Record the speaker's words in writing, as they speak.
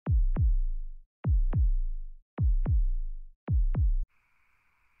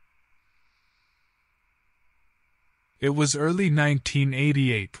It was early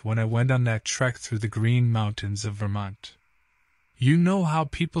 1988 when I went on that trek through the Green Mountains of Vermont. You know how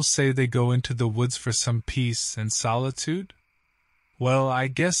people say they go into the woods for some peace and solitude? Well, I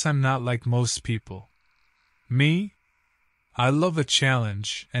guess I'm not like most people. Me? I love a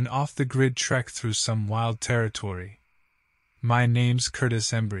challenge and off-the-grid trek through some wild territory. My name's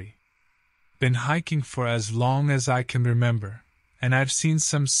Curtis Embry. Been hiking for as long as I can remember, and I've seen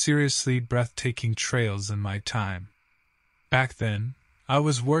some seriously breathtaking trails in my time. Back then, I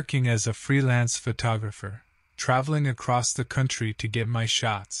was working as a freelance photographer, traveling across the country to get my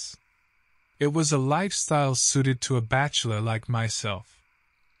shots. It was a lifestyle suited to a bachelor like myself.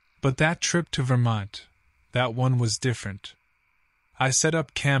 But that trip to Vermont, that one was different. I set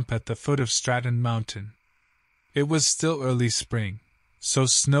up camp at the foot of Stratton Mountain. It was still early spring, so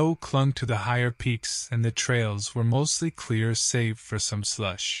snow clung to the higher peaks and the trails were mostly clear save for some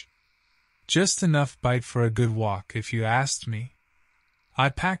slush. Just enough bite for a good walk, if you asked me. I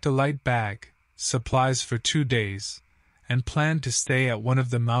packed a light bag, supplies for 2 days, and planned to stay at one of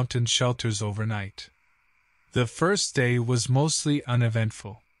the mountain shelters overnight. The first day was mostly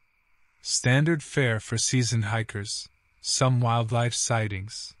uneventful. Standard fare for seasoned hikers, some wildlife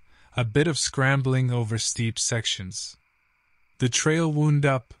sightings, a bit of scrambling over steep sections. The trail wound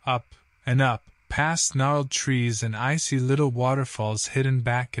up, and up, past gnarled trees and icy little waterfalls hidden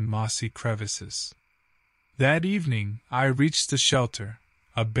back in mossy crevices. That evening, I reached the shelter,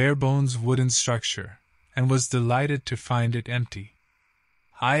 a bare-bones wooden structure, and was delighted to find it empty.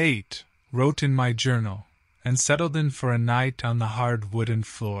 I ate, wrote in my journal, and settled in for a night on the hard wooden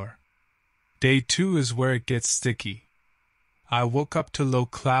floor. Day 2 is where it gets sticky. I woke up to low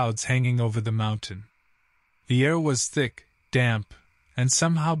clouds hanging over the mountain. The air was thick, damp, and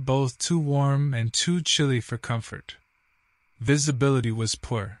somehow both too warm and too chilly for comfort. Visibility was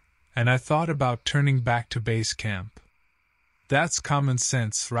poor, and I thought about turning back to base camp. That's common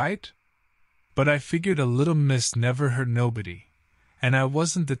sense, right? But I figured a little mist never hurt nobody, and I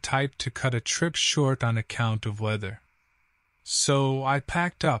wasn't the type to cut a trip short on account of weather. So I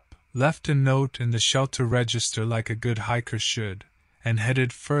packed up, left a note in the shelter register like a good hiker should, and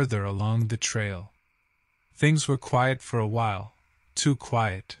headed further along the trail. Things were quiet for a while, too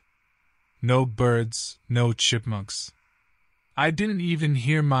quiet. No birds, no chipmunks. I didn't even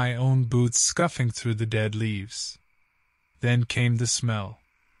hear my own boots scuffing through the dead leaves. Then came the smell.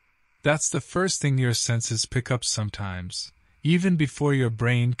 That's the first thing your senses pick up sometimes, even before your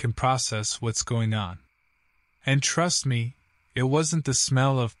brain can process what's going on. And trust me, it wasn't the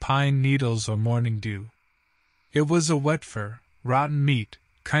smell of pine needles or morning dew. It was a wet fur, rotten meat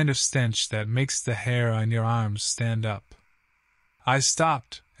kind of stench that makes the hair on your arms stand up. I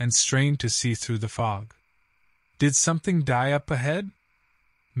stopped and strained to see through the fog. Did something die up ahead?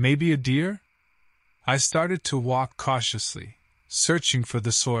 Maybe a deer? I started to walk cautiously, searching for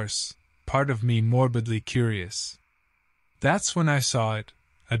the source, part of me morbidly curious. That's when I saw it,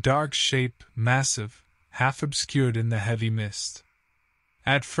 a dark shape, massive, half obscured in the heavy mist.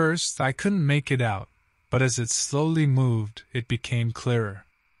 At first I couldn't make it out, but as it slowly moved, it became clearer.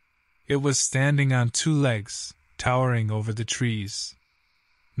 It was standing on 2 legs, towering over the trees.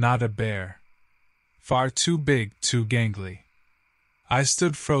 Not a bear. Far too big, too gangly. I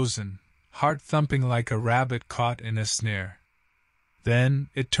stood frozen, heart thumping like a rabbit caught in a snare. Then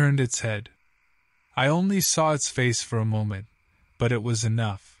it turned its head. I only saw its face for a moment, but it was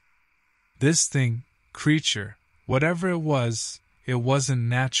enough. This thing, creature, whatever it wasn't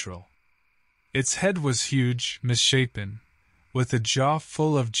natural. Its head was huge, misshapen, with a jaw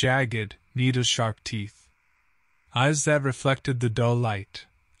full of jagged, needle-sharp teeth. Eyes that reflected the dull light,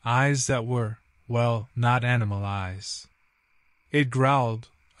 eyes that were, well, not animal eyes. It growled,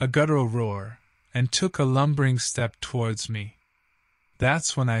 a guttural roar, and took a lumbering step towards me.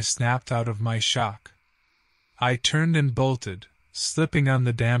 That's when I snapped out of my shock. I turned and bolted, slipping on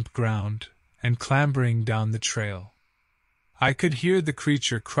the damp ground, and clambering down the trail. I could hear the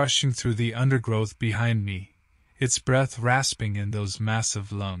creature crushing through the undergrowth behind me, its breath rasping in those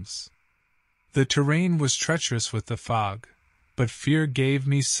massive lungs. The terrain was treacherous with the fog, but fear gave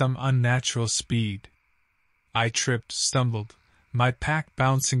me some unnatural speed. I tripped, stumbled, my pack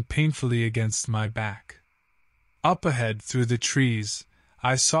bouncing painfully against my back. Up ahead, through the trees,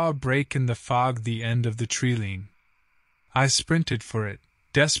 I saw a break in the fog, the end of the tree-line. I sprinted for it,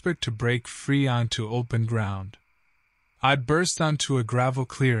 desperate to break free onto open ground. I burst onto a gravel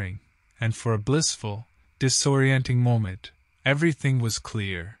clearing, and for a blissful, disorienting moment, everything was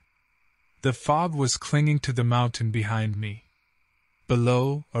clear. The fog was clinging to the mountain behind me.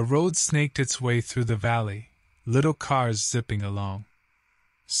 Below, a road snaked its way through the valley, little cars zipping along.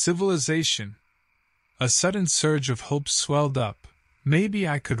 Civilization. A sudden surge of hope swelled up. Maybe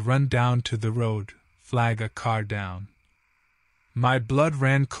I could run down to the road, flag a car down. My blood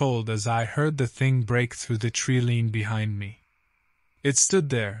ran cold as I heard the thing break through the tree line behind me. It stood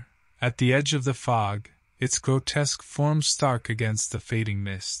there, at the edge of the fog, its grotesque form stark against the fading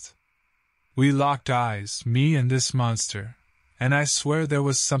mist. We locked eyes, me and this monster, and I swear there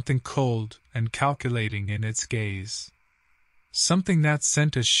was something cold and calculating in its gaze. Something that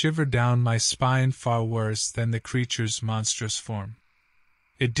sent a shiver down my spine far worse than the creature's monstrous form.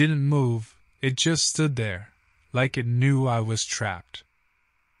 It didn't move, it just stood there, like it knew I was trapped.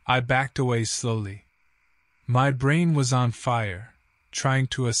 I backed away slowly. My brain was on fire, trying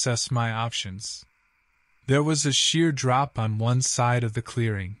to assess my options. There was a sheer drop on one side of the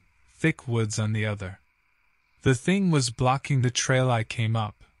clearing, thick woods on the other. The thing was blocking the trail I came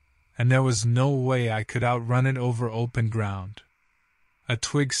up, and there was no way I could outrun it over open ground. A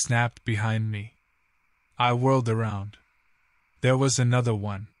twig snapped behind me. I whirled around. There was another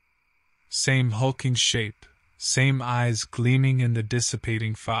one. Same hulking shape, same eyes gleaming in the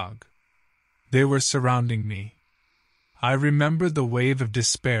dissipating fog. They were surrounding me. I remember the wave of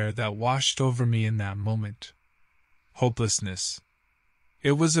despair that washed over me in that moment. Hopelessness.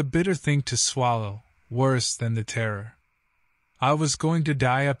 It was a bitter thing to swallow, worse than the terror. I was going to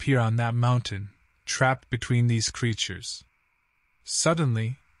die up here on that mountain, trapped between these creatures.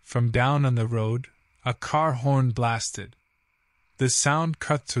 Suddenly, from down on the road, a car horn blasted. The sound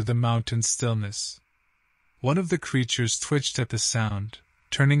cut through the mountain stillness. One of the creatures twitched at the sound,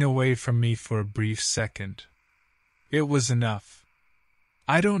 turning away from me for a brief second. It was enough.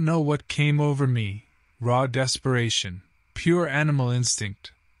 I don't know what came over me, raw desperation, pure animal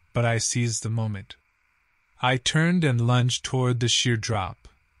instinct, but I seized the moment. I turned and lunged toward the sheer drop,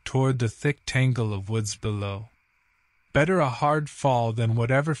 toward the thick tangle of woods below. Better a hard fall than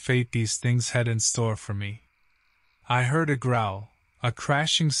whatever fate these things had in store for me. I heard a growl, a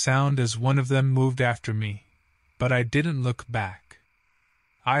crashing sound as one of them moved after me, but I didn't look back.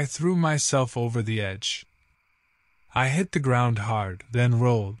 I threw myself over the edge. I hit the ground hard, then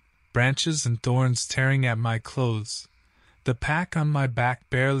rolled, branches and thorns tearing at my clothes, the pack on my back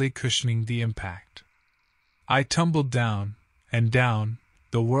barely cushioning the impact. I tumbled down, and down,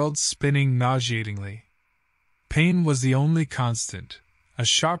 the world spinning nauseatingly. Pain was the only constant, a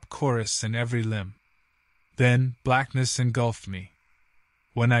sharp chorus in every limb. Then blackness engulfed me.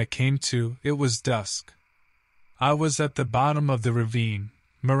 When I came to, it was dusk. I was at the bottom of the ravine,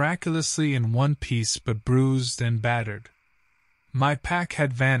 miraculously in one piece but bruised and battered. My pack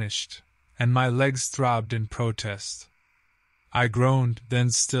had vanished, and my legs throbbed in protest. I groaned,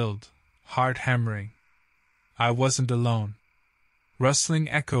 then stilled, heart hammering. I wasn't alone. Rustling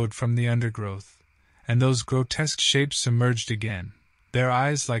echoed from the undergrowth, and those grotesque shapes emerged again, their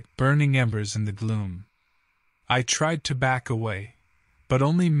eyes like burning embers in the gloom. I tried to back away, but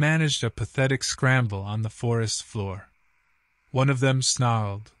only managed a pathetic scramble on the forest floor. One of them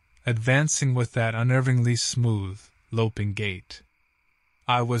snarled, advancing with that unnervingly smooth, loping gait.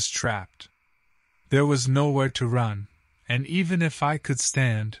 I was trapped. There was nowhere to run, and even if I could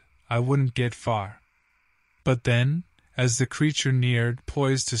stand, I wouldn't get far. But then, as the creature neared,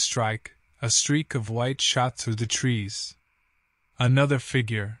 poised to strike, a streak of white shot through the trees. Another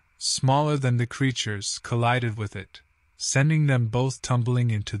figure, smaller than the creature's, collided with it, sending them both tumbling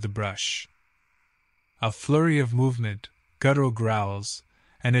into the brush. A flurry of movement, guttural growls,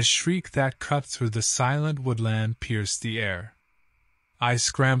 and a shriek that cut through the silent woodland pierced the air. I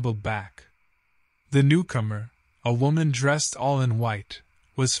scrambled back. The newcomer, a woman dressed all in white,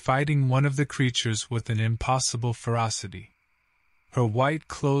 was fighting one of the creatures with an impossible ferocity. Her white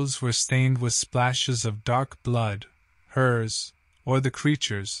clothes were stained with splashes of dark blood, hers, or the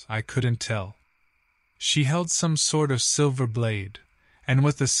creature's, I couldn't tell. She held some sort of silver blade, and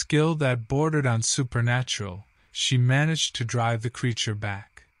with a skill that bordered on supernatural, she managed to drive the creature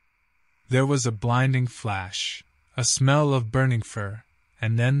back. There was a blinding flash, a smell of burning fur,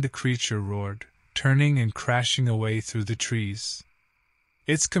 and then the creature roared, turning and crashing away through the trees.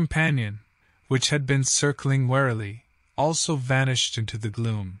 Its companion, which had been circling warily, also vanished into the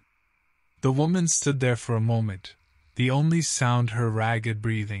gloom. The woman stood there for a moment, the only sound her ragged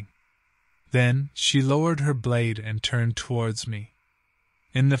breathing. Then she lowered her blade and turned towards me.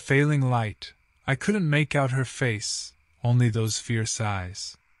 In the failing light, I couldn't make out her face, only those fierce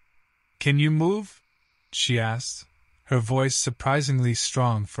eyes. "Can you move?" she asked, her voice surprisingly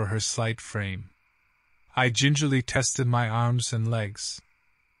strong for her slight frame. I gingerly tested my arms and legs.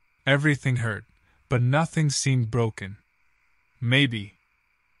 Everything hurt, but nothing seemed broken. "Maybe."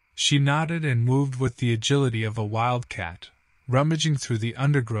 She nodded and moved with the agility of a wildcat, rummaging through the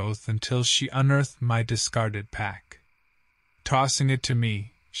undergrowth until she unearthed my discarded pack. Tossing it to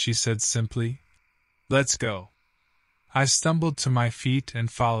me, she said simply, "Let's go." I stumbled to my feet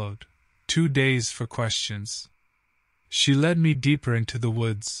and followed, too dazed for questions. She led me deeper into the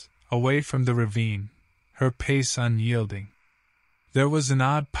woods, away from the ravine, her pace unyielding. There was an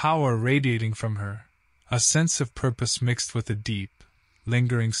odd power radiating from her, a sense of purpose mixed with a deep,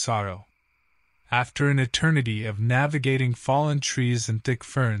 lingering sorrow. After an eternity of navigating fallen trees and thick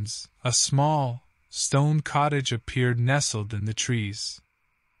ferns, a small, stone cottage appeared nestled in the trees.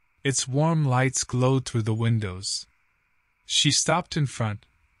 Its warm lights glowed through the windows. She stopped in front,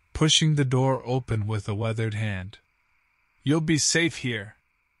 pushing the door open with a weathered hand. "You'll be safe here."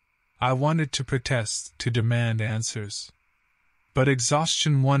 I wanted to protest, to demand answers. But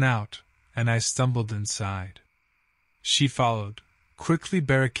exhaustion won out, and I stumbled inside. She followed, quickly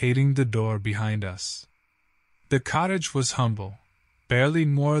barricading the door behind us. The cottage was humble, barely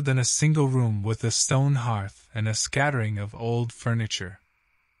more than a single room with a stone hearth and a scattering of old furniture.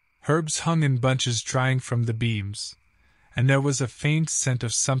 Herbs hung in bunches drying from the beams, and there was a faint scent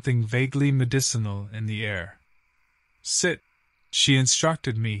of something vaguely medicinal in the air. "Sit," she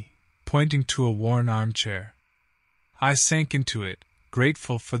instructed me, pointing to a worn armchair. I sank into it,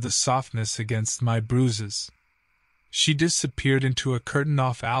 grateful for the softness against my bruises. She disappeared into a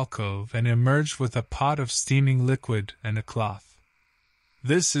curtained-off alcove and emerged with a pot of steaming liquid and a cloth.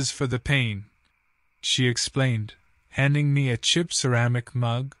 "This is for the pain," she explained, handing me a chipped ceramic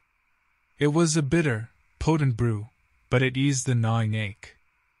mug. It was a bitter, potent brew, but it eased the gnawing ache.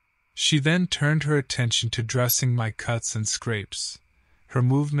 She then turned her attention to dressing my cuts and scrapes, her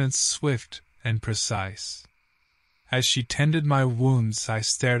movements swift and precise. As she tended my wounds, I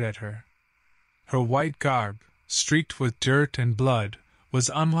stared at her. Her white garb, streaked with dirt and blood, was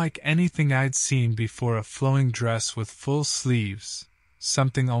unlike anything I'd seen before, a flowing dress with full sleeves,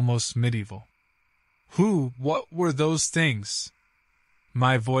 something almost medieval. What were those things?"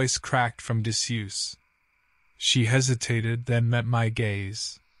 My voice cracked from disuse. She hesitated, then met my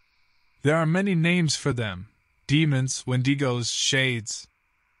gaze. "There are many names for them. Demons, wendigos, shades.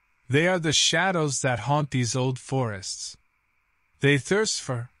 They are the shadows that haunt these old forests. They thirst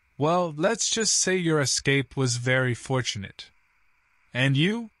for, well, let's just say your escape was very fortunate. And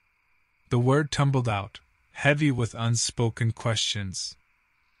you?" The word tumbled out, heavy with unspoken questions.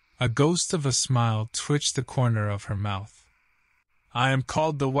 A ghost of a smile twitched the corner of her mouth. "I am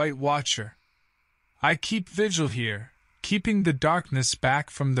called the White Watcher. I keep vigil here, keeping the darkness back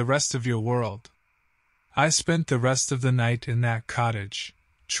from the rest of your world. I spent the rest of the night in that cottage,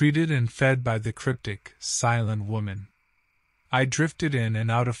 treated and fed by the cryptic, silent woman. I drifted in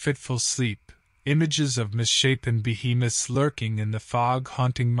and out of fitful sleep, images of misshapen behemoths lurking in the fog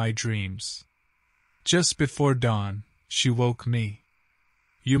haunting my dreams. Just before dawn, she woke me.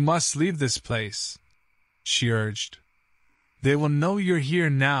 "You must leave this place," she urged. "They will know you're here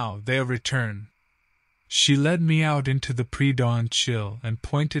now, they'll return." She led me out into the pre-dawn chill and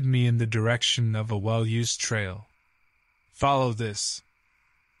pointed me in the direction of a well-used trail. "Follow this.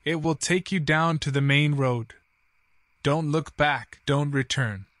 It will take you down to the main road. Don't look back, don't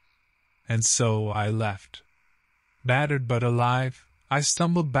return." And so I left. Battered but alive, I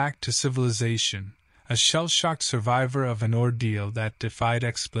stumbled back to civilization, a shell-shocked survivor of an ordeal that defied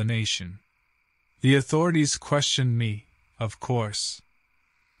explanation. The authorities questioned me, of course.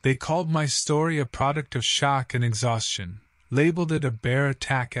 They called my story a product of shock and exhaustion, labeled it a bear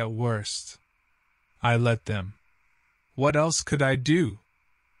attack at worst. I let them. What else could I do?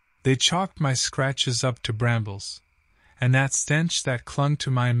 They chalked my scratches up to brambles, and that stench that clung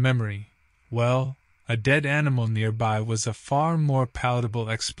to my memory, well, a dead animal nearby was a far more palatable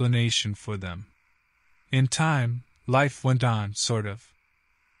explanation for them. In time, life went on, sort of.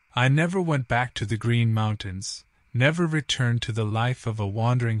 I never went back to the Green Mountains, never returned to the life of a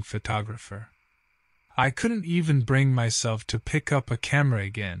wandering photographer. I couldn't even bring myself to pick up a camera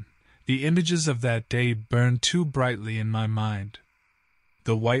again. The images of that day burned too brightly in my mind.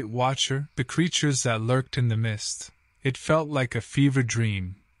 The White Watcher, the creatures that lurked in the mist, it felt like a fever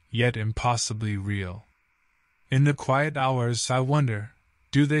dream, yet impossibly real. In the quiet hours, I wonder,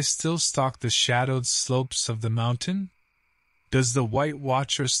 do they still stalk the shadowed slopes of the mountain? Does the White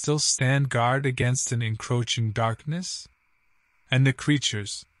Watcher still stand guard against an encroaching darkness? And the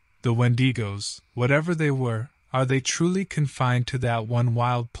creatures, the Wendigos, whatever they were, are they truly confined to that one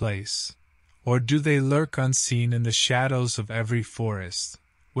wild place? Or do they lurk unseen in the shadows of every forest,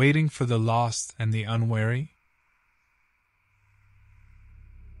 waiting for the lost and the unwary?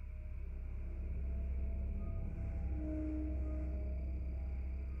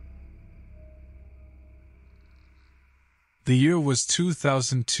 The year was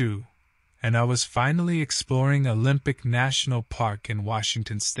 2002, and I was finally exploring Olympic National Park in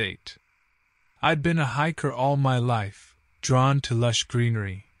Washington State. I'd been a hiker all my life, drawn to lush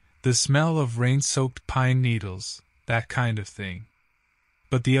greenery, the smell of rain-soaked pine needles, that kind of thing.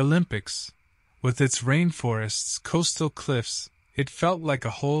 But the Olympics, with its rainforests, coastal cliffs, it felt like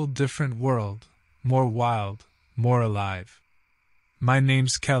a whole different world, more wild, more alive. My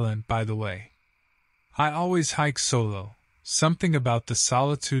name's Kellen, by the way. I always hike solo. Something about the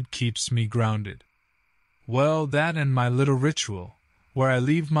solitude keeps me grounded. Well, that and my little ritual, where I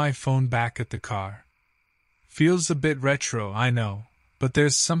leave my phone back at the car. Feels a bit retro, I know, but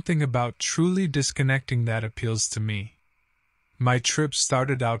there's something about truly disconnecting that appeals to me. My trip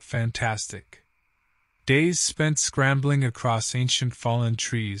started out fantastic. Days spent scrambling across ancient fallen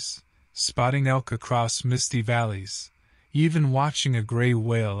trees, spotting elk across misty valleys, even watching a gray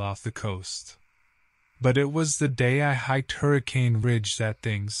whale off the coast. But it was the day I hiked Hurricane Ridge that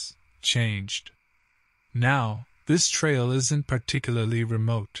things changed. Now, this trail isn't particularly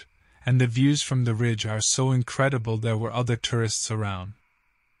remote, and the views from the ridge are so incredible there were other tourists around.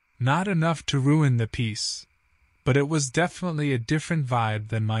 Not enough to ruin the peace, but it was definitely a different vibe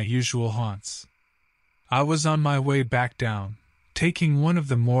than my usual haunts. I was on my way back down, taking one of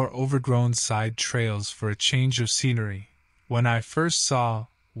the more overgrown side trails for a change of scenery, when I first saw,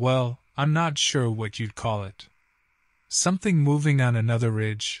 well, I'm not sure what you'd call it. Something moving on another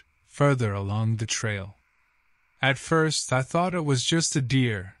ridge, further along the trail. At first, I thought it was just a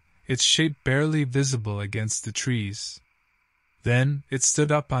deer, its shape barely visible against the trees. Then, it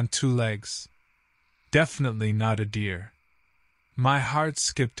stood up on two legs. Definitely not a deer. My heart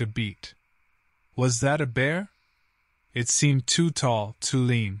skipped a beat. Was that a bear? It seemed too tall, too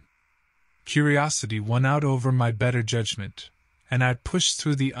lean. Curiosity won out over my better judgment, and I pushed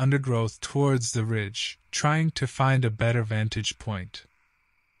through the undergrowth towards the ridge, trying to find a better vantage point.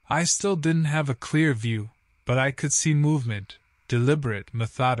 I still didn't have a clear view, but I could see movement, deliberate,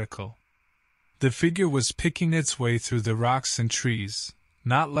 methodical. The figure was picking its way through the rocks and trees,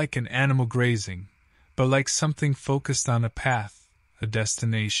 not like an animal grazing, but like something focused on a path, a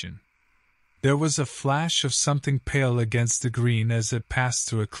destination. There was a flash of something pale against the green as it passed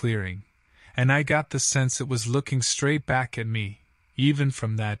through a clearing, and I got the sense it was looking straight back at me, even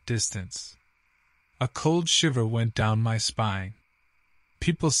from that distance. A cold shiver went down my spine.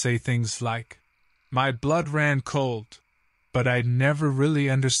 People say things like, "My blood ran cold," but I'd never really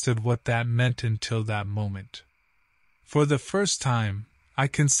understood what that meant until that moment. For the first time, I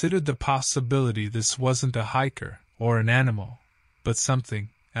considered the possibility this wasn't a hiker or an animal, but something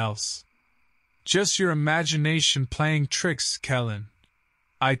else. Just your imagination playing tricks, Kellen,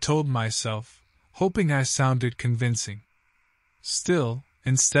 I told myself, hoping I sounded convincing. Still,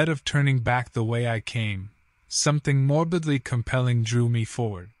 instead of turning back the way I came, something morbidly compelling drew me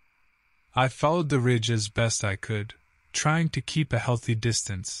forward. I followed the ridge as best I could, trying to keep a healthy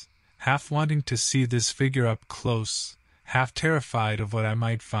distance, half wanting to see this figure up close, half terrified of what I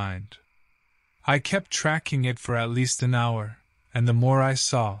might find. I kept tracking it for at least an hour, and the more I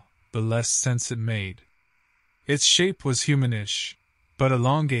saw, the less sense it made. Its shape was humanish, but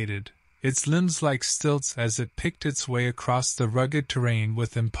elongated, its limbs like stilts as it picked its way across the rugged terrain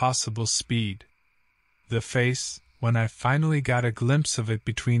with impossible speed. The face, when I finally got a glimpse of it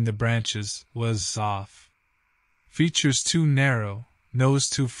between the branches, was off. Features too narrow, nose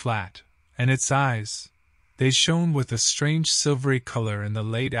too flat, and its eyes, they shone with a strange silvery color in the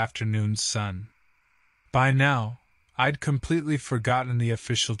late afternoon sun. By now, I'd completely forgotten the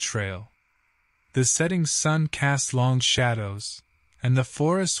official trail. The setting sun cast long shadows, and the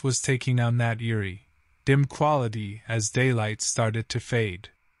forest was taking on that eerie, dim quality as daylight started to fade.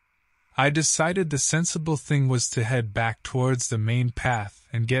 I decided the sensible thing was to head back towards the main path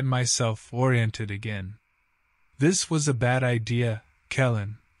and get myself oriented again. This was a bad idea,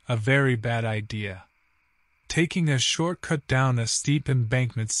 Kellen, a very bad idea. Taking a shortcut down a steep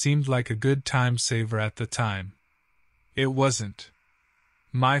embankment seemed like a good time saver at the time. It wasn't.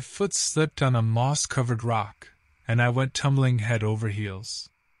 My foot slipped on a moss-covered rock, and I went tumbling head over heels.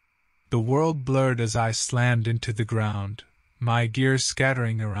 The world blurred as I slammed into the ground, my gear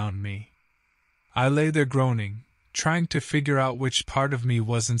scattering around me. I lay there groaning, trying to figure out which part of me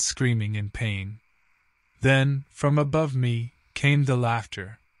wasn't screaming in pain. Then, from above me, came the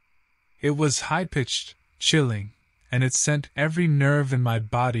laughter. It was high-pitched, chilling, and it sent every nerve in my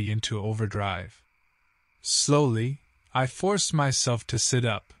body into overdrive. Slowly, I forced myself to sit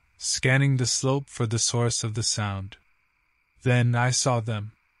up, scanning the slope for the source of the sound. Then I saw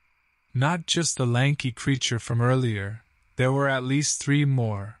them. Not just the lanky creature from earlier, there were at least 3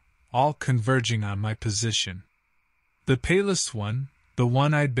 more, all converging on my position. The palest one, the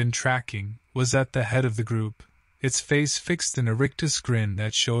one I'd been tracking, was at the head of the group, its face fixed in a rictus grin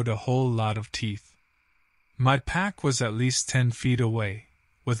that showed a whole lot of teeth. My pack was at least 10 feet away,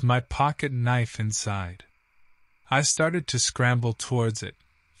 with my pocket knife inside. I started to scramble towards it,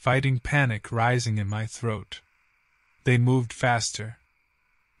 fighting panic rising in my throat. They moved faster.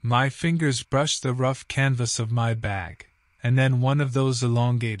 My fingers brushed the rough canvas of my bag, and then one of those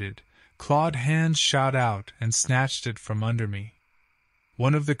elongated, clawed hands shot out and snatched it from under me.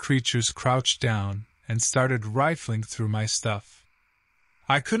 One of the creatures crouched down and started rifling through my stuff.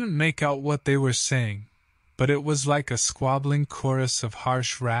 I couldn't make out what they were saying, but it was like a squabbling chorus of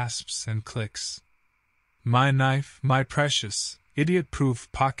harsh rasps and clicks. My knife, my precious,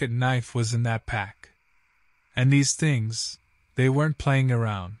 idiot-proof pocket knife was in that pack. And these things, they weren't playing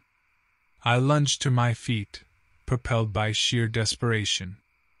around. I lunged to my feet, propelled by sheer desperation.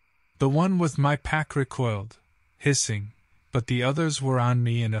 The one with my pack recoiled, hissing, but the others were on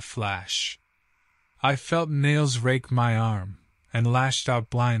me in a flash. I felt nails rake my arm, and lashed out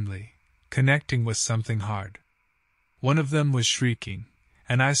blindly, connecting with something hard. One of them was shrieking,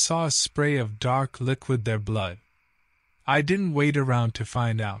 and I saw a spray of dark liquid their blood. I didn't wait around to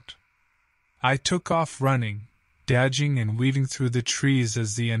find out. I took off running, dodging and weaving through the trees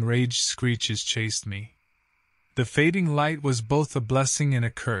as the enraged screeches chased me. The fading light was both a blessing and a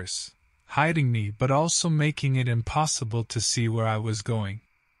curse, hiding me but also making it impossible to see where I was going.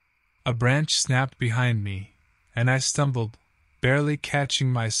 A branch snapped behind me, and I stumbled, barely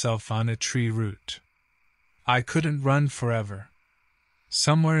catching myself on a tree root. I couldn't run forever.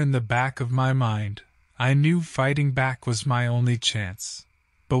 Somewhere in the back of my mind, I knew fighting back was my only chance,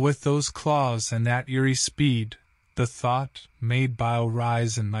 but with those claws and that eerie speed, the thought made bile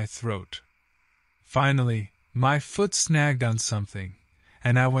rise in my throat. Finally, my foot snagged on something,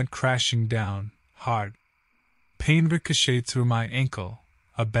 and I went crashing down, hard. Pain ricocheted through my ankle,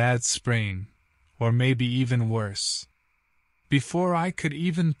 a bad sprain, or maybe even worse. Before I could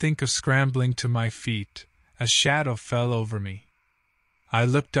even think of scrambling to my feet, a shadow fell over me. I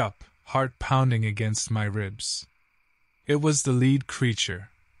looked up, heart pounding against my ribs. It was the lead creature,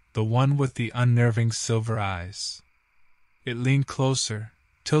 the one with the unnerving silver eyes. It leaned closer,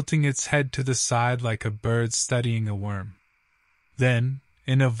 tilting its head to the side like a bird studying a worm. Then,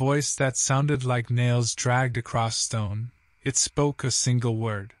 in a voice that sounded like nails dragged across stone, it spoke a single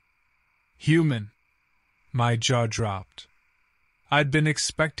word. Human. My jaw dropped. I'd been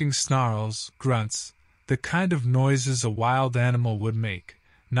expecting snarls, grunts, the kind of noises a wild animal would make,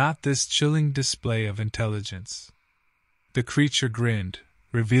 not this chilling display of intelligence. The creature grinned,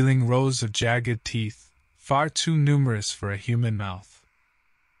 revealing rows of jagged teeth, far too numerous for a human mouth.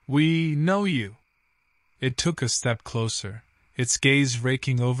 We know you. It took a step closer, its gaze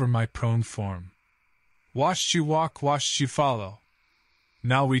raking over my prone form. Watched you walk, watched you follow.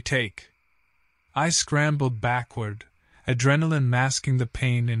 Now we take. I scrambled backward, adrenaline masking the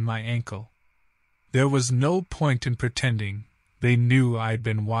pain in my ankle. There was no point in pretending they knew I'd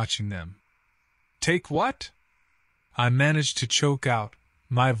been watching them. Take what? I managed to choke out,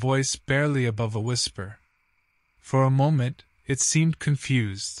 my voice barely above a whisper. For a moment, it seemed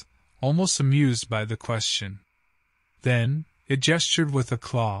confused, almost amused by the question. Then, it gestured with a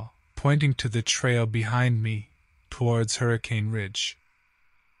claw, pointing to the trail behind me, towards Hurricane Ridge.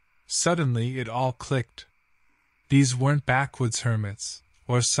 Suddenly, it all clicked. These weren't backwoods hermits,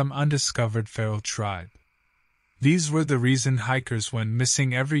 or some undiscovered feral tribe. These were the reason hikers went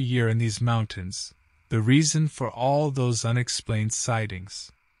missing every year in these mountains, the reason for all those unexplained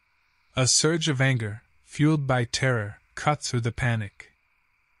sightings. A surge of anger, fueled by terror, cut through the panic.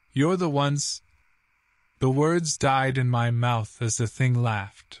 You're the ones. The words died in my mouth as the thing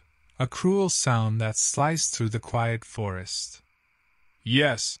laughed, a cruel sound that sliced through the quiet forest.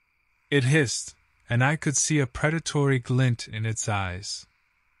 Yes, it hissed, and I could see a predatory glint in its eyes.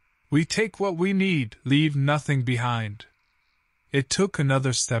 We take what we need, leave nothing behind. It took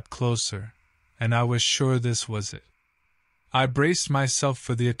another step closer, and I was sure this was it. I braced myself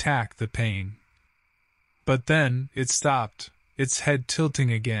for the attack, the pain. But then, it stopped, its head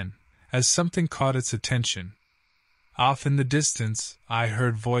tilting again, as something caught its attention. Off in the distance, I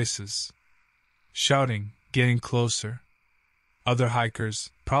heard voices. Shouting, getting closer. Other hikers,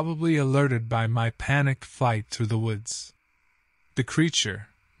 probably alerted by my panicked flight through the woods. The creature's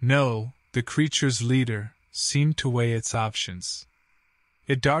leader, seemed to weigh its options.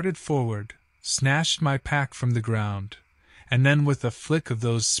 It darted forward, snatched my pack from the ground, and then with a flick of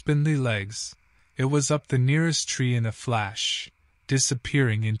those spindly legs, it was up the nearest tree in a flash,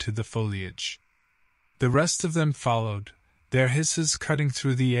 disappearing into the foliage. The rest of them followed, their hisses cutting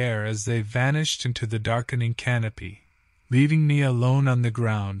through the air as they vanished into the darkening canopy, leaving me alone on the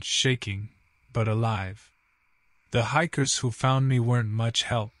ground, shaking, but alive. The hikers who found me weren't much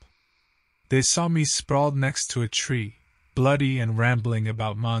help. They saw me sprawled next to a tree, bloody and rambling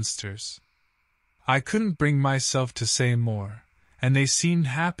about monsters. I couldn't bring myself to say more, and they seemed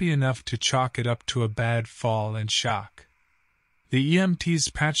happy enough to chalk it up to a bad fall and shock. The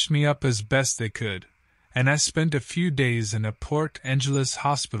EMTs patched me up as best they could, and I spent a few days in a Port Angeles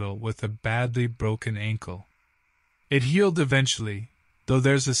hospital with a badly broken ankle. It healed eventually, though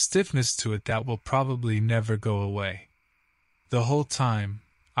there's a stiffness to it that will probably never go away. The whole time,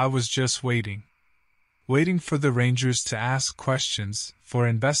 I was just waiting. Waiting for the rangers to ask questions, for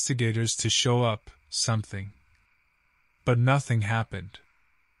investigators to show up, something. But nothing happened.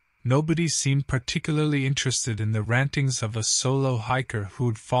 Nobody seemed particularly interested in the rantings of a solo hiker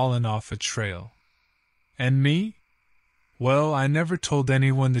who'd fallen off a trail. And me? Well, I never told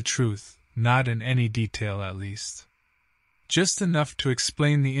anyone the truth, not in any detail at least. Just enough to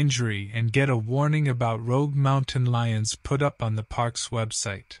explain the injury and get a warning about rogue mountain lions put up on the park's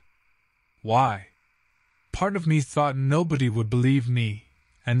website. Why? Part of me thought nobody would believe me,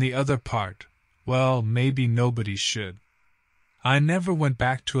 and the other part, well, maybe nobody should. I never went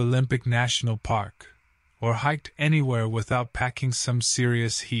back to Olympic National Park, or hiked anywhere without packing some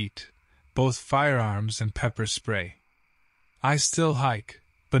serious heat, both firearms and pepper spray. I still hike,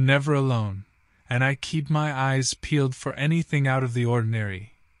 but never alone, and I keep my eyes peeled for anything out of the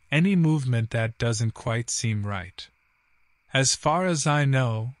ordinary, any movement that doesn't quite seem right. As far as I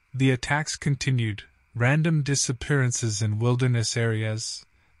know, the attacks continued, random disappearances in wilderness areas,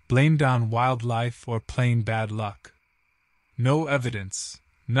 blamed on wildlife or plain bad luck. No evidence,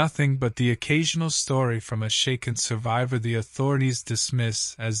 nothing but the occasional story from a shaken survivor the authorities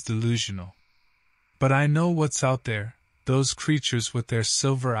dismiss as delusional. But I know what's out there, those creatures with their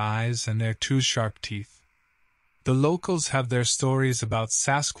silver eyes and their two sharp teeth. The locals have their stories about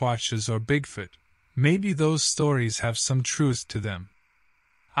Sasquatches or Bigfoot. Maybe those stories have some truth to them.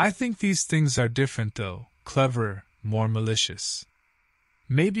 I think these things are different though, cleverer, more malicious.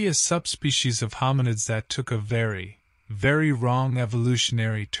 Maybe a subspecies of hominids that took a very, very wrong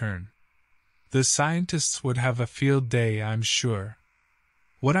evolutionary turn. The scientists would have a field day, I'm sure.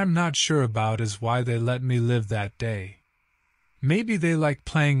 What I'm not sure about is why they let me live that day. Maybe they like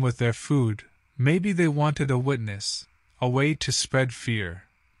playing with their food, maybe they wanted a witness, a way to spread fear,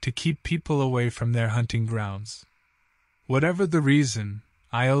 to keep people away from their hunting grounds. Whatever the reason,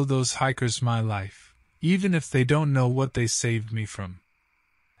 I owe those hikers my life, even if they don't know what they saved me from.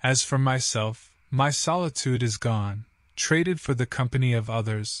 As for myself, my solitude is gone, traded for the company of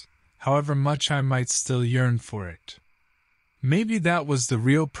others, however much I might still yearn for it. Maybe that was the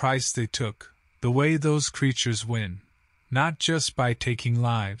real price they took, the way those creatures win, not just by taking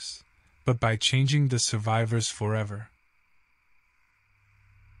lives, but by changing the survivors forever.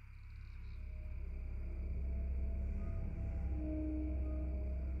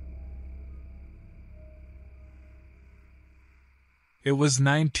 It was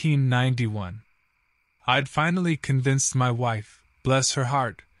 1991. I'd finally convinced my wife, bless her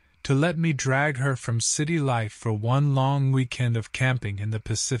heart, to let me drag her from city life for one long weekend of camping in the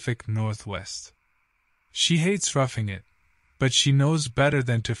Pacific Northwest. She hates roughing it, but she knows better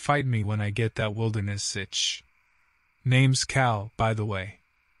than to fight me when I get that wilderness itch. Name's Cal, by the way.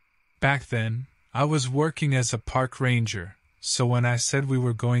 Back then, I was working as a park ranger, so when I said we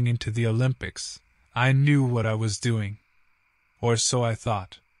were going into the Olympics, I knew what I was doing. Or so I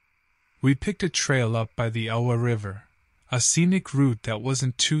thought. We picked a trail up by the Elwha River, a scenic route that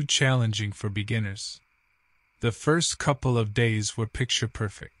wasn't too challenging for beginners. The first couple of days were picture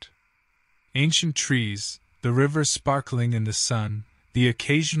perfect. Ancient trees, the river sparkling in the sun, the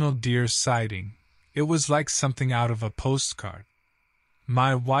occasional deer sighting. It was like something out of a postcard.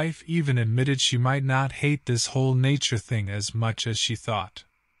 My wife even admitted she might not hate this whole nature thing as much as she thought.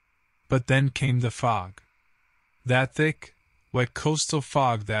 But then came the fog. That thick, wet coastal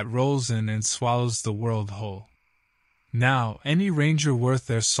fog that rolls in and swallows the world whole. Now, any ranger worth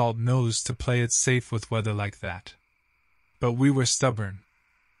their salt knows to play it safe with weather like that. But we were stubborn.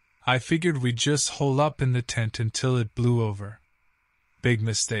 I figured we'd just hole up in the tent until it blew over. Big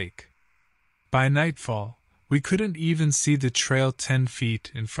mistake. By nightfall, we couldn't even see the trail 10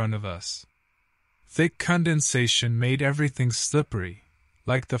 feet in front of us. Thick condensation made everything slippery,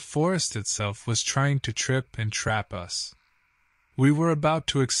 like the forest itself was trying to trip and trap us. We were about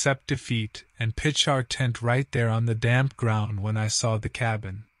to accept defeat and pitch our tent right there on the damp ground when I saw the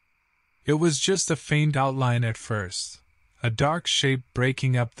cabin. It was just a faint outline at first, a dark shape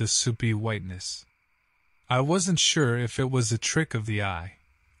breaking up the soupy whiteness. I wasn't sure if it was a trick of the eye,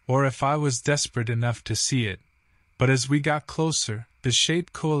 or if I was desperate enough to see it, but as we got closer, the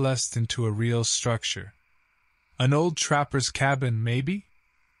shape coalesced into a real structure. An old trapper's cabin, maybe?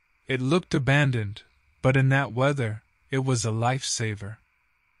 It looked abandoned, but in that weather, it was a lifesaver.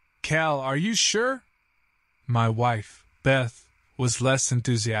 Cal, are you sure? My wife, Beth, was less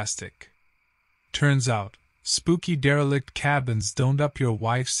enthusiastic. Turns out, spooky derelict cabins don't up your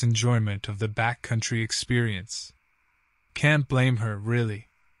wife's enjoyment of the backcountry experience. Can't blame her, really.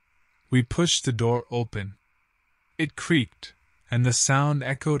 We pushed the door open. It creaked, and the sound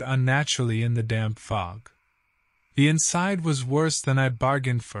echoed unnaturally in the damp fog. The inside was worse than I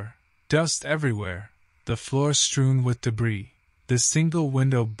bargained for. Dust everywhere, the floor strewn with debris, the single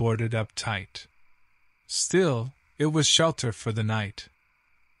window boarded up tight. Still, it was shelter for the night.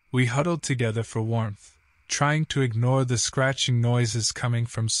 We huddled together for warmth, trying to ignore the scratching noises coming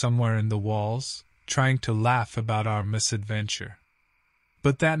from somewhere in the walls, trying to laugh about our misadventure.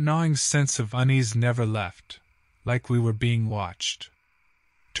 But that gnawing sense of unease never left, like we were being watched.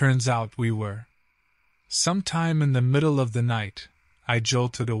 Turns out we were. Sometime in the middle of the night, I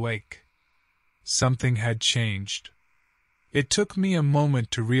jolted awake. Something had changed. It took me a moment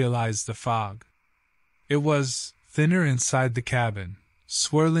to realize the fog. It was thinner inside the cabin,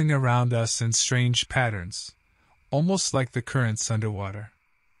 swirling around us in strange patterns, almost like the currents underwater.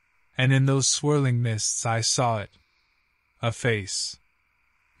 And in those swirling mists I saw it. A face.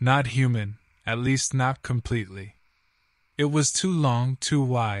 Not human, at least not completely. It was too long, too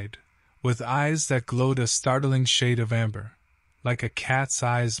wide, with eyes that glowed a startling shade of amber, like a cat's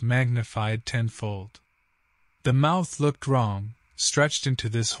eyes magnified tenfold. The mouth looked wrong, stretched into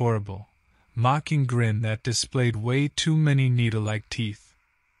this horrible, mocking grin that displayed way too many needle-like teeth.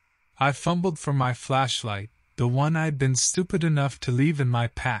 I fumbled for my flashlight, the one I'd been stupid enough to leave in my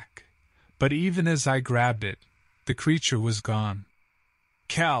pack, but even as I grabbed it, the creature was gone.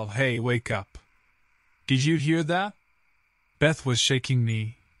 Cal, hey, wake up. Did you hear that? Beth was shaking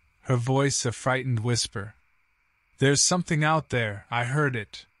me, her voice a frightened whisper. There's something out there, I heard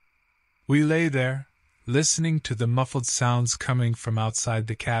it. We lay there, listening to the muffled sounds coming from outside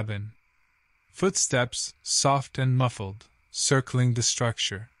the cabin. Footsteps, soft and muffled, circling the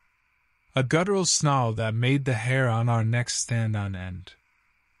structure. A guttural snarl that made the hair on our necks stand on end.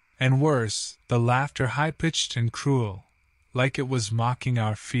 And worse, the laughter high-pitched and cruel, like it was mocking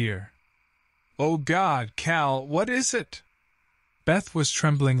our fear. Oh God, Cal, what is it? Beth was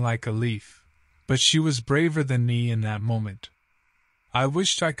trembling like a leaf, but she was braver than me in that moment. I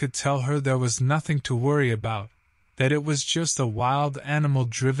wished I could tell her there was nothing to worry about, that it was just a wild animal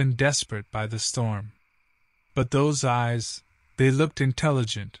driven desperate by the storm. But those eyes, they looked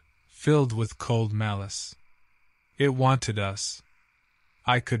intelligent, filled with cold malice. It wanted us.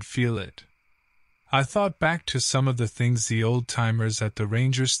 I could feel it. I thought back to some of the things the old-timers at the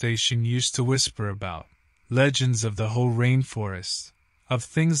ranger station used to whisper about, legends of the whole rainforest, of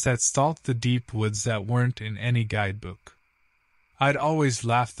things that stalked the deep woods that weren't in any guidebook. I'd always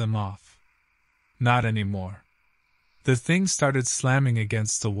laughed them off. Not anymore. The thing started slamming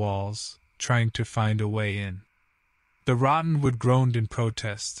against the walls, trying to find a way in. The rottenwood groaned in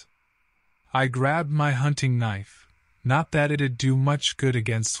protest. I grabbed my hunting knife, not that it'd do much good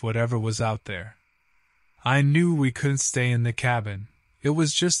against whatever was out there. I knew we couldn't stay in the cabin. It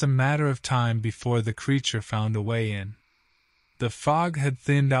was just a matter of time before the creature found a way in. The fog had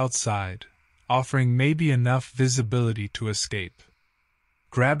thinned outside, offering maybe enough visibility to escape.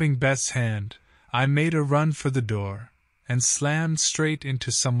 Grabbing Beth's hand, I made a run for the door, and slammed straight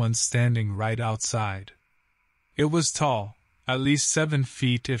into someone standing right outside. It was tall, at least 7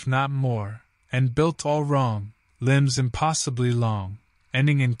 feet if not more, and built all wrong, limbs impossibly long,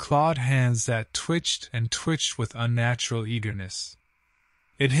 ending in clawed hands that twitched and twitched with unnatural eagerness.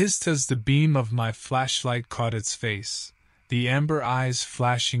 It hissed as the beam of my flashlight caught its face, the amber eyes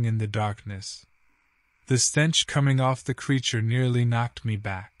flashing in the darkness. The stench coming off the creature nearly knocked me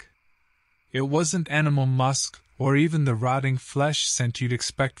back. It wasn't animal musk or even the rotting flesh scent you'd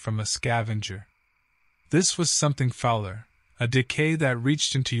expect from a scavenger. This was something fouler, a decay that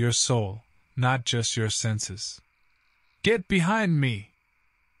reached into your soul, not just your senses. "Get behind me!"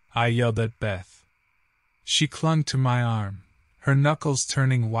 I yelled at Beth. She clung to my arm, her knuckles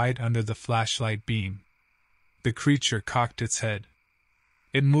turning white under the flashlight beam. The creature cocked its head.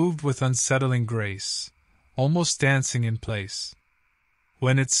 It moved with unsettling grace, almost dancing in place.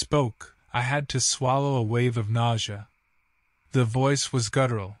 When it spoke, I had to swallow a wave of nausea. The voice was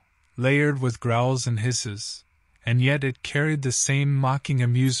guttural, layered with growls and hisses, and yet it carried the same mocking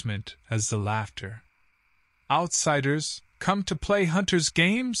amusement as the laughter. "Outsiders, come to play hunters'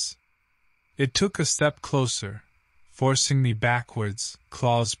 games?" It took a step closer, forcing me backwards,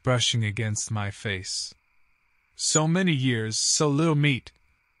 claws brushing against my face. So many years, so little meat.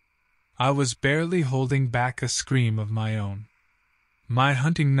 I was barely holding back a scream of my own. My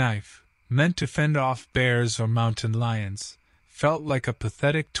hunting knife, meant to fend off bears or mountain lions, felt like a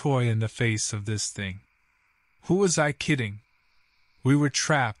pathetic toy in the face of this thing. Who was I kidding? We were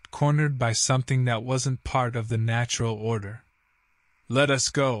trapped, cornered by something that wasn't part of the natural order. Let us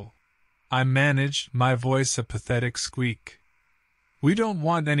go. I managed, my voice a pathetic squeak. We don't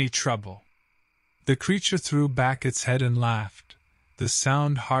want any trouble. The creature threw back its head and laughed, the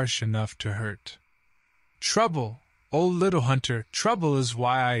sound harsh enough to hurt. Trouble, oh little hunter, trouble is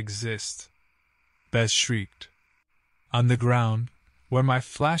why I exist, Beth shrieked. On the ground, where my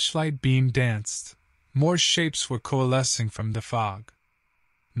flashlight beam danced, more shapes were coalescing from the fog.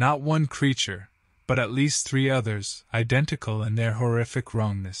 Not one creature, but at least 3 others, identical in their horrific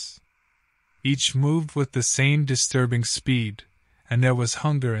wrongness. Each moved with the same disturbing speed, and there was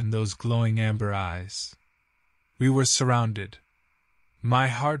hunger in those glowing amber eyes. We were surrounded. My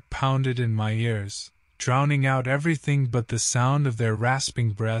heart pounded in my ears, drowning out everything but the sound of their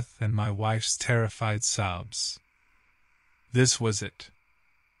rasping breath and my wife's terrified sobs. This was it.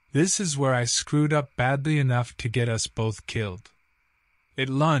 This is where I screwed up badly enough to get us both killed. It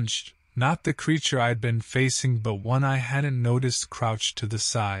lunged, not the creature I'd been facing but one I hadn't noticed crouched to the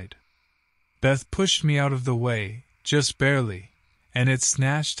side. Beth pushed me out of the way, just barely, and it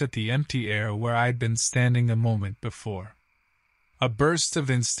snatched at the empty air where I'd been standing a moment before. A burst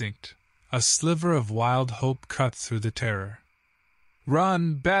of instinct, a sliver of wild hope cut through the terror.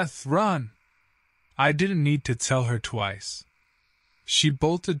 Run, Beth, run! I didn't need to tell her twice. She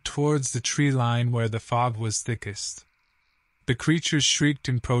bolted towards the tree line where the fog was thickest. The creatures shrieked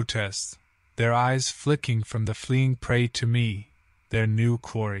in protest, their eyes flicking from the fleeing prey to me, their new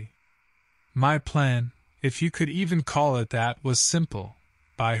quarry. My plan, if you could even call it that, was simple: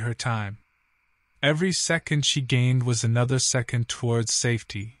 buy her time. Every second she gained was another second towards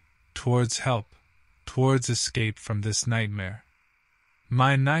safety, towards help, towards escape from this nightmare.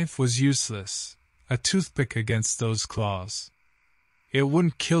 My knife was useless, a toothpick against those claws. It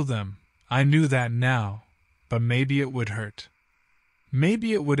wouldn't kill them, I knew that now, but maybe it would hurt.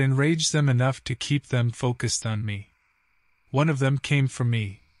 Maybe it would enrage them enough to keep them focused on me. One of them came for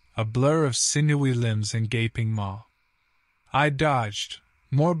me, a blur of sinewy limbs and gaping maw. I dodged,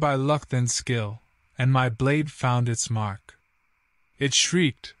 more by luck than skill, and my blade found its mark. It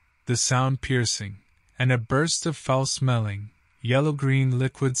shrieked, the sound piercing, and a burst of foul-smelling, yellow-green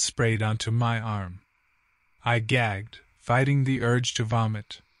liquid sprayed onto my arm. I gagged, fighting the urge to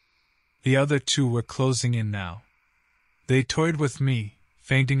vomit. The other 2 were closing in now. They toyed with me,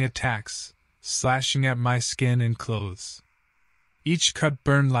 feinting attacks, slashing at my skin and clothes. Each cut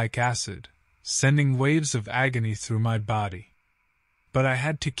burned like acid, sending waves of agony through my body. But I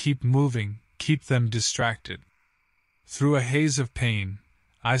had to keep moving, keep them distracted. Through a haze of pain,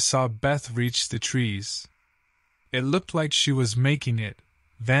 I saw Beth reach the trees. It looked like she was making it,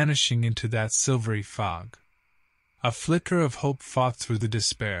 vanishing into that silvery fog. A flicker of hope fought through the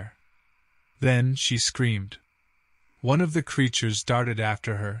despair. Then she screamed. One of the creatures darted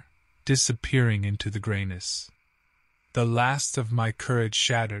after her, disappearing into the grayness. The last of my courage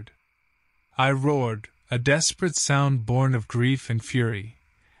shattered. I roared, a desperate sound born of grief and fury,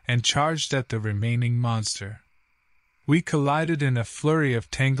 and charged at the remaining monster. We collided in a flurry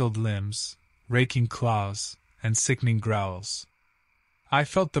of tangled limbs, raking claws, and sickening growls. I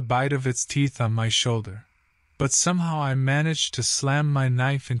felt the bite of its teeth on my shoulder, but somehow I managed to slam my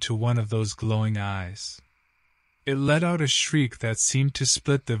knife into one of those glowing eyes. It let out a shriek that seemed to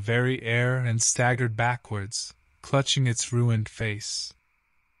split the very air and staggered backwards, clutching its ruined face.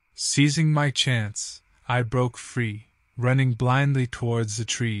 Seizing my chance, I broke free, running blindly towards the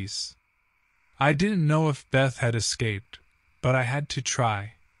trees. I didn't know if Beth had escaped, but I had to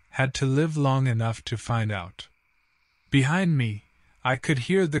try, had to live long enough to find out. Behind me, I could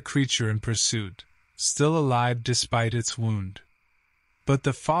hear the creature in pursuit, still alive despite its wound. But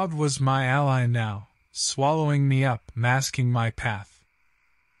the fog was my ally now, swallowing me up, masking my path.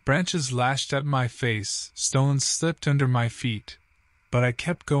 Branches lashed at my face, stones slipped under my feet, but I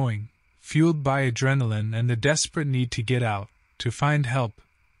kept going, fueled by adrenaline and the desperate need to get out, to find help,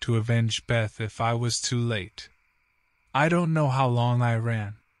 to avenge Beth if I was too late. I don't know how long I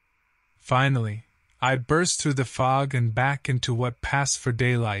ran. Finally, I burst through the fog and back into what passed for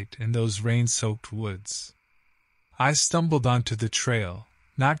daylight in those rain-soaked woods. I stumbled onto the trail,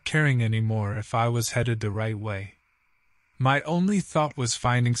 not caring anymore if I was headed the right way. My only thought was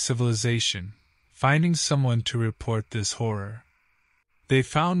finding civilization, finding someone to report this horror. They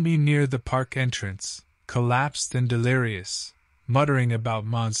found me near the park entrance, collapsed and delirious, muttering about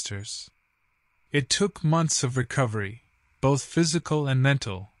monsters. It took months of recovery, both physical and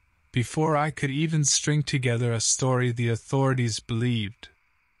mental, before I could even string together a story the authorities believed.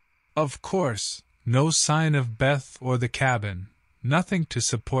 Of course, no sign of Beth or the cabin, nothing to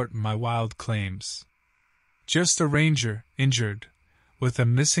support my wild claims. Just a ranger, injured, with a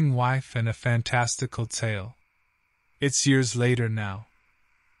missing wife and a fantastical tale. It's years later now.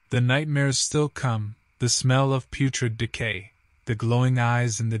 The nightmares still come, the smell of putrid decay, the glowing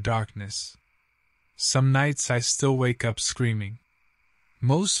eyes in the darkness. Some nights I still wake up screaming.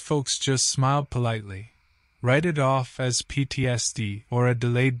 Most folks just smile politely, write it off as PTSD or a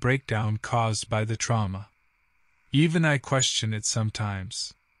delayed breakdown caused by the trauma. Even I question it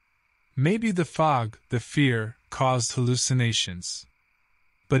sometimes. Maybe the fog, the fear, caused hallucinations.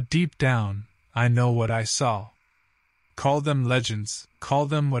 But deep down, I know what I saw. Call them legends, call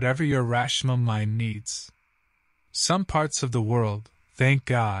them whatever your rational mind needs. Some parts of the world, thank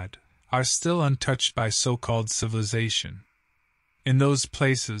God, are still untouched by so-called civilization. In those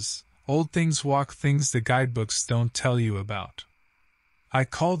places, old things walk things the guidebooks don't tell you about. I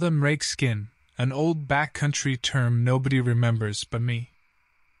call them rakeskin, an old backcountry term nobody remembers but me.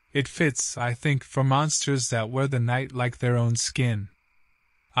 It fits, I think, for monsters that wear the night like their own skin.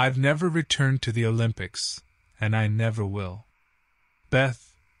 I've never returned to the Olympics, and I never will.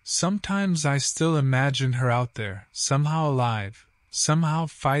 Beth, sometimes I still imagine her out there, somehow alive, somehow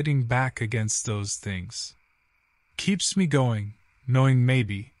fighting back against those things. Keeps me going, knowing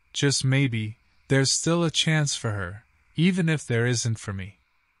maybe, just maybe, there's still a chance for her, even if there isn't for me.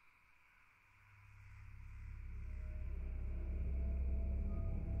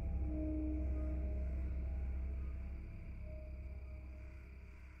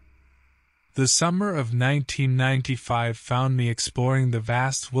 The summer of 1995 found me exploring the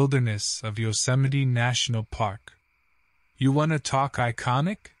vast wilderness of Yosemite National Park. You want to talk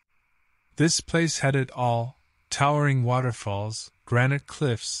iconic? This place had it all: towering waterfalls, granite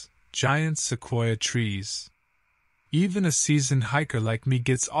cliffs, giant sequoia trees. Even a seasoned hiker like me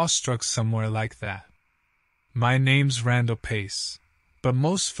gets awestruck somewhere like that. My name's Randall Pace, but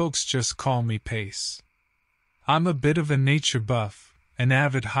most folks just call me Pace. I'm a bit of a nature buff, an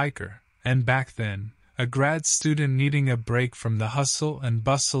avid hiker, and back then, a grad student needing a break from the hustle and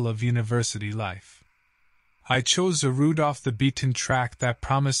bustle of university life. I chose a route off the beaten track that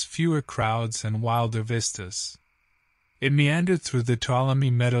promised fewer crowds and wilder vistas. It meandered through the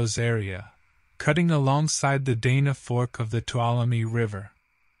Tuolumne Meadows area, cutting alongside the Dana Fork of the Tuolumne River.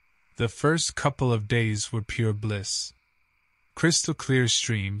 The first couple of days were pure bliss. Crystal clear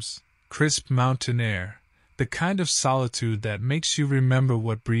streams, crisp mountain air, the kind of solitude that makes you remember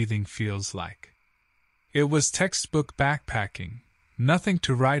what breathing feels like. It was textbook backpacking, nothing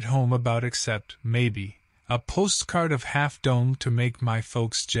to write home about except, maybe, a postcard of Half Dome to make my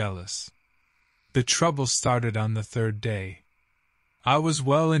folks jealous. The trouble started on the third day. I was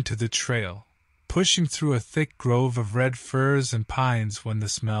well into the trail, pushing through a thick grove of red firs and pines when the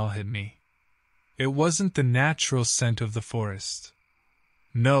smell hit me. It wasn't the natural scent of the forest.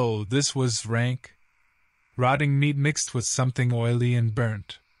 No, this was rank, rotting meat mixed with something oily and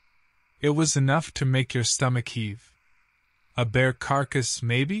burnt. It was enough to make your stomach heave. A bear carcass,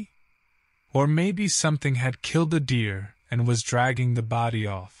 maybe? Or maybe something had killed a deer and was dragging the body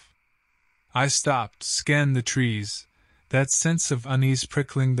off. I stopped, scanned the trees, that sense of unease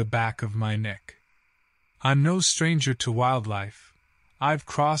prickling the back of my neck. I'm no stranger to wildlife. I've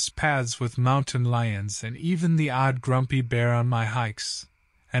crossed paths with mountain lions and even the odd grumpy bear on my hikes,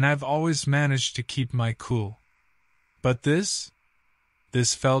 and I've always managed to keep my cool. But this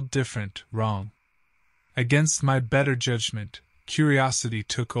felt different, wrong. Against my better judgment, curiosity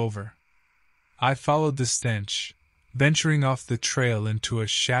took over. I followed the stench, venturing off the trail into a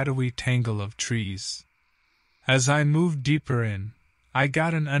shadowy tangle of trees. As I moved deeper in, I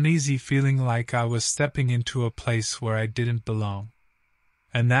got an uneasy feeling like I was stepping into a place where I didn't belong.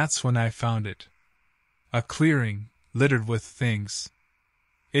 And that's when I found it. A clearing, littered with things.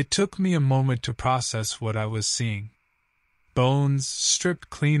 It took me a moment to process what I was seeing. Bones, stripped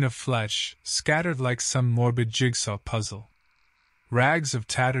clean of flesh, scattered like some morbid jigsaw puzzle. Rags of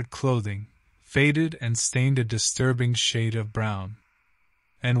tattered clothing, faded and stained a disturbing shade of brown.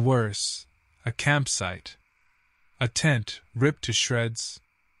 And worse, a campsite. A tent, ripped to shreds.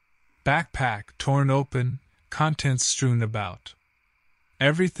 Backpack torn open, contents strewn about.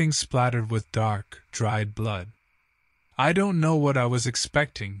 Everything splattered with dark, dried blood. I don't know what I was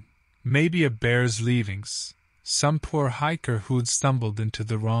expecting. Maybe a bear's leavings, some poor hiker who'd stumbled into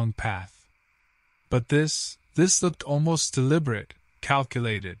the wrong path. But this looked almost deliberate,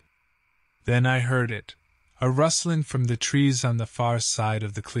 calculated. Then I heard it, a rustling from the trees on the far side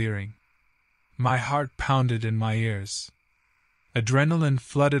of the clearing. My heart pounded in my ears. Adrenaline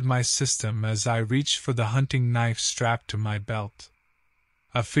flooded my system as I reached for the hunting knife strapped to my belt.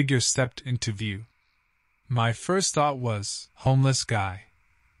 A figure stepped into view. My first thought was, homeless guy.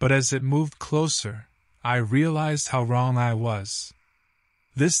 But as it moved closer, I realized how wrong I was.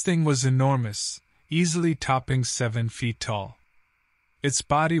 This thing was enormous, easily topping 7 feet tall. Its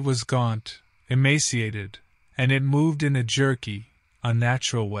body was gaunt, emaciated, and it moved in a jerky,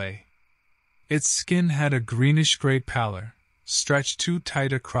 unnatural way. Its skin had a greenish-gray pallor, stretched too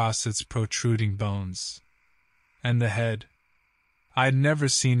tight across its protruding bones. And the head? I'd never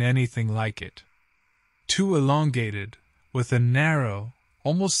seen anything like it. Too elongated, with a narrow,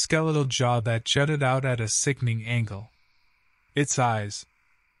 almost skeletal jaw that jutted out at a sickening angle. Its eyes.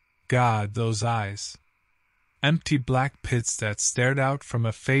 God, those eyes. Empty black pits that stared out from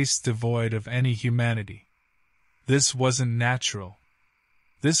a face devoid of any humanity. This wasn't natural.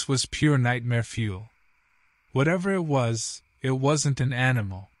 This was pure nightmare fuel. Whatever it wasn't an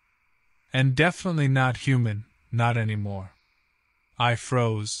animal. And definitely not human, not anymore. I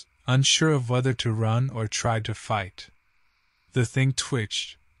froze, unsure of whether to run or try to fight. The thing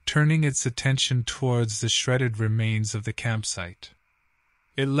twitched, turning its attention towards the shredded remains of the campsite.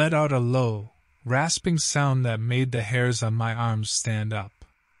 It let out a low, rasping sound that made the hairs on my arms stand up.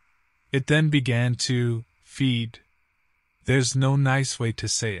 It then began to feed. There's no nice way to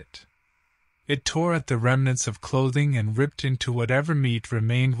say it. It tore at the remnants of clothing and ripped into whatever meat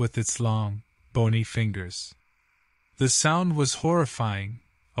remained with its long, bony fingers. The sound was horrifying,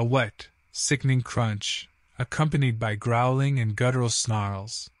 a wet, sickening crunch, accompanied by growling and guttural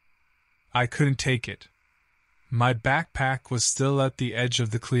snarls. I couldn't take it. My backpack was still at the edge of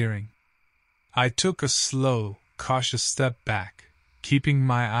the clearing. I took a slow, cautious step back, keeping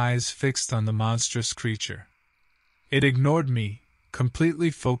my eyes fixed on the monstrous creature. It ignored me, completely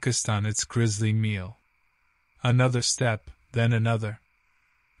focused on its grisly meal. Another step, then another.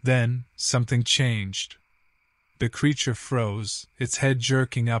 Then, something changed. The creature froze, its head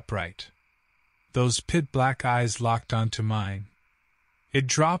jerking upright. Those pit-black eyes locked onto mine. It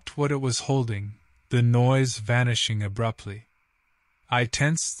dropped what it was holding, the noise vanishing abruptly. I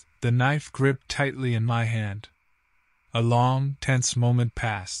tensed, the knife gripped tightly in my hand. A long, tense moment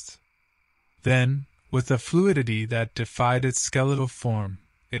passed. Then, with a fluidity that defied its skeletal form,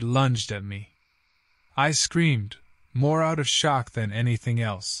 it lunged at me. I screamed, more out of shock than anything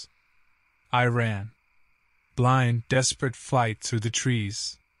else. I ran. Blind, desperate flight through the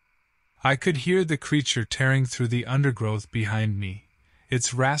trees. I could hear the creature tearing through the undergrowth behind me,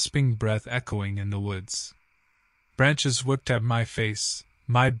 its rasping breath echoing in the woods. Branches whipped at my face,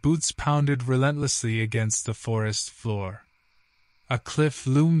 my boots pounded relentlessly against the forest floor. A cliff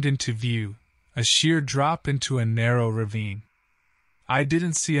loomed into view, a sheer drop into a narrow ravine. I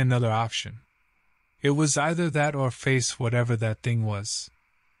didn't see another option. It was either that or face whatever that thing was.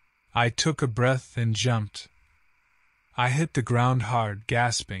 I took a breath and jumped. I hit the ground hard,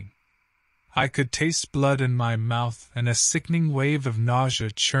 gasping. I could taste blood in my mouth and a sickening wave of nausea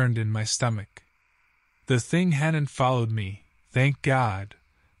churned in my stomach. The thing hadn't followed me, thank God,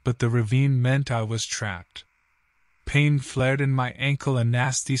 but the ravine meant I was trapped. Pain flared in my ankle, a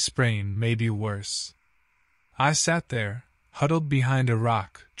nasty sprain, maybe worse. I sat there, huddled behind a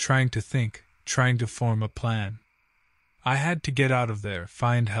rock, trying to think, trying to form a plan. I had to get out of there,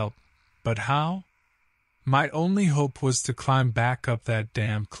 find help. But how? My only hope was to climb back up that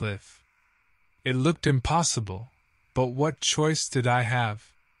damn cliff. It looked impossible, but what choice did I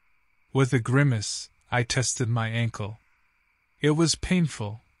have? With a grimace, I tested my ankle. It was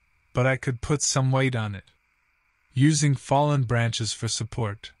painful, but I could put some weight on it. Using fallen branches for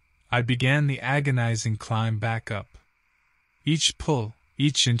support, I began the agonizing climb back up. Each pull,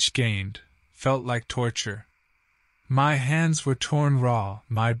 each inch gained, felt like torture. My hands were torn raw,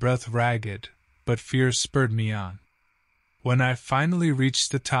 my breath ragged, but fear spurred me on. When I finally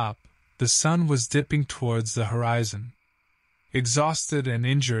reached the top, the sun was dipping towards the horizon. Exhausted and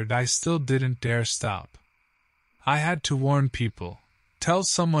injured, I still didn't dare stop. I had to warn people, tell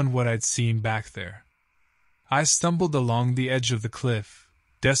someone what I'd seen back there. I stumbled along the edge of the cliff,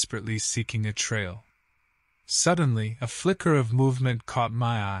 desperately seeking a trail. Suddenly, a flicker of movement caught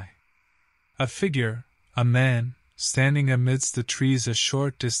my eye. A figure, a man, standing amidst the trees a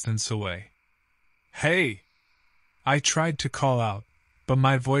short distance away. "Hey!" I tried to call out, but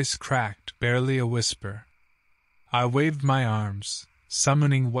my voice cracked, barely a whisper. I waved my arms,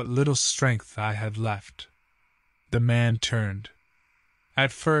 summoning what little strength I had left. The man turned.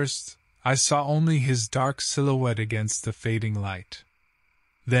 At first, I saw only his dark silhouette against the fading light.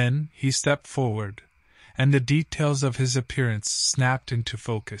 Then he stepped forward, and the details of his appearance snapped into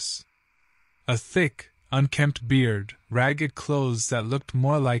focus. A thick, unkempt beard, ragged clothes that looked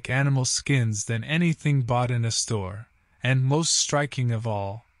more like animal skins than anything bought in a store, and most striking of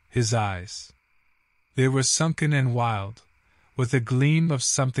all, his eyes. They were sunken and wild, with a gleam of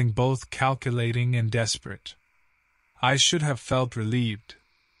something both calculating and desperate. I should have felt relieved.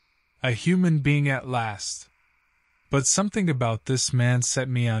 A human being at last. But something about this man set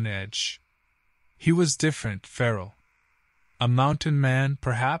me on edge. He was different, feral. A mountain man,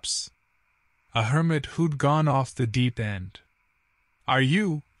 perhaps? A hermit who'd gone off the deep end. Are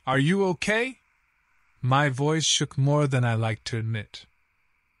you okay? My voice shook more than I liked to admit.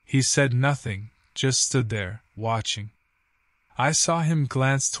 He said nothing, just stood there, watching. I saw him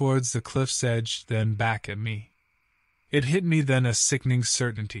glance towards the cliff's edge, then back at me. It hit me then a sickening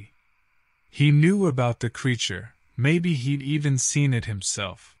certainty. He knew about the creature, maybe he'd even seen it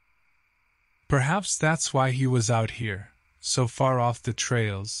himself. Perhaps that's why he was out here, so far off the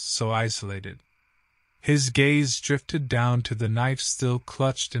trails, so isolated. His gaze drifted down to the knife still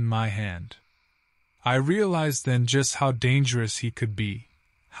clutched in my hand. I realized then just how dangerous he could be,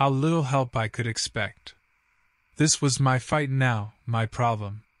 how little help I could expect. This was my fight now, my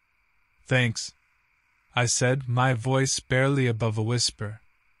problem. Thanks, I said, my voice barely above a whisper.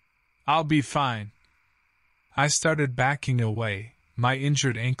 I'll be fine. I started backing away, my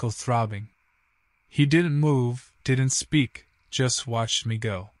injured ankle throbbing. He didn't move, didn't speak, just watched me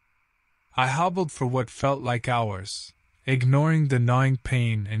go. I hobbled for what felt like hours, ignoring the gnawing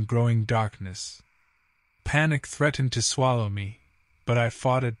pain and growing darkness. Panic threatened to swallow me, but I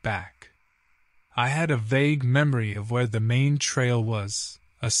fought it back. I had a vague memory of where the main trail was,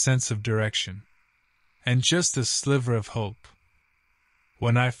 a sense of direction, and just a sliver of hope.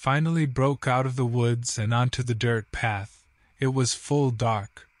 When I finally broke out of the woods and onto the dirt path, it was full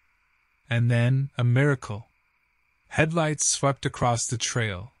dark. And then, a miracle. Headlights swept across the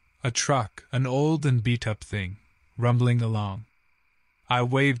trail, a truck, an old and beat-up thing, rumbling along. I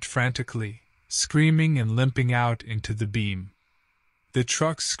waved frantically, screaming and limping out into the beam. The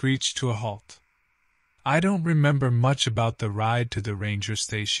truck screeched to a halt. I don't remember much about the ride to the ranger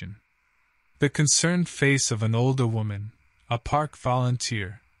station. The concerned face of an older woman, a park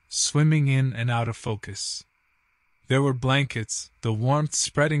volunteer, swimming in and out of focus. There were blankets, the warmth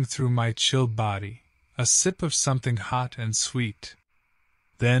spreading through my chilled body, a sip of something hot and sweet.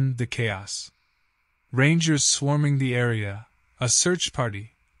 Then the chaos. Rangers swarming the area, a search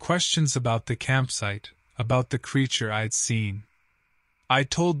party, questions about the campsite, about the creature I'd seen. I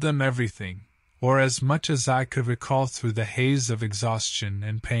told them everything, or as much as I could recall through the haze of exhaustion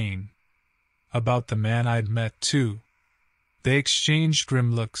and pain. About the man I'd met, too. They exchanged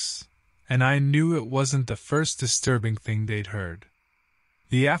grim looks, and I knew it wasn't the first disturbing thing they'd heard.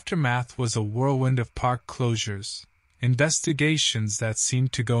 The aftermath was a whirlwind of park closures, investigations that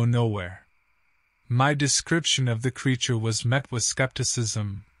seemed to go nowhere. My description of the creature was met with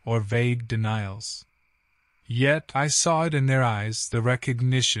skepticism or vague denials. Yet I saw it in their eyes, the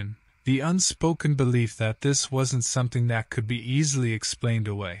recognition, the unspoken belief that this wasn't something that could be easily explained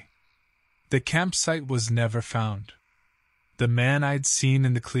away. The campsite was never found. The man I'd seen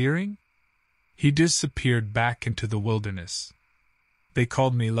in the clearing? He disappeared back into the wilderness. They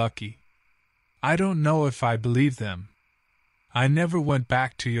called me lucky. I don't know if I believe them. I never went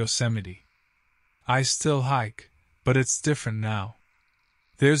back to Yosemite. I still hike, but it's different now.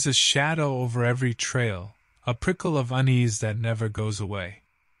 There's a shadow over every trail, a prickle of unease that never goes away.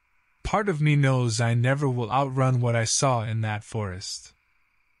 Part of me knows I never will outrun what I saw in that forest.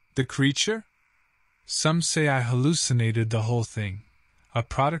 The creature? Some say I hallucinated the whole thing, a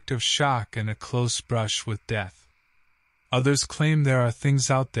product of shock and a close brush with death. Others claim there are things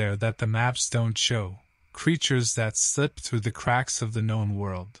out there that the maps don't show, creatures that slip through the cracks of the known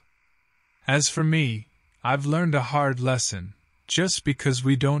world. As for me, I've learned a hard lesson. Just because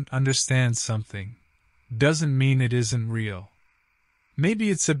we don't understand something doesn't mean it isn't real. Maybe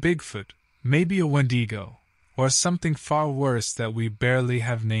it's a Bigfoot, maybe a Wendigo, or something far worse that we barely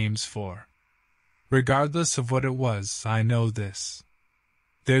have names for. Regardless of what it was, I know this.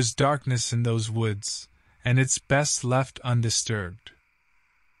 There's darkness in those woods, and it's best left undisturbed.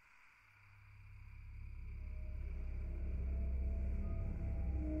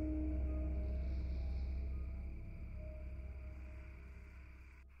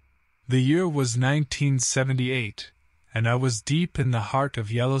 The year was 1978, and I was deep in the heart of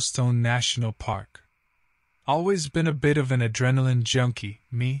Yellowstone National Park. Always been a bit of an adrenaline junkie,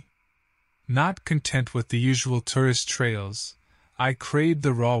 me. Not content with the usual tourist trails, I craved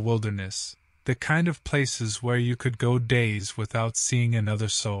the raw wilderness, the kind of places where you could go days without seeing another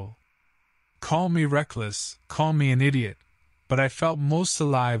soul. Call me reckless, call me an idiot, but I felt most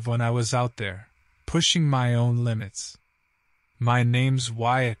alive when I was out there, pushing my own limits. My name's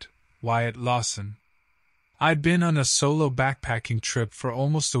Wyatt Lawson. I'd been on a solo backpacking trip for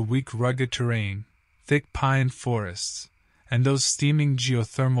almost a week. Rugged terrain, thick pine forests, and those steaming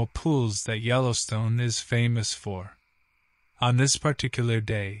geothermal pools that Yellowstone is famous for. On this particular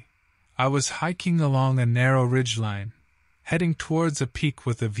day, I was hiking along a narrow ridgeline, heading towards a peak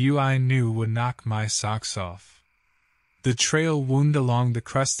with a view I knew would knock my socks off. The trail wound along the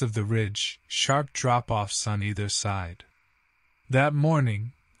crest of the ridge, sharp drop-offs on either side. That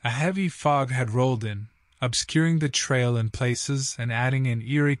morning, a heavy fog had rolled in, obscuring the trail in places and adding an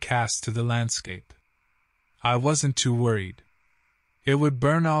eerie cast to the landscape. I wasn't too worried. It would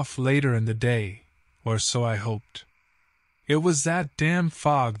burn off later in the day, or so I hoped. It was that damn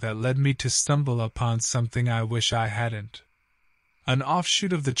fog that led me to stumble upon something I wish I hadn't. An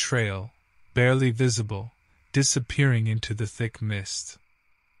offshoot of the trail, barely visible, disappearing into the thick mist.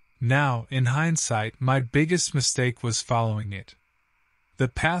 Now, in hindsight, my biggest mistake was following it. The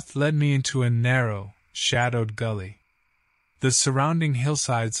path led me into a narrow, shadowed gully. The surrounding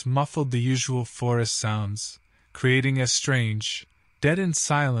hillsides muffled the usual forest sounds, creating a strange, deadened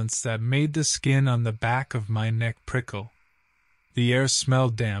silence that made the skin on the back of my neck prickle. The air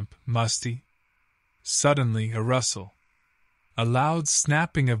smelled damp, musty. Suddenly, a rustle. A loud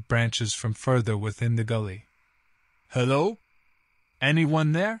snapping of branches from further within the gully. "Hello?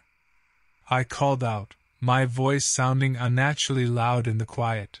 Anyone there?" I called out, my voice sounding unnaturally loud in the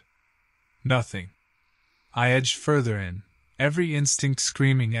quiet. Nothing. I edged further in, every instinct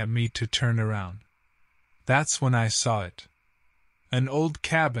screaming at me to turn around. That's when I saw it. An old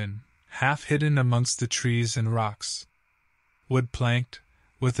cabin, half hidden amongst the trees and rocks. Wood-planked,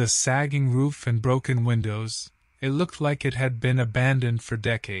 with a sagging roof and broken windows, it looked like it had been abandoned for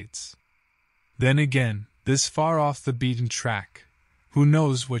decades. Then again, this far off the beaten track, who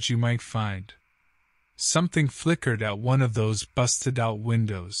knows what you might find? Something flickered at one of those busted-out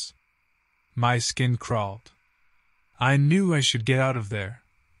windows. My skin crawled. I knew I should get out of there,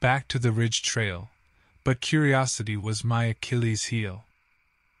 back to the ridge trail, but curiosity was my Achilles heel.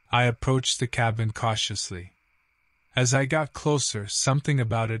 I approached the cabin cautiously. As I got closer, something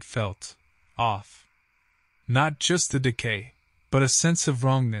about it felt off. Not just the decay, but a sense of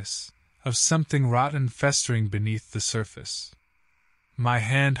wrongness, of something rotten festering beneath the surface. My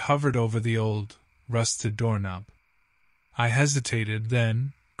hand hovered over the old, rusted doorknob. I hesitated,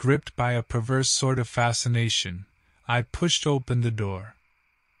 then, gripped by a perverse sort of fascination, I pushed open the door.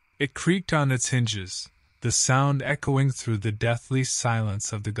 It creaked on its hinges, the sound echoing through the deathly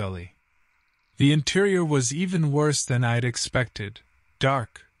silence of the gully. The interior was even worse than I'd expected.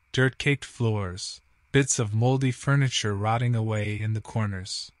 Dark, dirt-caked floors, bits of moldy furniture rotting away in the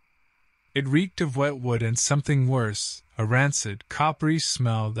corners. It reeked of wet wood and something worse, a rancid, coppery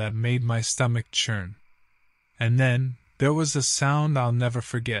smell that made my stomach churn. And then, there was a sound I'll never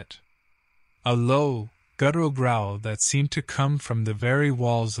forget. A low, guttural growl that seemed to come from the very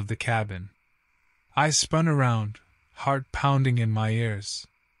walls of the cabin. I spun around, heart pounding in my ears.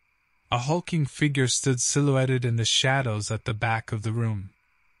 A hulking figure stood silhouetted in the shadows at the back of the room.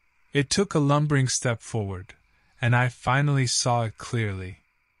 It took a lumbering step forward, and I finally saw it clearly.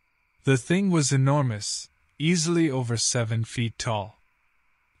 The thing was enormous, easily over 7 feet tall.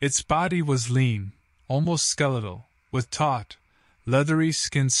 Its body was lean, almost skeletal, with taut, leathery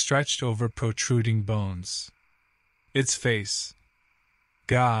skin stretched over protruding bones. Its face.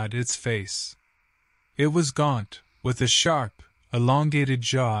 God, its face. It was gaunt, with a sharp, elongated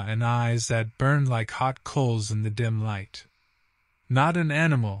jaw and eyes that burned like hot coals in the dim light. Not an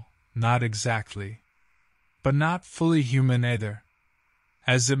animal, not exactly. But not fully human either.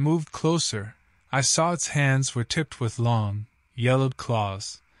 As it moved closer, I saw its hands were tipped with long, yellowed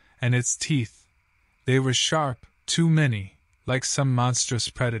claws, and its teeth. They were sharp, too many, like some monstrous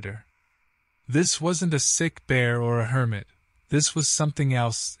predator. This wasn't a sick bear or a hermit. This was something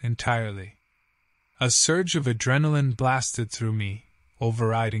else entirely. A surge of adrenaline blasted through me,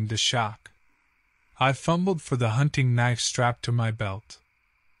 overriding the shock. I fumbled for the hunting knife strapped to my belt.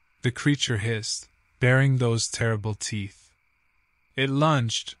 The creature hissed, baring those terrible teeth. It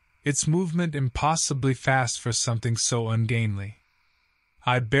lunged, its movement impossibly fast for something so ungainly.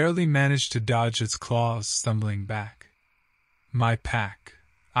 I barely managed to dodge its claws, stumbling back. My pack.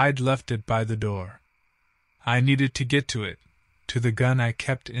 I'd left it by the door. I needed to get to it, to the gun I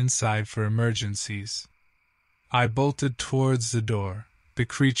kept inside for emergencies. I bolted towards the door, the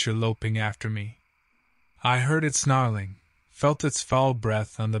creature loping after me. I heard it snarling, felt its foul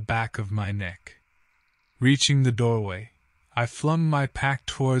breath on the back of my neck. Reaching the doorway, I flung my pack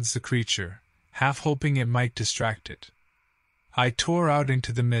towards the creature, half hoping it might distract it. I tore out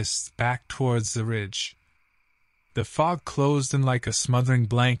into the mist, back towards the ridge. The fog closed in like a smothering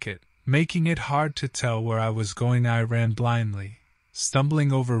blanket, making it hard to tell where I was going. I ran blindly,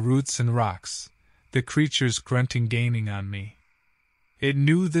 stumbling over roots and rocks, the creatures grunting gaining on me. It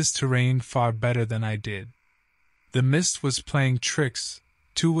knew this terrain far better than I did. The mist was playing tricks.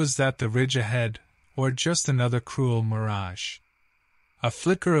 Too, was that the ridge ahead, or just another cruel mirage? A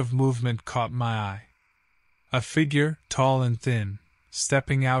flicker of movement caught my eye. A figure, tall and thin,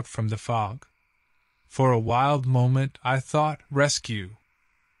 stepping out from the fog. For a wild moment I thought, rescue.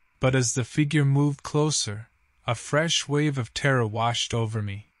 But as the figure moved closer, a fresh wave of terror washed over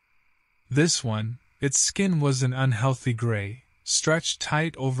me. This one, its skin was an unhealthy gray, stretched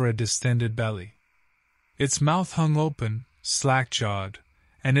tight over a distended belly. Its mouth hung open, slack-jawed,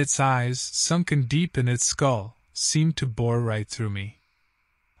 and its eyes, sunken deep in its skull, seemed to bore right through me.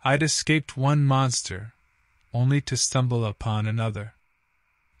 I'd escaped one monster, only to stumble upon another.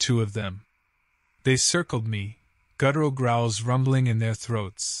 2 of them. They circled me, guttural growls rumbling in their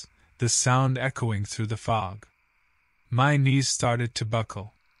throats, the sound echoing through the fog. My knees started to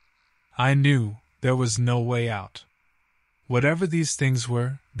buckle. I knew there was no way out. Whatever these things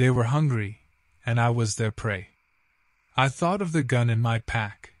were, they were hungry, and I was their prey. I thought of the gun in my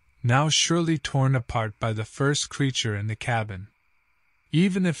pack, now surely torn apart by the first creature in the cabin.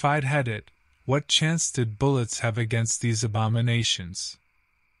 Even if I'd had it, what chance did bullets have against these abominations?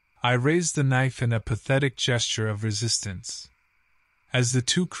 I raised the knife in a pathetic gesture of resistance. As the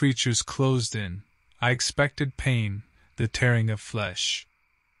 2 creatures closed in, I expected pain, the tearing of flesh.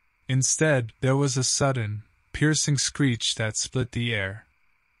 Instead, there was a sudden, piercing screech that split the air.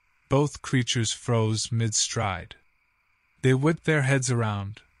 Both creatures froze mid-stride. They whipped their heads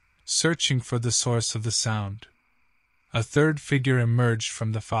around, searching for the source of the sound. A third figure emerged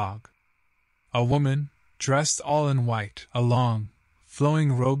from the fog. A woman, dressed all in white, a long,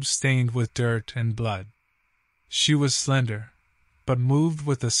 flowing robe stained with dirt and blood. She was slender, but moved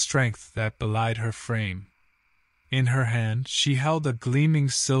with a strength that belied her frame. In her hand she held a gleaming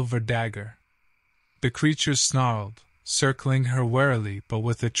silver dagger. The creatures snarled, circling her warily but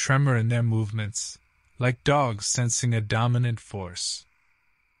with a tremor in their movements, like dogs sensing a dominant force.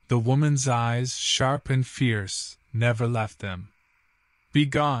 The woman's eyes, sharp and fierce, never left them. "Be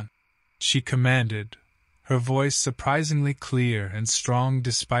gone," she commanded, her voice surprisingly clear and strong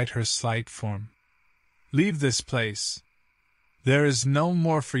despite her slight form. "Leave this place. There is no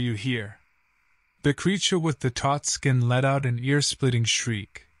more for you here." The creature with the taut skin let out an ear-splitting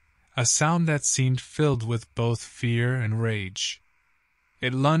shriek, a sound that seemed filled with both fear and rage.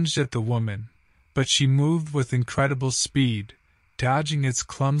 It lunged at the woman, but she moved with incredible speed, dodging its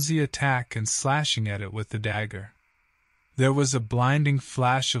clumsy attack and slashing at it with the dagger. There was a blinding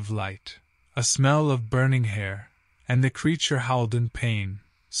flash of light, a smell of burning hair, and the creature howled in pain,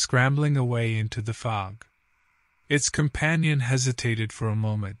 scrambling away into the fog. Its companion hesitated for a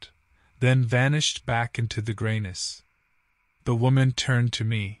moment, then vanished back into the grayness. The woman turned to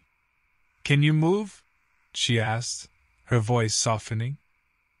me. "Can you move?" she asked, her voice softening.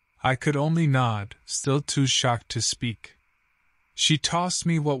 I could only nod, still too shocked to speak. She tossed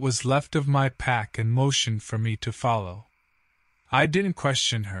me what was left of my pack and motioned for me to follow. I didn't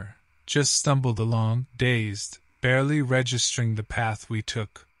question her, just stumbled along, dazed, barely registering the path we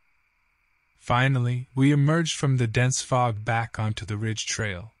took. Finally, we emerged from the dense fog back onto the ridge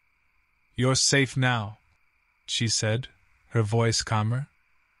trail. "You're safe now," she said, her voice calmer.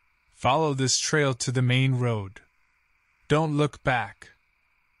 "Follow this trail to the main road. Don't look back."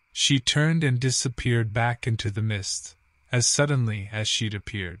 She turned and disappeared back into the mist, as suddenly as she'd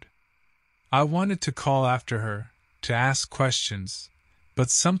appeared. I wanted to call after her, to ask questions,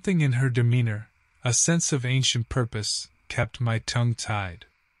 but something in her demeanor, a sense of ancient purpose, kept my tongue tied.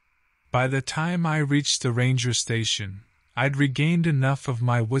 By the time I reached the ranger station, I'd regained enough of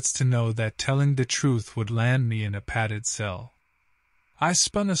my wits to know that telling the truth would land me in a padded cell. I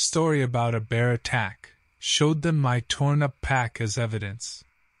spun a story about a bear attack, showed them my torn-up pack as evidence.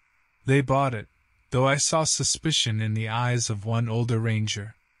 They bought it, though I saw suspicion in the eyes of one older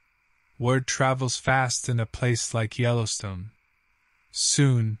ranger. Word travels fast in a place like Yellowstone.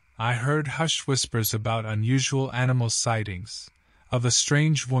 Soon, I heard hushed whispers about unusual animal sightings, of a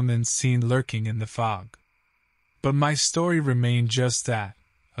strange woman seen lurking in the fog. But my story remained just that,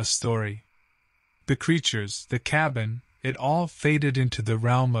 a story. The creatures, the cabin, it all faded into the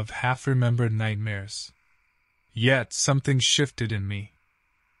realm of half-remembered nightmares. Yet something shifted in me.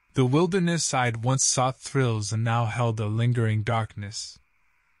 The wilderness I'd once sought thrills and now held a lingering darkness.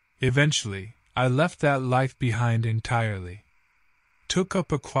 Eventually, I left that life behind entirely. Took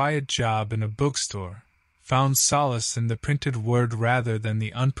up a quiet job in a bookstore, found solace in the printed word rather than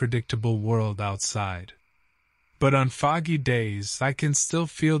the unpredictable world outside. But on foggy days I can still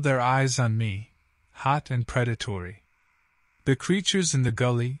feel their eyes on me, hot and predatory. The creatures in the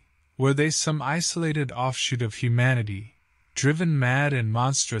gully, were they some isolated offshoot of humanity, driven mad and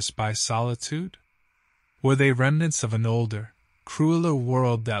monstrous by solitude? Were they remnants of an older, crueler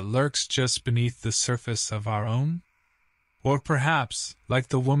world that lurks just beneath the surface of our own? Or perhaps, like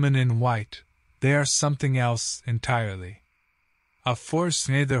the woman in white, they are something else entirely. A force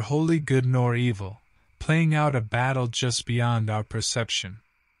neither wholly good nor evil, playing out a battle just beyond our perception.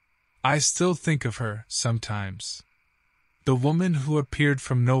 I still think of her, sometimes. The woman who appeared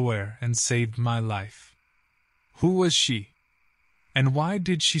from nowhere and saved my life. Who was she? And why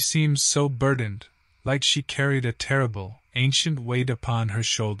did she seem so burdened, like she carried a terrible, ancient weight upon her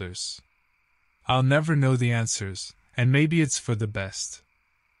shoulders? I'll never know the answers, and maybe it's for the best.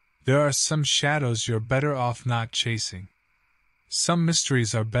 There are some shadows you're better off not chasing. Some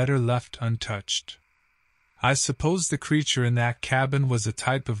mysteries are better left untouched. I suppose the creature in that cabin was a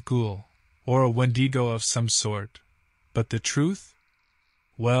type of ghoul, or a wendigo of some sort. But the truth?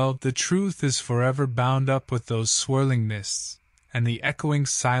 Well, the truth is forever bound up with those swirling mists, and the echoing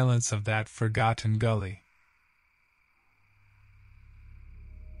silence of that forgotten gully.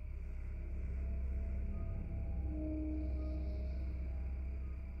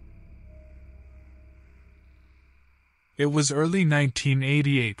 It was early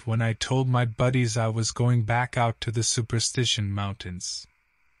 1988 when I told my buddies I was going back out to the Superstition Mountains.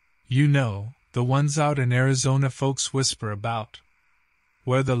 You know, the ones out in Arizona folks whisper about,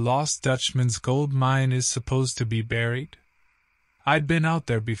 where the lost Dutchman's gold mine is supposed to be buried. I'd been out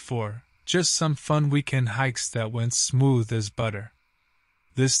there before, just some fun weekend hikes that went smooth as butter.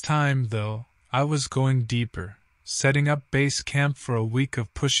 This time, though, I was going deeper, setting up base camp for a week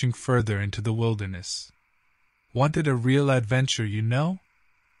of pushing further into the wilderness. Wanted a real adventure, you know?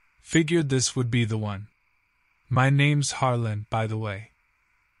 Figured this would be the one. My name's Harlan, by the way.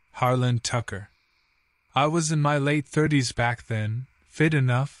 Harlan Tucker. I was in my late 30s back then, fit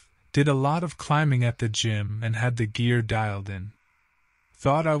enough, did a lot of climbing at the gym and had the gear dialed in.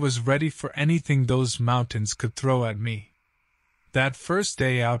 Thought I was ready for anything those mountains could throw at me. That first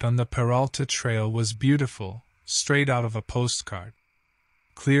day out on the Peralta Trail was beautiful, straight out of a postcard.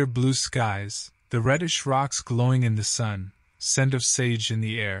 Clear blue skies, the reddish rocks glowing in the sun, scent of sage in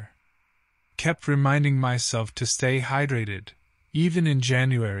the air. Kept reminding myself to stay hydrated. Even in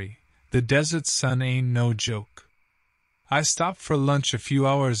January, the desert sun ain't no joke. I stopped for lunch a few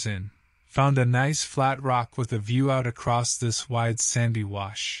hours in, found a nice flat rock with a view out across this wide sandy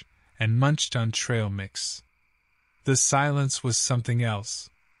wash, and munched on trail mix. The silence was something else.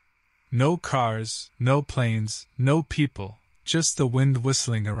 No cars, no planes, no people, just the wind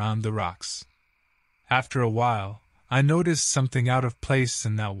whistling around the rocks. After a while, I noticed something out of place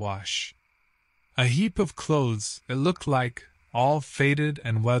in that wash. A heap of clothes, it looked like, all faded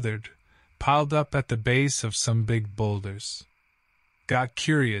and weathered, piled up at the base of some big boulders. Got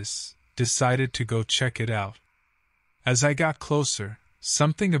curious, decided to go check it out. As I got closer,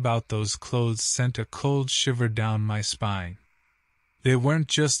 something about those clothes sent a cold shiver down my spine. They weren't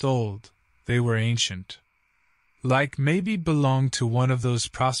just old, they were ancient. Like maybe belonged to one of those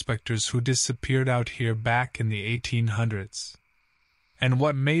prospectors who disappeared out here back in the 1800s. And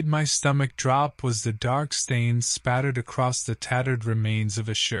what made my stomach drop was the dark stains spattered across the tattered remains of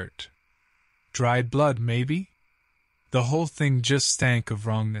a shirt. Dried blood, maybe? The whole thing just stank of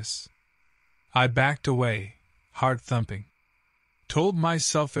wrongness. I backed away, heart thumping. Told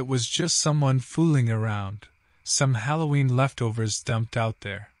myself it was just someone fooling around, some Halloween leftovers dumped out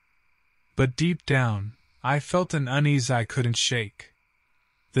there. But deep down, I felt an unease I couldn't shake.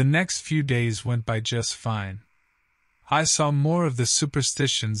 The next few days went by just fine. I saw more of the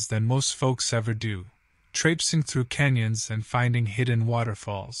superstitions than most folks ever do, traipsing through canyons and finding hidden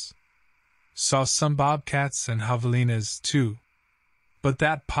waterfalls. Saw some bobcats and javelinas, too. But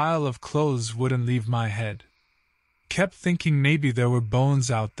that pile of clothes wouldn't leave my head. Kept thinking maybe there were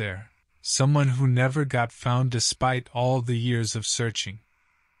bones out there, someone who never got found despite all the years of searching.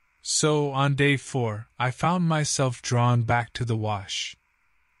 So, on day 4, I found myself drawn back to the wash.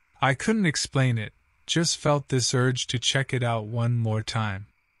 I couldn't explain it, just felt this urge to check it out one more time.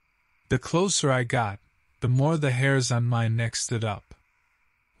 The closer I got, the more the hairs on my neck stood up.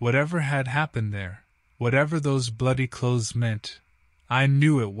 Whatever had happened there, whatever those bloody clothes meant, I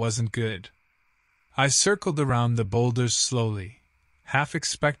knew it wasn't good. I circled around the boulders slowly, half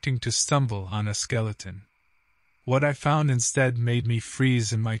expecting to stumble on a skeleton. What I found instead made me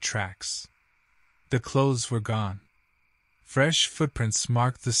freeze in my tracks. The clothes were gone. Fresh footprints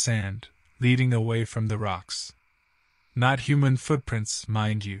marked the sand, leading away from the rocks. Not human footprints,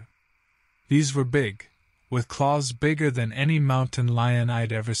 mind you. These were big, with claws bigger than any mountain lion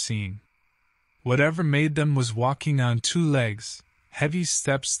I'd ever seen. Whatever made them was walking on two legs, heavy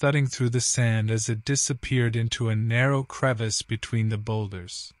steps thudding through the sand as it disappeared into a narrow crevice between the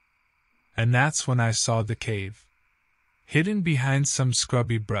boulders. And that's when I saw the cave. Hidden behind some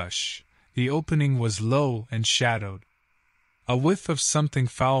scrubby brush, the opening was low and shadowed. A whiff of something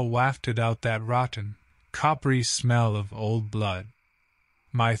foul wafted out that rotten, coppery smell of old blood.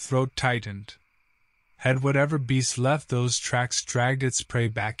 My throat tightened. Had whatever beast left those tracks dragged its prey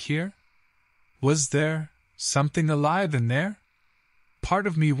back here? Was there something alive in there? Part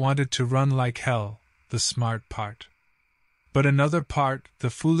of me wanted to run like hell, the smart part. But another part, the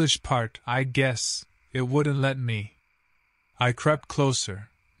foolish part, I guess, it wouldn't let me. I crept closer,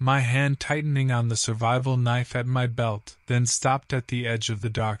 my hand tightening on the survival knife at my belt, then stopped at the edge of the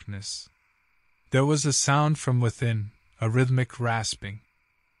darkness. There was a sound from within, a rhythmic rasping.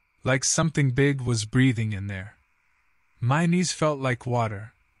 Like something big was breathing in there. My knees felt like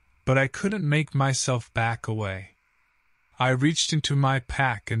water, but I couldn't make myself back away. I reached into my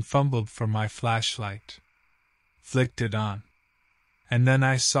pack and fumbled for my flashlight. Flicked it on. And then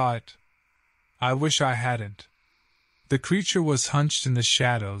I saw it. I wish I hadn't. The creature was hunched in the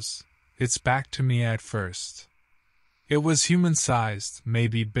shadows, its back to me at first. It was human-sized,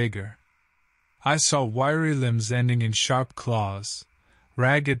 maybe bigger. I saw wiry limbs ending in sharp claws,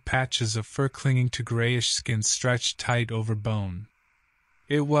 ragged patches of fur clinging to grayish skin stretched tight over bone.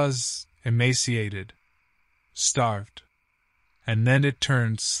 It was emaciated, starved. And then it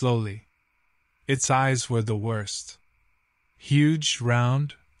turned slowly. Its eyes were the worst. Huge,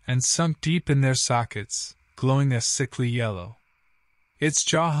 round, and sunk deep in their sockets, glowing a sickly yellow. Its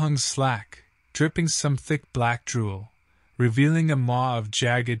jaw hung slack, dripping some thick black drool, revealing a maw of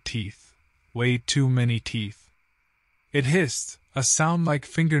jagged teeth, way too many teeth. It hissed, a sound like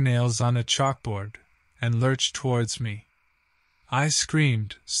fingernails on a chalkboard, and lurched towards me. I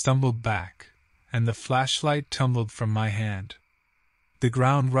screamed, stumbled back, and the flashlight tumbled from my hand. The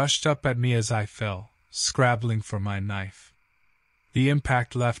ground rushed up at me as I fell, scrabbling for my knife. The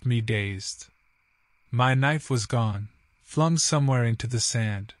impact left me dazed. My knife was gone, flung somewhere into the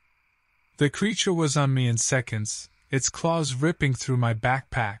sand. The creature was on me in seconds, its claws ripping through my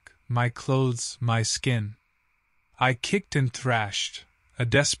backpack, my clothes, my skin. I kicked and thrashed, a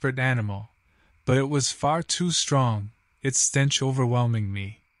desperate animal, but it was far too strong, its stench overwhelming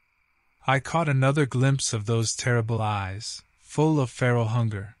me. I caught another glimpse of those terrible eyes, full of feral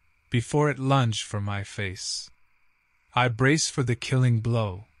hunger, before it lunged for my face. I braced for the killing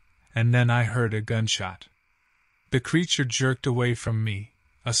blow, and then I heard a gunshot. The creature jerked away from me,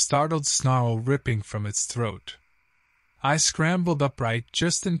 a startled snarl ripping from its throat. I scrambled upright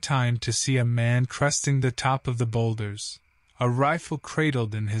just in time to see a man cresting the top of the boulders, a rifle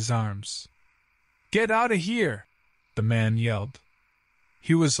cradled in his arms. "Get out of here!" the man yelled.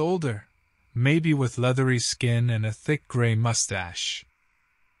 He was older, maybe with leathery skin and a thick gray mustache.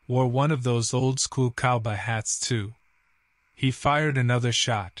 Wore one of those old-school cowboy hats, too. He fired another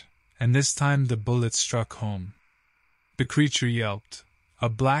shot, and this time the bullet struck home. The creature yelped, a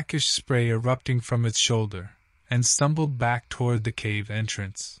blackish spray erupting from its shoulder, and stumbled back toward the cave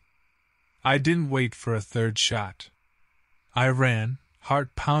entrance. I didn't wait for a third shot. I ran,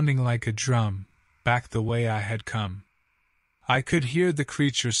 heart pounding like a drum, back the way I had come. I could hear the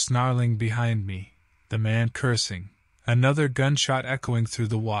creature snarling behind me, the man cursing, another gunshot echoing through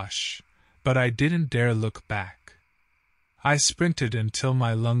the wash, but I didn't dare look back. I sprinted until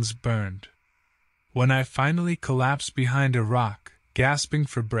my lungs burned. When I finally collapsed behind a rock, gasping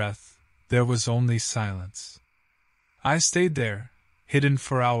for breath, there was only silence. I stayed there, hidden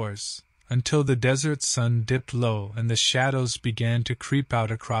for hours, until the desert sun dipped low and the shadows began to creep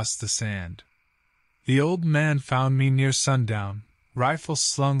out across the sand. The old man found me near sundown, rifle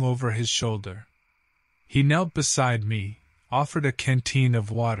slung over his shoulder. He knelt beside me, offered a canteen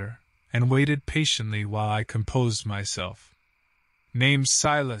of water, and waited patiently while I composed myself. "Name's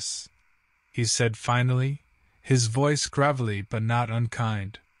Silas," he said finally, his voice gravelly but not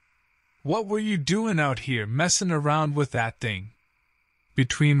unkind. "What were you doing out here, messing around with that thing?"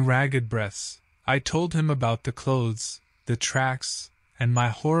 Between ragged breaths, I told him about the clothes, the tracks, and my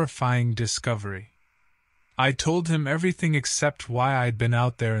horrifying discovery. I told him everything except why I'd been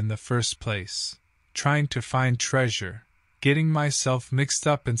out there in the first place, trying to find treasure, getting myself mixed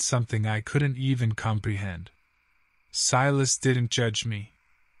up in something I couldn't even comprehend. Silas didn't judge me.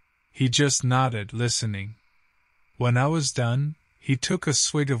 He just nodded, listening. When I was done, he took a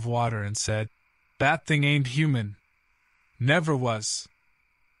swig of water and said, "That thing ain't human. Never was.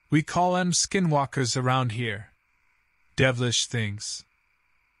 We call 'em skinwalkers around here. Devilish things.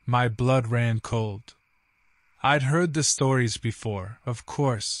 My blood ran cold. I'd heard the stories before, of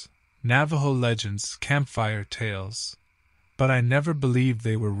course, Navajo legends, campfire tales, but I never believed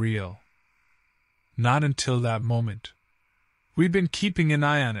they were real. Not until that moment. We'd been keeping an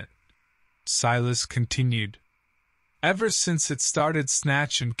eye on it, Silas continued. Ever since it started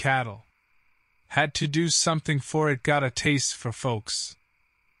snatching cattle. Had to do something for it got a taste for folks.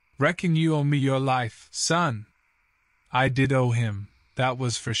 Reckon you owe me your life, son. I did owe him, that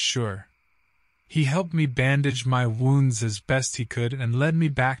was for sure. He helped me bandage my wounds as best he could and led me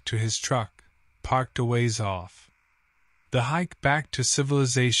back to his truck, parked a ways off. The hike back to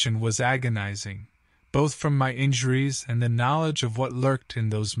civilization was agonizing, both from my injuries and the knowledge of what lurked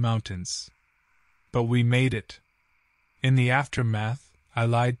in those mountains. But we made it. In the aftermath, I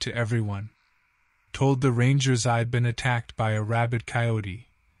lied to everyone. Told the rangers I'd been attacked by a rabid coyote,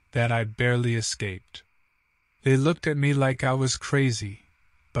 that I'd barely escaped. They looked at me like I was crazy,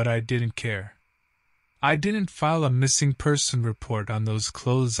 but I didn't care. I didn't file a missing person report on those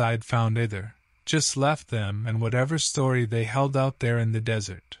clothes I'd found either, just left them and whatever story they held out there in the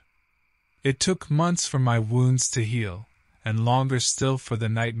desert. It took months for my wounds to heal, and longer still for the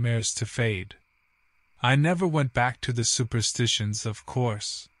nightmares to fade. I never went back to the superstitions, of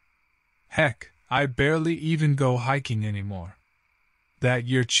course. Heck, I barely even go hiking anymore. That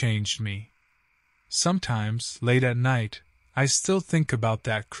year changed me. Sometimes, late at night, I still think about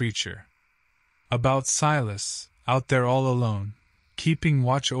that creature. About Silas, out there all alone, keeping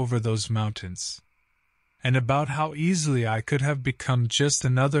watch over those mountains. And about how easily I could have become just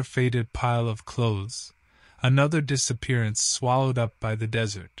another faded pile of clothes, another disappearance swallowed up by the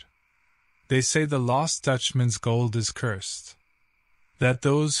desert. They say the lost Dutchman's gold is cursed. That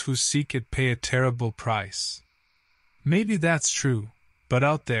those who seek it pay a terrible price. Maybe that's true, but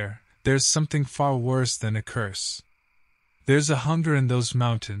out there, there's something far worse than a curse. There's a hunger in those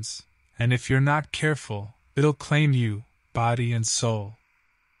mountains, and if you're not careful, it'll claim you, body and soul.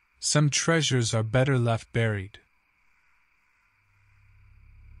 Some treasures are better left buried.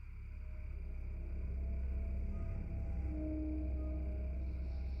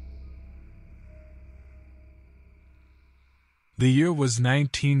 The year was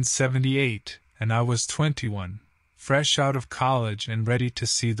 1978, and I was 21, fresh out of college and ready to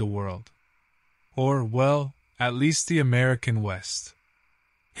see the world. Or, well, at least the American West.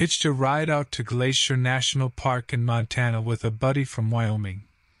 Hitched a ride out to Glacier National Park in Montana with a buddy from Wyoming.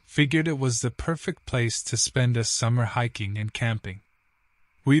 Figured it was the perfect place to spend a summer hiking and camping.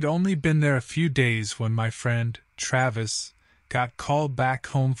 We'd only been there a few days when my friend, Travis, got called back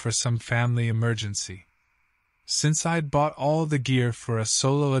home for some family emergency. Since I'd bought all the gear for a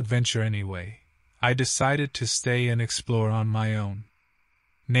solo adventure anyway, I decided to stay and explore on my own.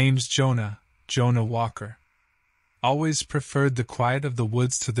 Name's Jonah Walker. Always preferred the quiet of the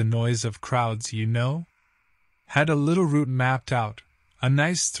woods to the noise of crowds, you know? Had a little route mapped out, a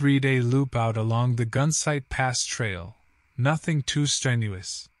nice 3-day loop out along the Gunsight Pass Trail, nothing too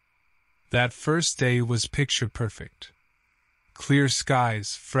strenuous. That first day was picture perfect. Clear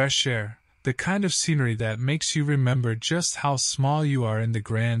skies, fresh air, the kind of scenery that makes you remember just how small you are in the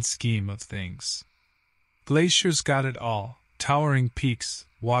grand scheme of things. Glacier's got it all, towering peaks,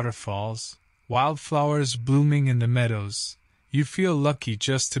 waterfalls, wildflowers blooming in the meadows. You feel lucky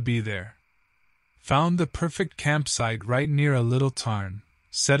just to be there. Found the perfect campsite right near a little tarn,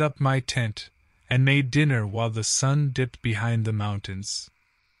 set up my tent, and made dinner while the sun dipped behind the mountains.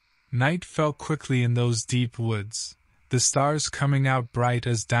 Night fell quickly in those deep woods, the stars coming out bright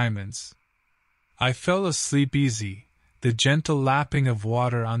as diamonds. I fell asleep easy, the gentle lapping of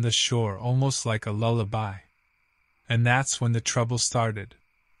water on the shore almost like a lullaby. And that's when the trouble started.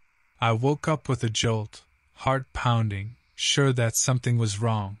 I woke up with a jolt, heart pounding, sure that something was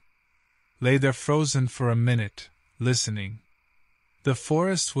wrong. Lay there frozen for a minute, listening. The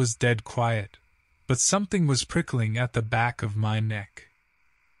forest was dead quiet, but something was prickling at the back of my neck.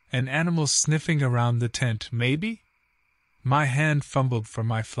 An animal sniffing around the tent, maybe? My hand fumbled for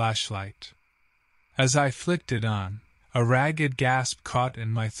my flashlight. As I flicked it on, a ragged gasp caught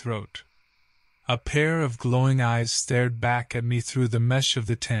in my throat. A pair of glowing eyes stared back at me through the mesh of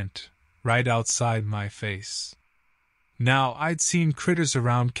the tent, right outside my face. Now, I'd seen critters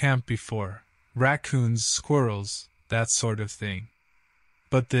around camp before, raccoons, squirrels, that sort of thing.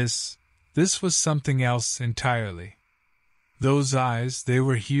 But this was something else entirely. Those eyes, they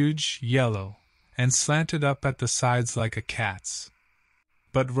were huge, yellow, and slanted up at the sides like a cat's.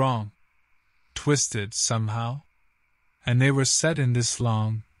 But wrong. Twisted, somehow. And they were set in this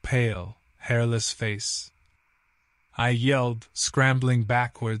long, pale, hairless face. I yelled, scrambling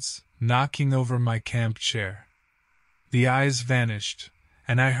backwards, knocking over my camp chair. The eyes vanished,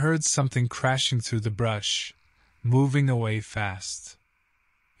 and I heard something crashing through the brush, moving away fast.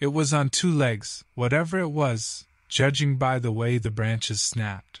 It was on two legs, whatever it was, judging by the way the branches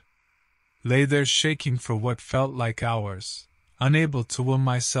snapped. Lay there shaking for what felt like hours, unable to will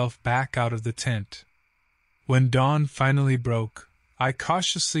myself back out of the tent. When dawn finally broke, I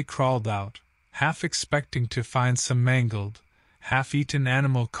cautiously crawled out, half expecting to find some mangled, half-eaten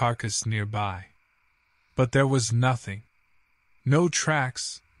animal carcass nearby. But there was nothing. No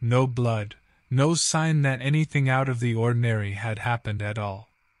tracks, no blood, no sign that anything out of the ordinary had happened at all.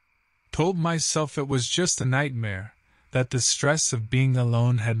 Told myself it was just a nightmare, that the stress of being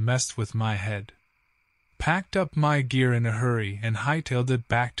alone had messed with my head. Packed up my gear in a hurry and hightailed it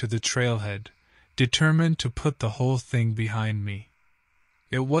back to the trailhead, determined to put the whole thing behind me.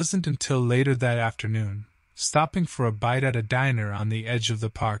 It wasn't until later that afternoon, stopping for a bite at a diner on the edge of the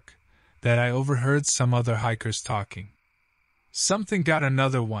park, that I overheard some other hikers talking. Something got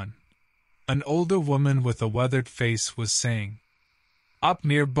another one. An older woman with a weathered face was saying, "Up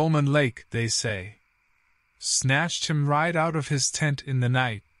near Bowman Lake, they say. Snatched him right out of his tent in the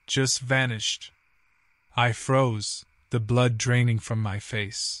night, just vanished." I froze, the blood draining from my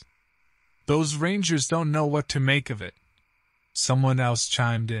face. "Those rangers don't know what to make of it," someone else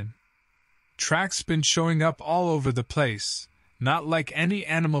chimed in. "Tracks been showing up all over the place, not like any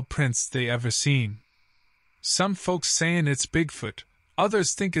animal prints they ever seen. Some folks saying it's Bigfoot,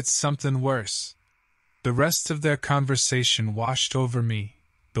 others think it's something worse." The rest of their conversation washed over me,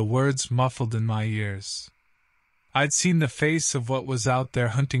 the words muffled in my ears. I'd seen the face of what was out there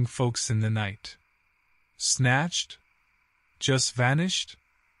hunting folks in the night. Snatched? Just vanished?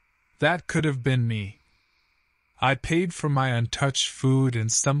 That could have been me. I paid for my untouched food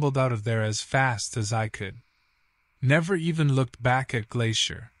and stumbled out of there as fast as I could. Never even looked back at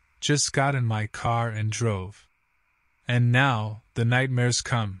Glacier, just got in my car and drove. And now, the nightmares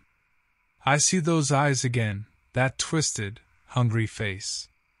come. I see those eyes again, that twisted, hungry face.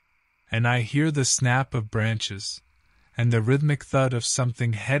 And I hear the snap of branches, and the rhythmic thud of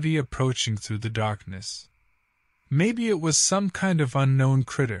something heavy approaching through the darkness. Maybe it was some kind of unknown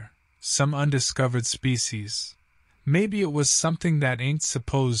critter, some undiscovered species. Maybe it was something that ain't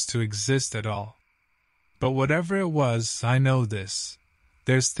supposed to exist at all. But whatever it was, I know this.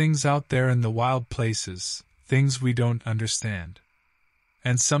 There's things out there in the wild places, things we don't understand.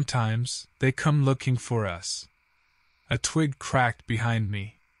 And sometimes, they come looking for us. A twig cracked behind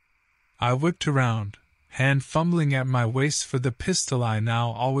me. I whipped around, hand fumbling at my waist for the pistol I now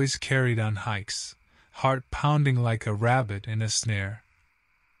always carried on hikes, heart pounding like a rabbit in a snare.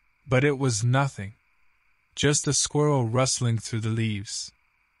 But it was nothing. Just a squirrel rustling through the leaves.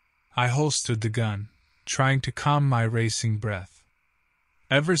 I holstered the gun, trying to calm my racing breath.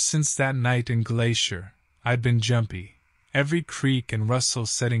 Ever since that night in Glacier, I'd been jumpy, every creak and rustle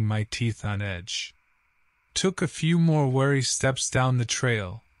setting my teeth on edge. Took a few more wary steps down the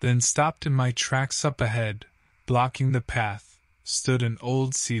trail, then stopped in my tracks. Up ahead, blocking the path, stood an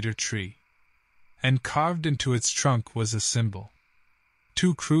old cedar tree. And carved into its trunk was a symbol.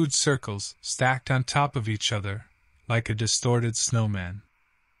 2 crude circles stacked on top of each other, like a distorted snowman.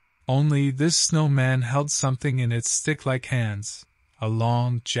 Only this snowman held something in its stick-like hands, a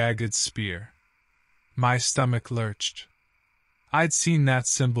long, jagged spear. My stomach lurched. I'd seen that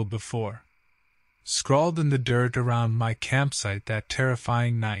symbol before. Scrawled in the dirt around my campsite that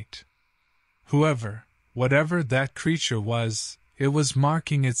terrifying night. Whatever that creature was, it was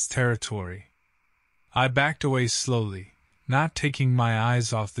marking its territory. I backed away slowly, not taking my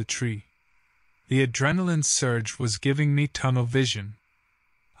eyes off the tree. The adrenaline surge was giving me tunnel vision.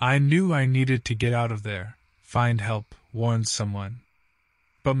 I knew I needed to get out of there, find help, warn someone.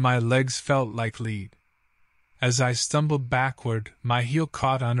 But my legs felt like lead. As I stumbled backward, my heel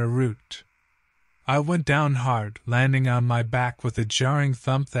caught on a root. I went down hard, landing on my back with a jarring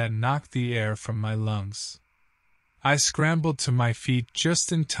thump that knocked the air from my lungs. I scrambled to my feet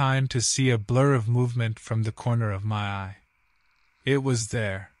just in time to see a blur of movement from the corner of my eye. It was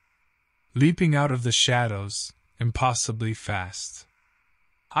there. Leaping out of the shadows, impossibly fast.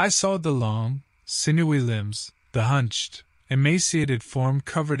 I saw the long, sinewy limbs, the hunched, emaciated form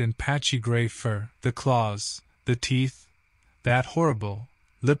covered in patchy gray fur, the claws, the teeth, that horrible,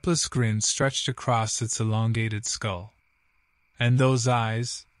 lipless grin stretched across its elongated skull. And those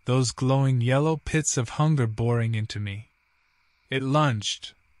eyes, those glowing yellow pits of hunger boring into me. It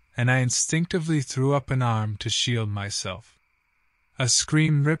lunged, and I instinctively threw up an arm to shield myself. A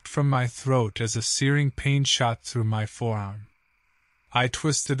scream ripped from my throat as a searing pain shot through my forearm. I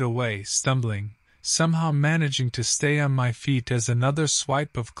twisted away, stumbling, somehow managing to stay on my feet as another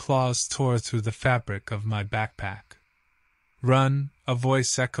swipe of claws tore through the fabric of my backpack. "Run," a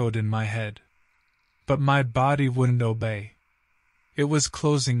voice echoed in my head. But my body wouldn't obey. It was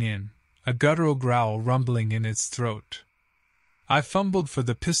closing in, a guttural growl rumbling in its throat. I fumbled for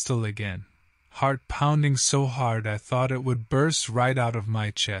the pistol again, heart pounding so hard I thought it would burst right out of my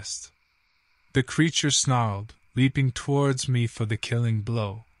chest. The creature snarled, leaping towards me for the killing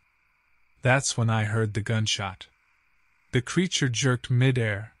blow. That's when I heard the gunshot. The creature jerked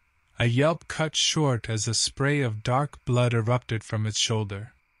midair, a yelp cut short as a spray of dark blood erupted from its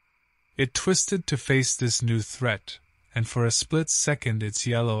shoulder. It twisted to face this new threat, and for a split second its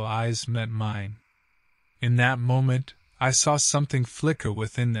yellow eyes met mine. In that moment, I saw something flicker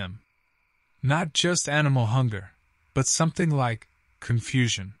within them. Not just animal hunger, but something like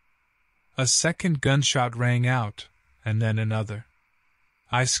confusion. A second gunshot rang out, and then another.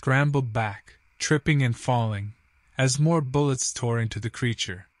 I scrambled back, tripping and falling, as more bullets tore into the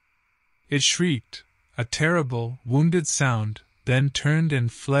creature. It shrieked, a terrible, wounded sound, then turned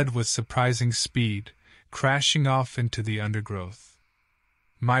and fled with surprising speed, crashing off into the undergrowth.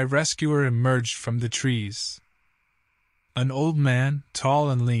 My rescuer emerged from the trees. An old man, tall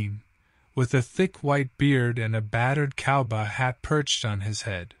and lean, with a thick white beard and a battered cowboy hat perched on his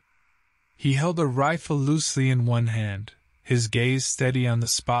head. He held a rifle loosely in one hand, his gaze steady on the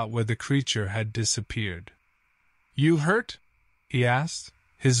spot where the creature had disappeared. "You hurt?" he asked,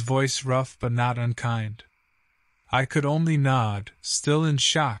 his voice rough but not unkind. I could only nod, still in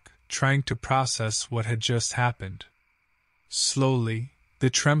shock, trying to process what had just happened. Slowly, the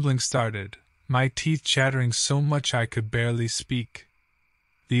trembling started, my teeth chattering so much I could barely speak.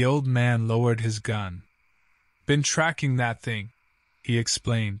 The old man lowered his gun. "Been tracking that thing," he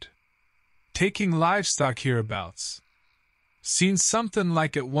explained. "Taking livestock hereabouts. Seen something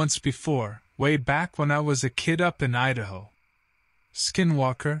like it once before, way back when I was a kid up in Idaho.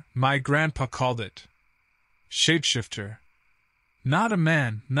 Skinwalker, my grandpa called it. Shapeshifter. Not a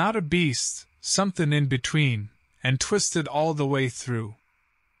man, not a beast, something in between, and twisted all the way through."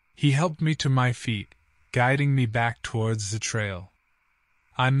 He helped me to my feet, guiding me back towards the trail.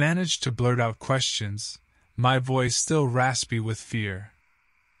 I managed to blurt out questions, my voice still raspy with fear.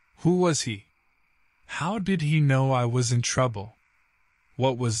 Who was he? How did he know I was in trouble?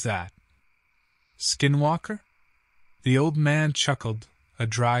 What was that? Skinwalker? The old man chuckled, a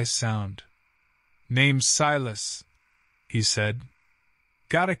dry sound. "Name's Silas," he said.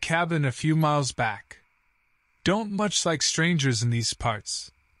 "Got a cabin a few miles back. Don't much like strangers in these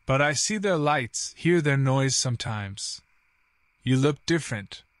parts, but I see their lights, hear their noise sometimes. You look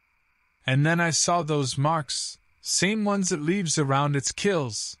different. And then I saw those marks, same ones it leaves around its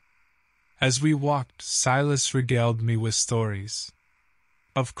kills." As we walked, Silas regaled me with stories.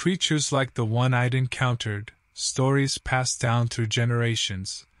 Of creatures like the one I'd encountered, stories passed down through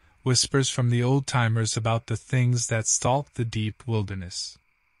generations, whispers from the old-timers about the things that stalk the deep wilderness.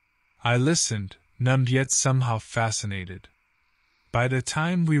 I listened, numbed yet somehow fascinated. By the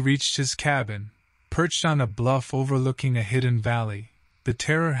time we reached his cabin, perched on a bluff overlooking a hidden valley, the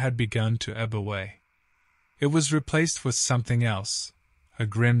terror had begun to ebb away. It was replaced with something else, a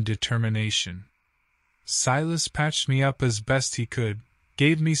grim determination. Silas patched me up as best he could,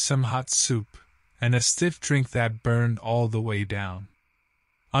 gave me some hot soup, and a stiff drink that burned all the way down.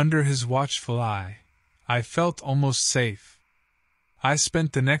 Under his watchful eye, I felt almost safe. I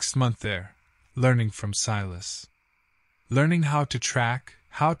spent the next month there, learning from Silas. Learning how to track,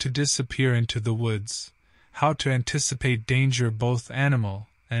 how to disappear into the woods, how to anticipate danger both animal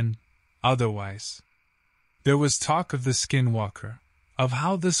and otherwise. There was talk of the skinwalker, of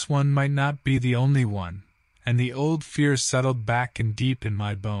how this one might not be the only one, and the old fear settled back and deep in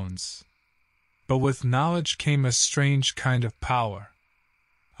my bones. But with knowledge came a strange kind of power.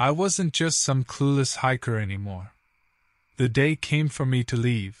 I wasn't just some clueless hiker anymore. The day came for me to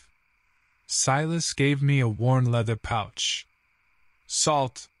leave. Silas gave me a worn leather pouch.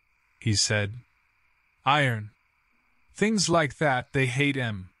 "Salt," he said. "Iron. Things like that they hate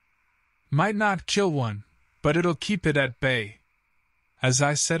 'em. Might not kill one, but it'll keep it at bay." As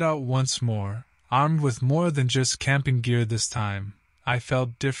I set out once more, armed with more than just camping gear this time, I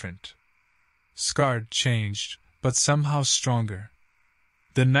felt different. Scarred, changed, but somehow stronger.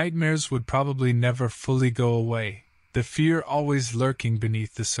 The nightmares would probably never fully go away, the fear always lurking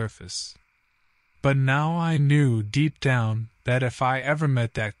beneath the surface. But now I knew deep down that if I ever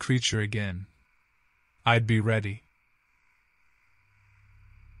met that creature again, I'd be ready.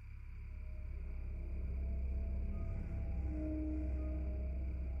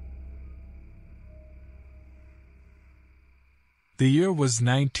 The year was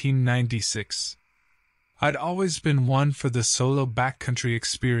 1996. I'd always been one for the solo backcountry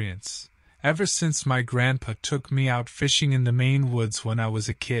experience, ever since my grandpa took me out fishing in the Maine woods when I was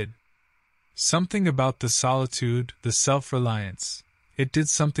a kid. Something about the solitude, the self-reliance, it did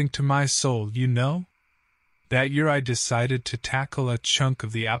something to my soul, you know? That year I decided to tackle a chunk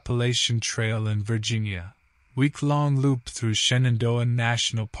of the Appalachian Trail in Virginia, week-long loop through Shenandoah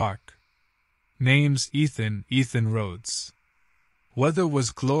National Park. Name's Ethan Rhodes. Weather was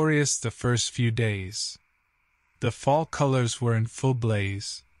glorious the first few days. The fall colors were in full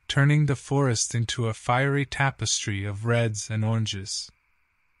blaze, turning the forest into a fiery tapestry of reds and oranges.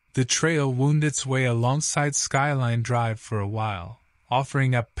 The trail wound its way alongside Skyline Drive for a while,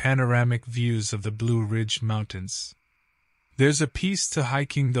 offering up panoramic views of the Blue Ridge Mountains. There's a piece to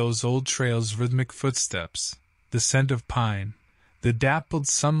hiking those old trails' rhythmic footsteps, the scent of pine, the dappled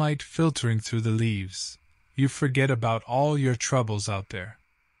sunlight filtering through the leaves. You forget about all your troubles out there.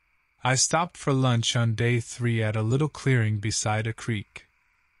 I stopped for lunch on day 3 at a little clearing beside a creek.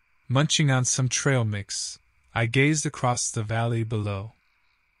 Munching on some trail mix, I gazed across the valley below.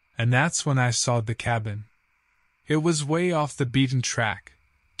 And that's when I saw the cabin. It was way off the beaten track,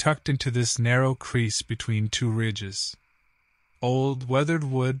 tucked into this narrow crease between 2 ridges. Old, weathered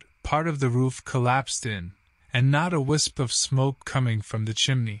wood, part of the roof collapsed in, and not a wisp of smoke coming from the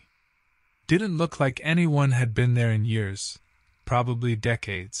chimney. Didn't look like anyone had been there in years, probably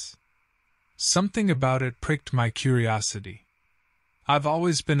decades. Something about it pricked my curiosity. I've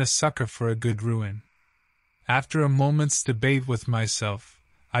always been a sucker for a good ruin. After a moment's debate with myself,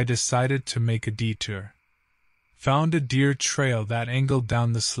 I decided to make a detour. Found a deer trail that angled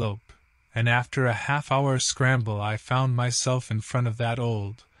down the slope, and after a half-hour scramble I found myself in front of that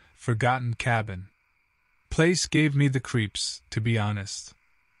old, forgotten cabin. Place gave me the creeps, to be honest.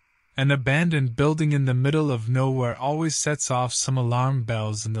 An abandoned building in the middle of nowhere always sets off some alarm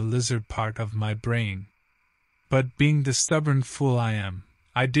bells in the lizard part of my brain. But being the stubborn fool I am,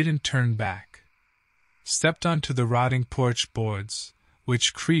 I didn't turn back. Stepped onto the rotting porch boards,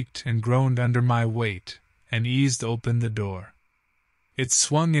 which creaked and groaned under my weight, and eased open the door. It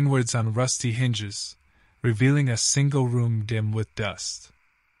swung inwards on rusty hinges, revealing a single room dim with dust.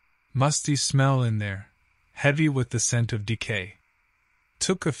 Musty smell in there, heavy with the scent of decay.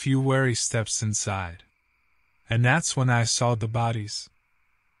 Took a few wary steps inside. And that's when I saw the bodies.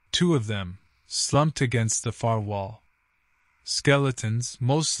 2 of them, slumped against the far wall. Skeletons,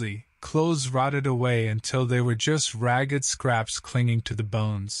 mostly, clothes rotted away until they were just ragged scraps clinging to the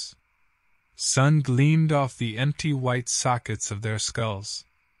bones. Sun gleamed off the empty white sockets of their skulls.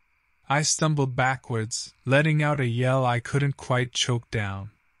 I stumbled backwards, letting out a yell I couldn't quite choke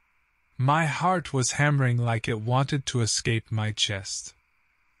down. My heart was hammering like it wanted to escape my chest.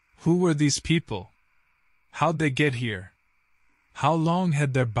 Who were these people? How'd they get here? How long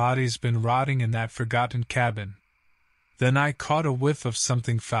had their bodies been rotting in that forgotten cabin? Then I caught a whiff of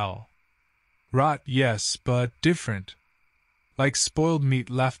something foul. Rot, yes, but different. Like spoiled meat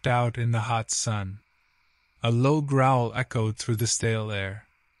left out in the hot sun. A low growl echoed through the stale air.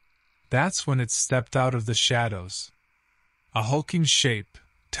 That's when it stepped out of the shadows. A hulking shape,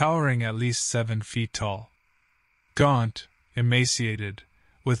 towering at least 7 feet tall. Gaunt, emaciated,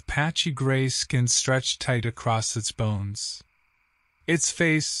 with patchy gray skin stretched tight across its bones. Its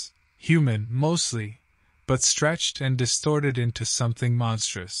face, human mostly, but stretched and distorted into something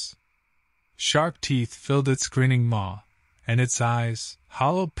monstrous. Sharp teeth filled its grinning maw, and its eyes,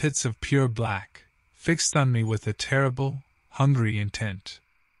 hollow pits of pure black, fixed on me with a terrible, hungry intent.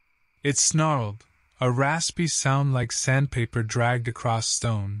 It snarled, a raspy sound like sandpaper dragged across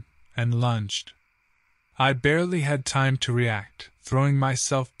stone, and lunged. I barely had time to react, throwing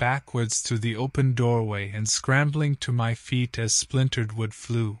myself backwards through the open doorway and scrambling to my feet as splintered wood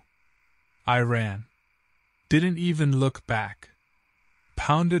flew. I ran. Didn't even look back.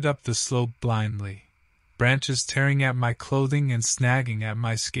 Pounded up the slope blindly, branches tearing at my clothing and snagging at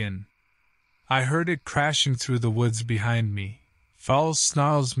my skin. I heard it crashing through the woods behind me, foul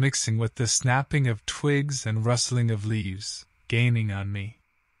snarls mixing with the snapping of twigs and rustling of leaves, gaining on me.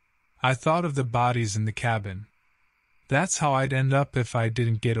 I thought of the bodies in the cabin. That's how I'd end up if I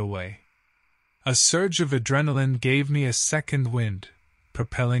didn't get away. A surge of adrenaline gave me a second wind,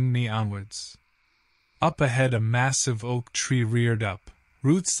 propelling me onwards. Up ahead a massive oak tree reared up,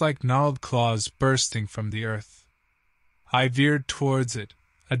 roots like gnarled claws bursting from the earth. I veered towards it,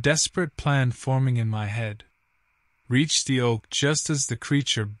 a desperate plan forming in my head. Reached the oak just as the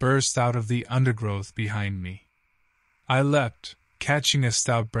creature burst out of the undergrowth behind me. I leapt, catching a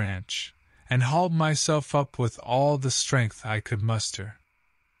stout branch, and hauled myself up with all the strength I could muster.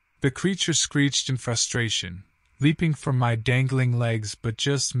 The creature screeched in frustration, leaping from my dangling legs but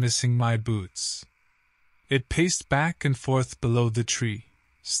just missing my boots. It paced back and forth below the tree,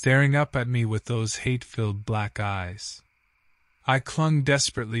 staring up at me with those hate-filled black eyes. I clung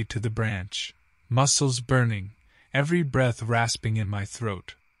desperately to the branch, muscles burning, every breath rasping in my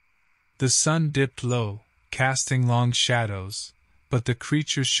throat. The sun dipped low, casting long shadows, but the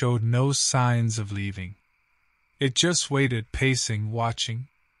creature showed no signs of leaving. It just waited, pacing, watching.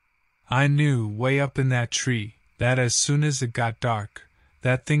 I knew, way up in that tree, that as soon as it got dark,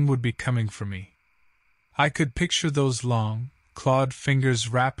 that thing would be coming for me. I could picture those long, clawed fingers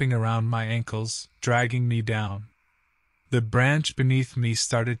wrapping around my ankles, dragging me down. The branch beneath me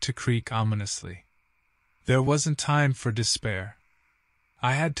started to creak ominously. There wasn't time for despair.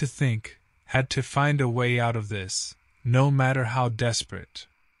 I had to think, had to find a way out of this, no matter how desperate.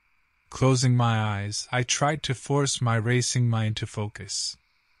 Closing my eyes, I tried to force my racing mind to focus.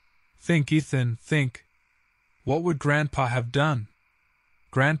 Think, Ethan, think. What would Grandpa have done?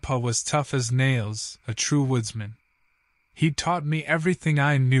 Grandpa was tough as nails, a true woodsman. He taught me everything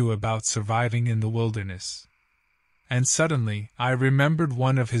I knew about surviving in the wilderness. And suddenly, I remembered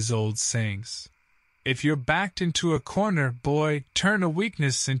one of his old sayings. If you're backed into a corner, boy, turn a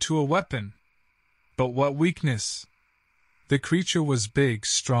weakness into a weapon. But what weakness? The creature was big,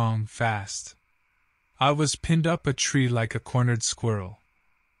 strong, fast. I was pinned up a tree like a cornered squirrel.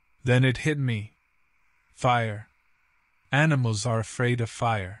 Then it hit me. Fire. Animals are afraid of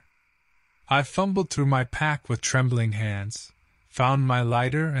fire. I fumbled through my pack with trembling hands, found my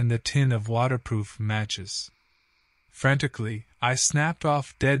lighter and the tin of waterproof matches. Frantically, I snapped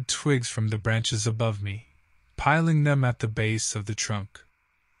off dead twigs from the branches above me, piling them at the base of the trunk.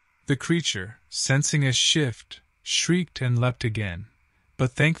 The creature, sensing a shift, shrieked and leapt again,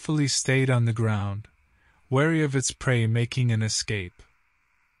 but thankfully stayed on the ground, wary of its prey making an escape.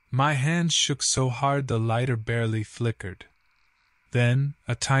 My hand shook so hard the lighter barely flickered. Then,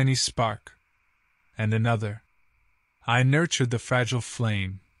 a tiny spark. And another. I nurtured the fragile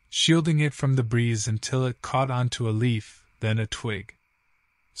flame, shielding it from the breeze until it caught onto a leaf, then a twig.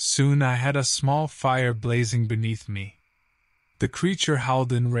 Soon I had a small fire blazing beneath me. The creature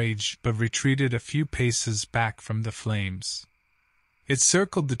howled in rage but retreated a few paces back from the flames. It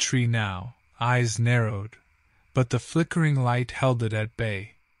circled the tree now, eyes narrowed, but the flickering light held it at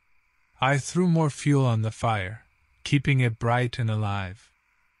bay. I threw more fuel on the fire, keeping it bright and alive.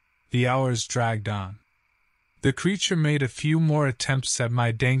 The hours dragged on. The creature made a few more attempts at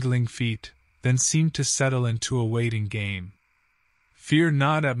my dangling feet, then seemed to settle into a waiting game. Fear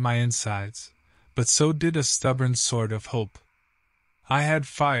gnawed at my insides, but so did a stubborn sort of hope. I had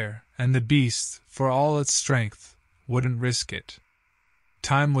fire, and the beast, for all its strength, wouldn't risk it.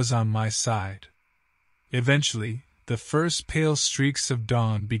 Time was on my side. Eventually, the first pale streaks of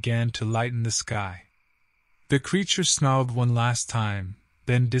dawn began to lighten the sky. The creature snarled one last time,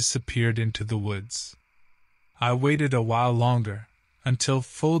 then disappeared into the woods. I waited a while longer, until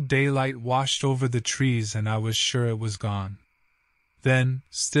full daylight washed over the trees and I was sure it was gone. Then,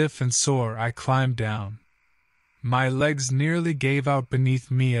 stiff and sore, I climbed down. My legs nearly gave out beneath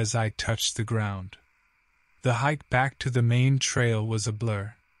me as I touched the ground. The hike back to the main trail was a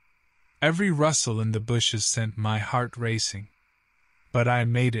blur. Every rustle in the bushes sent my heart racing. But I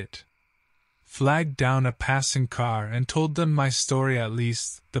made it. Flagged down a passing car and told them my story, at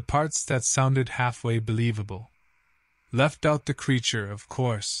least the parts that sounded halfway believable. Left out the creature, of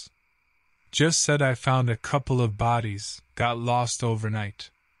course. Just said I found a couple of bodies, got lost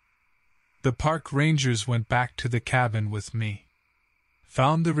overnight. The park rangers went back to the cabin with me.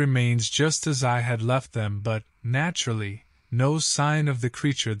 Found the remains just as I had left them, but, naturally, no sign of the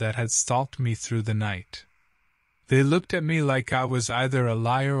creature that had stalked me through the night. They looked at me like I was either a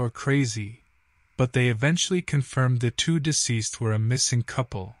liar or crazy, but they eventually confirmed the two deceased were a missing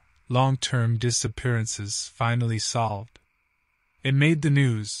couple, long-term disappearances finally solved. It made the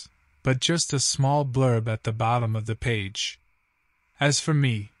news, but just a small blurb at the bottom of the page. As for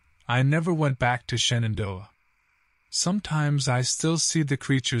me, I never went back to Shenandoah. Sometimes I still see the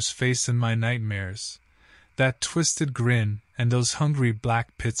creature's face in my nightmares, that twisted grin and those hungry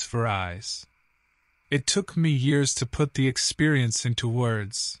black pits for eyes. It took me years to put the experience into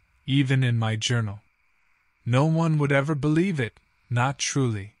words, even in my journal. No one would ever believe it, not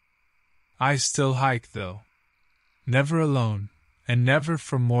truly. I still hike, though. Never alone, and never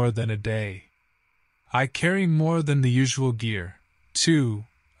for more than a day. I carry more than the usual gear, too,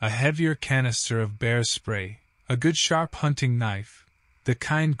 a heavier canister of bear spray, a good sharp hunting knife, the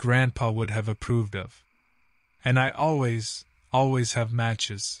kind Grandpa would have approved of. And I always have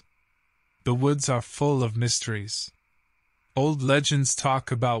matches. The woods are full of mysteries. Old legends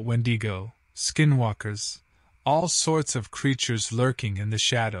talk about Wendigo, skinwalkers, all sorts of creatures lurking in the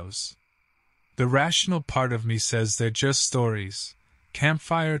shadows. The rational part of me says they're just stories,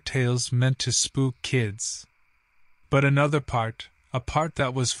 campfire tales meant to spook kids. But another part, a part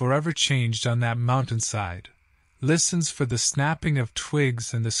that was forever changed on that mountainside, listens for the snapping of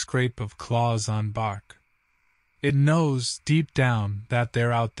twigs and the scrape of claws on bark. It knows, deep down, that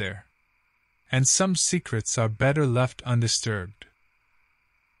they're out there. And some secrets are better left undisturbed.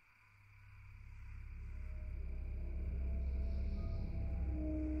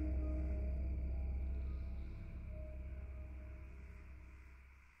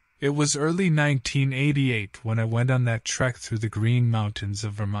 It was early 1988 when I went on that trek through the Green Mountains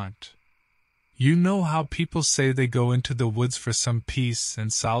of Vermont. You know how people say they go into the woods for some peace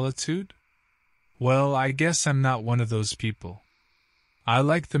and solitude? Well, I guess I'm not one of those people. I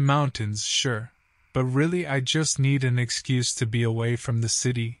like the mountains, sure, but really I just need an excuse to be away from the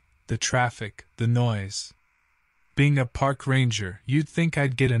city, the traffic, the noise. Being a park ranger, you'd think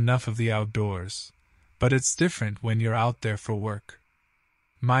I'd get enough of the outdoors, but it's different when you're out there for work.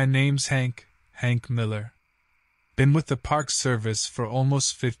 My name's Hank Miller. Been with the Park Service for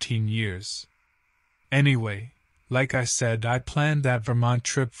almost 15 years. Anyway, like I said, I planned that Vermont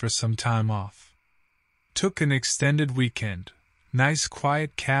trip for some time off. Took an extended weekend, nice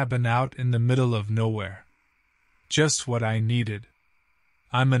quiet cabin out in the middle of nowhere. Just what I needed.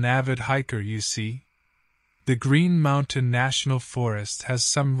 I'm an avid hiker, you see. The Green Mountain National Forest has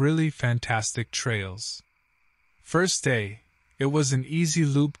some really fantastic trails. First day, it was an easy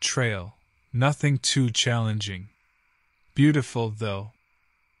loop trail, nothing too challenging. Beautiful, though.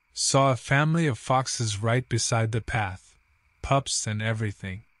 Saw a family of foxes right beside the path, pups and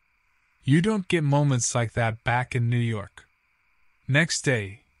everything. You don't get moments like that back in New York. Next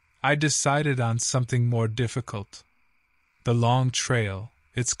day, I decided on something more difficult. The Long Trail,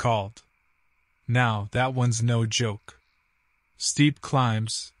 it's called. Now, that one's no joke. Steep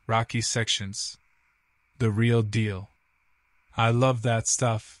climbs, rocky sections. The real deal. I love that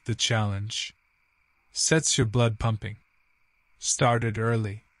stuff, the challenge. Sets your blood pumping. Started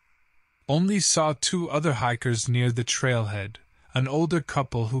early. Only saw 2 other hikers near the trailhead, an older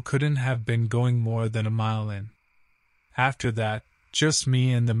couple who couldn't have been going more than a mile in. After that, just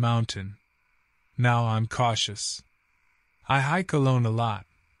me and the mountain. Now I'm cautious. I hike alone a lot,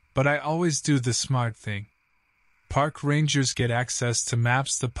 but I always do the smart thing. Park rangers get access to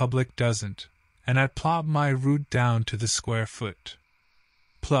maps the public doesn't, and I plot my route down to the square foot.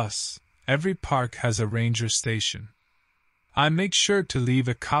 Plus, every park has a ranger station. I make sure to leave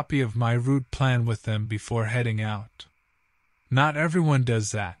a copy of my route plan with them before heading out. Not everyone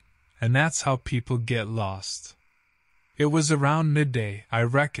does that, and that's how people get lost. It was around midday, I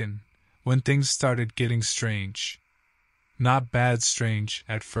reckon, when things started getting strange. Not bad strange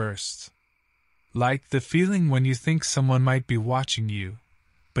at first. Like the feeling when you think someone might be watching you,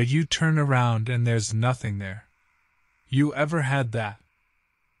 but you turn around and there's nothing there. You ever had that?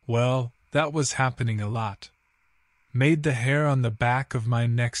 Well, that was happening a lot. Made the hair on the back of my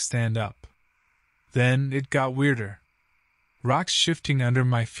neck stand up. Then it got weirder. Rocks shifting under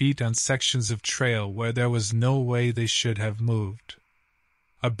my feet on sections of trail where there was no way they should have moved.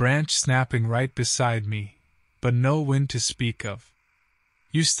 A branch snapping right beside me, but no wind to speak of.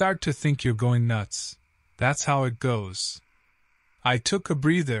 You start to think you're going nuts. That's how it goes. I took a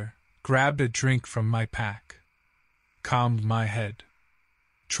breather, grabbed a drink from my pack. Calmed my head.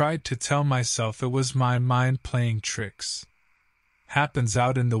 Tried to tell myself it was my mind playing tricks. Happens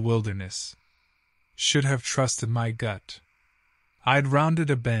out in the wilderness. Should have trusted my gut. I'd rounded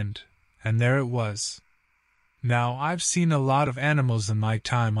a bend, and there it was. Now, I've seen a lot of animals in my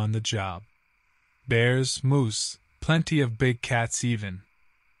time on the job. Bears, moose, plenty of big cats even.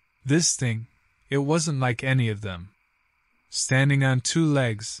 This thing, it wasn't like any of them. Standing on 2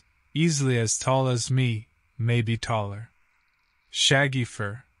 legs, easily as tall as me, maybe taller. Shaggy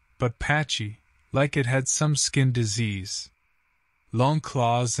fur, but patchy, like it had some skin disease. Long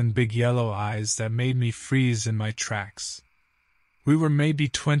claws and big yellow eyes that made me freeze in my tracks. We were maybe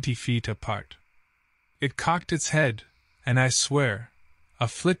 20 feet apart. It cocked its head, and I swear, a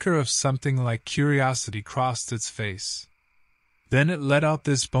flicker of something like curiosity crossed its face. Then it let out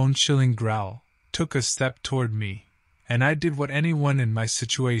this bone-chilling growl, took a step toward me, and I did what anyone in my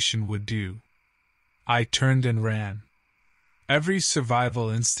situation would do. I turned and ran. Every survival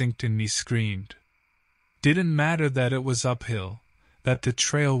instinct in me screamed. Didn't matter that it was uphill, that the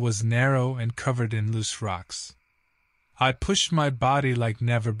trail was narrow and covered in loose rocks. I pushed my body like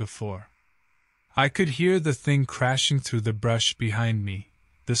never before. I could hear the thing crashing through the brush behind me,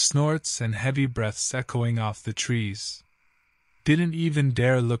 the snorts and heavy breaths echoing off the trees. Didn't even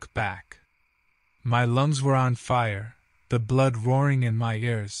dare look back. My lungs were on fire, the blood roaring in my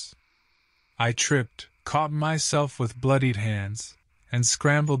ears. I tripped, caught myself with bloodied hands, and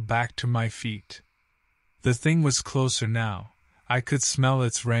scrambled back to my feet. The thing was closer now. I could smell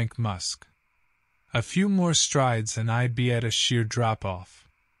its rank musk. A few more strides and I'd be at a sheer drop-off.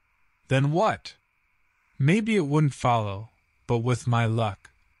 Then what? Maybe it wouldn't follow, but with my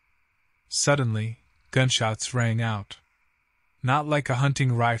luck. Suddenly, gunshots rang out. Not like a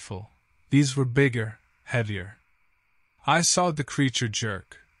hunting rifle. These were bigger, heavier. I saw the creature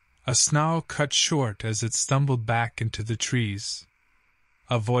jerk. A snarl cut short as it stumbled back into the trees.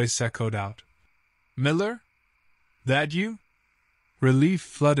 A voice echoed out. "Miller? That you?" Relief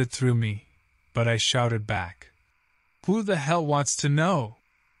flooded through me, but I shouted back. "Who the hell wants to know?"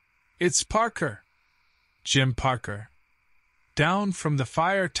 "It's Parker. Jim Parker. Down from the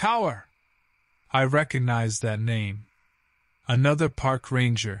fire tower." I recognized that name. Another park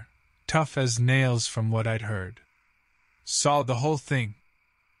ranger, tough as nails from what I'd heard. "Saw the whole thing.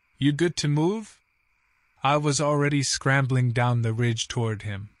 You good to move?" I was already scrambling down the ridge toward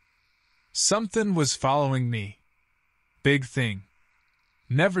him. "Something was following me. Big thing.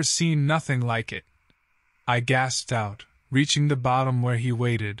 Never seen nothing like it." I gasped out, reaching the bottom where he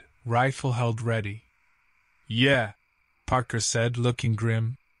waited, rifle held ready. "Yeah," Parker said, looking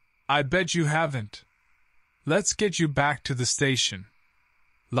grim. "I bet you haven't. Let's get you back to the station.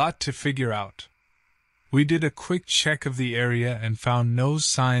 Lot to figure out." We did a quick check of the area and found no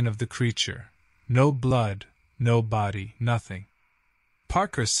sign of the creature. No blood, no body, nothing.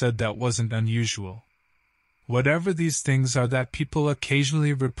 Parker said that wasn't unusual. Whatever these things are that people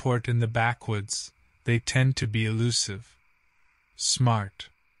occasionally report in the backwoods, they tend to be elusive. Smart.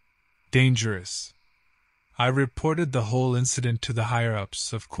 Dangerous. I reported the whole incident to the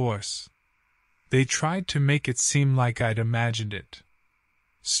higher-ups, of course. They tried to make it seem like I'd imagined it.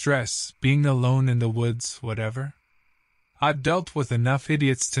 Stress, being alone in the woods, whatever. I've dealt with enough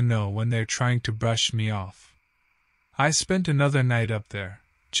idiots to know when they're trying to brush me off. I spent another night up there,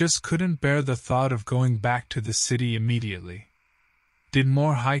 just couldn't bear the thought of going back to the city immediately. Did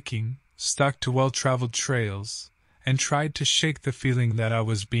more hiking, stuck to well-traveled trails, and tried to shake the feeling that I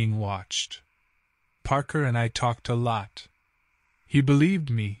was being watched. Parker and I talked a lot. He believed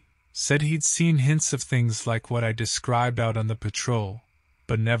me, said he'd seen hints of things like what I described out on the patrol,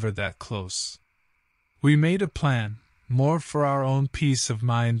 but never that close. We made a plan, more for our own peace of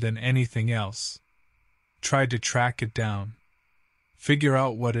mind than anything else. Tried to track it down. Figure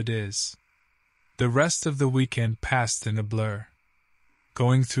out what it is. The rest of the weekend passed in a blur.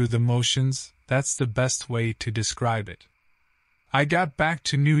 Going through the motions, that's the best way to describe it. I got back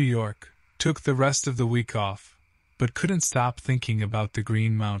to New York, took the rest of the week off, but couldn't stop thinking about the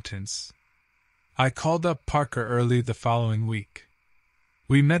Green Mountains. I called up Parker early the following week.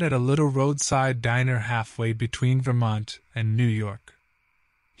 We met at a little roadside diner halfway between Vermont and New York.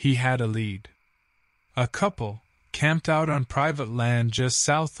 He had a lead. A couple, camped out on private land just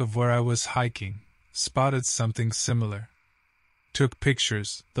south of where I was hiking, spotted something similar. Took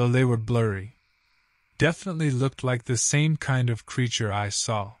pictures, though they were blurry. Definitely looked like the same kind of creature I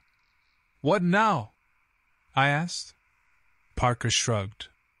saw. "What now?" I asked. Parker shrugged.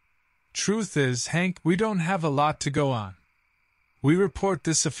 "Truth is, Hank, we don't have a lot to go on. We report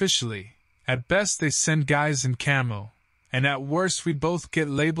this officially. At best they send guys in camo, and at worst we both get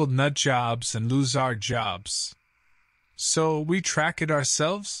labeled nut jobs and lose our jobs. So we track it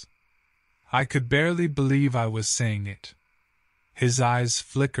ourselves?" I could barely believe I was saying it. His eyes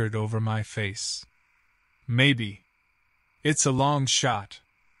flickered over my face. "Maybe. It's a long shot.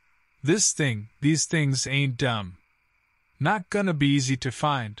 These things ain't dumb. Not gonna be easy to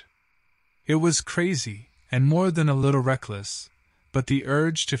find." It was crazy, and more than a little reckless, but the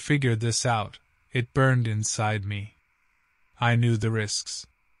urge to figure this out, it burned inside me. I knew the risks.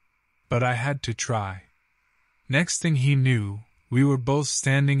 But I had to try. Next thing he knew, we were both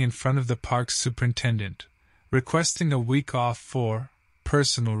standing in front of the park's superintendent, requesting a week off for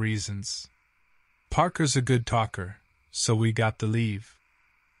personal reasons. Parker's a good talker, so we got the leave.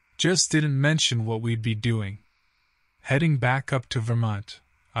 Just didn't mention what we'd be doing. Heading back up to Vermont,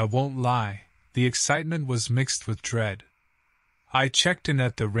 I won't lie, the excitement was mixed with dread. I checked in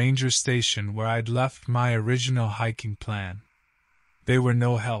at the ranger station where I'd left my original hiking plan. They were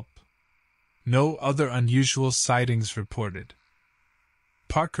no help. No other unusual sightings reported.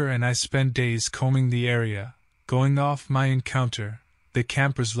 Parker and I spent days combing the area, going off my encounter, the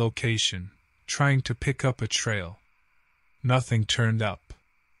camper's location, trying to pick up a trail. Nothing turned up.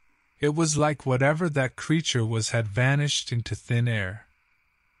 It was like whatever that creature was had vanished into thin air.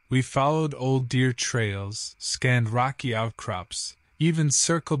 We followed old deer trails, scanned rocky outcrops, even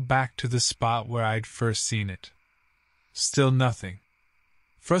circled back to the spot where I'd first seen it. Still nothing.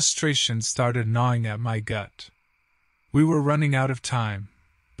 Frustration started gnawing at my gut. We were running out of time,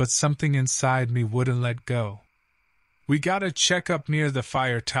 but something inside me wouldn't let go. "We gotta check up near the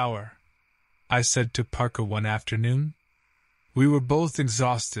fire tower," I said to Parker one afternoon. We were both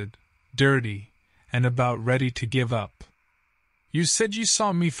exhausted, dirty, and about ready to give up. "You said you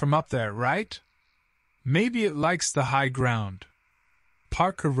saw me from up there, right? Maybe it likes the high ground."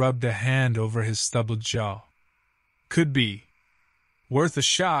 Parker rubbed a hand over his stubbled jaw. "Could be. Worth a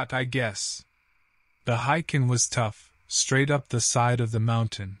shot, I guess." The hiking was tough, straight up the side of the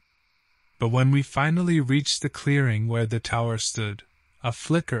mountain. But when we finally reached the clearing where the tower stood, a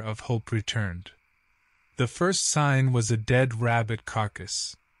flicker of hope returned. The first sign was a dead rabbit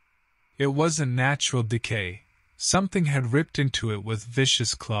carcass. It wasn't natural decay. Something had ripped into it with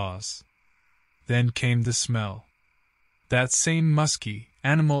vicious claws. Then came the smell. That same musky,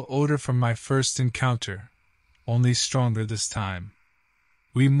 animal odor from my first encounter, only stronger this time.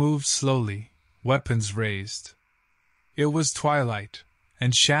 We moved slowly, weapons raised. It was twilight,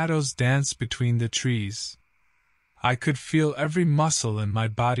 and shadows danced between the trees. I could feel every muscle in my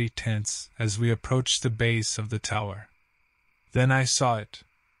body tense as we approached the base of the tower. Then I saw it.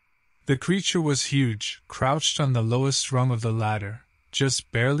 The creature was huge, crouched on the lowest rung of the ladder,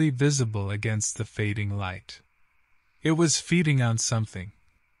 just barely visible against the fading light. It was feeding on something.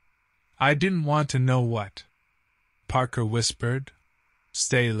 I didn't want to know what. Parker whispered,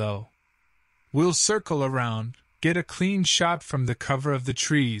 "Stay low. We'll circle around, get a clean shot from the cover of the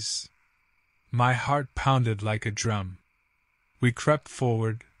trees." My heart pounded like a drum. We crept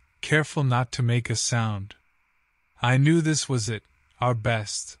forward, careful not to make a sound. I knew this was it, our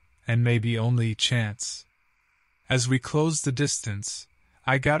best, and maybe only chance. As we closed the distance,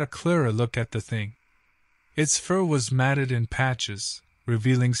 I got a clearer look at the thing. Its fur was matted in patches,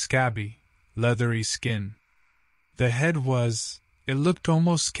 revealing scabby, leathery skin. The head it looked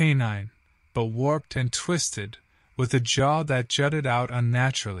almost canine, but warped and twisted, with a jaw that jutted out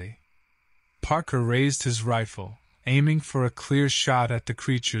unnaturally. Parker raised his rifle, aiming for a clear shot at the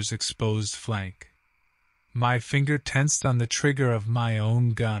creature's exposed flank. My finger tensed on the trigger of my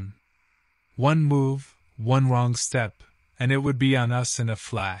own gun. One move, one wrong step, and it would be on us in a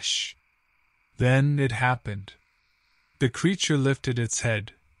flash. Then it happened. The creature lifted its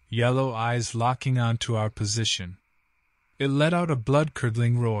head, yellow eyes locking onto our position. It let out a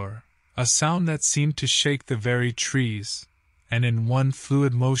blood-curdling roar, a sound that seemed to shake the very trees, and in one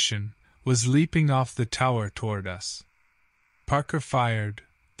fluid motion was leaping off the tower toward us. Parker fired,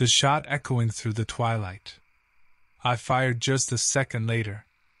 the shot echoing through the twilight. I fired just a second later.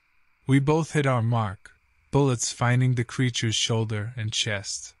 We both hit our mark, bullets finding the creature's shoulder and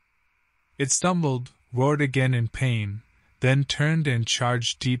chest. It stumbled, roared again in pain, then turned and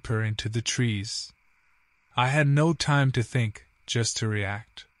charged deeper into the trees. I had no time to think, just to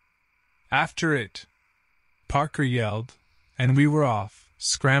react. "After it!" Parker yelled, and we were off,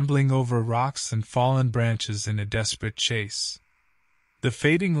 scrambling over rocks and fallen branches in a desperate chase. The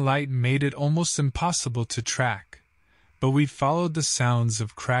fading light made it almost impossible to track, but we followed the sounds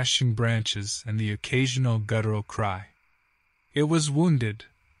of crashing branches and the occasional guttural cry. It was wounded,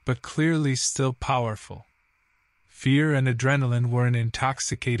 but clearly still powerful. Fear and adrenaline were an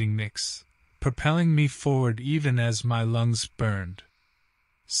intoxicating mix, propelling me forward even as my lungs burned.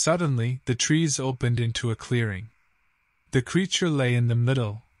 Suddenly, the trees opened into a clearing. The creature lay in the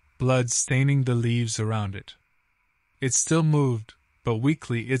middle, blood staining the leaves around it. It still moved, but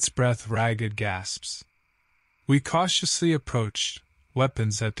weakly, its breath ragged gasps. We cautiously approached,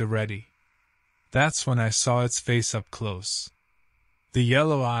 weapons at the ready. That's when I saw its face up close. The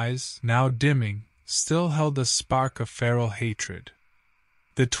yellow eyes, now dimming, still held a spark of feral hatred.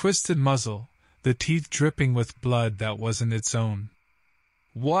 The twisted muzzle, the teeth dripping with blood that wasn't its own.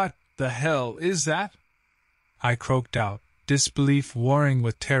 "What the hell is that?" I croaked out, disbelief warring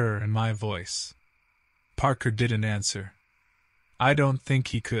with terror in my voice. Parker didn't answer. I don't think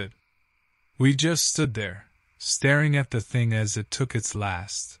he could. We just stood there, staring at the thing as it took its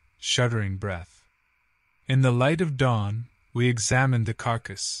last, shuddering breath. In the light of dawn, we examined the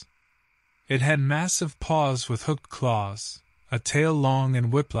carcass. It had massive paws with hooked claws, a tail long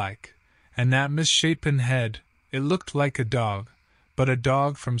and whip-like, and that misshapen head. It looked like a dog, but a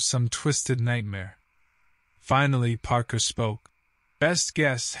dog from some twisted nightmare. Finally, Parker spoke. "Best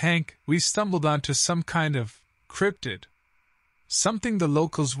guess, Hank, we stumbled onto some kind of cryptid. Something the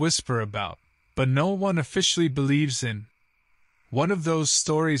locals whisper about, but no one officially believes in. One of those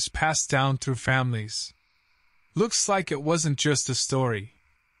stories passed down through families." "Looks like it wasn't just a story,"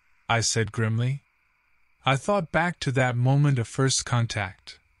 I said grimly. I thought back to that moment of first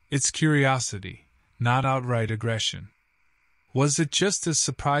contact, its curiosity, not outright aggression. Was it just as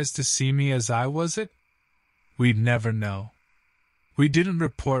surprised to see me as I was it? We'd never know. We didn't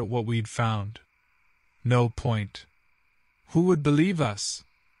report what we'd found. No point. Who would believe us?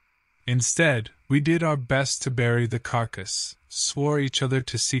 Instead, we did our best to bury the carcass, swore each other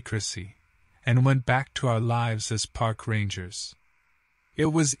to secrecy, and went back to our lives as park rangers. It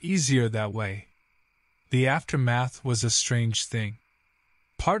was easier that way. The aftermath was a strange thing.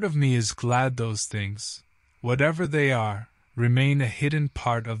 Part of me is glad those things, whatever they are, remain a hidden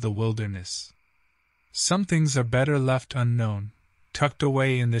part of the wilderness. Some things are better left unknown, tucked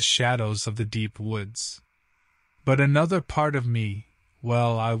away in the shadows of the deep woods. But another part of me,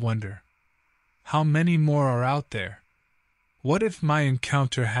 well, I wonder. How many more are out there? What if my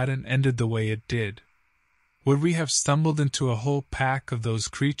encounter hadn't ended the way it did? Would we have stumbled into a whole pack of those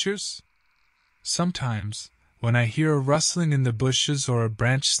creatures? Sometimes, when I hear a rustling in the bushes or a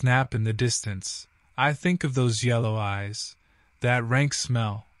branch snap in the distance, I think of those yellow eyes, that rank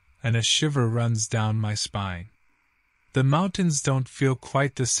smell, and a shiver runs down my spine. The mountains don't feel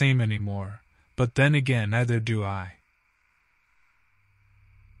quite the same anymore, but then again neither do I.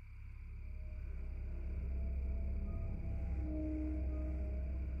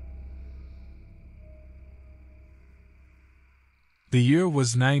 The year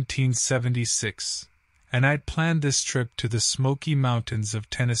was 1976, and I'd planned this trip to the Smoky Mountains of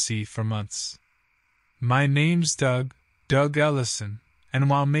Tennessee for months. My name's Doug Ellison, and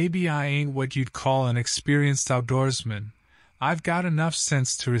while maybe I ain't what you'd call an experienced outdoorsman, I've got enough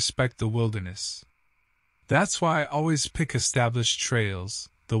sense to respect the wilderness. That's why I always pick established trails,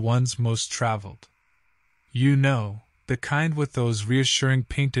 the ones most traveled. You know, the kind with those reassuring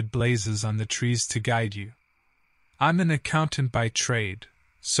painted blazes on the trees to guide you. I'm an accountant by trade,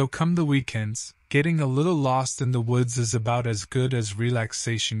 so come the weekends, getting a little lost in the woods is about as good as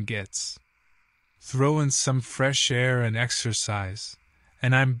relaxation gets. Throw in some fresh air and exercise,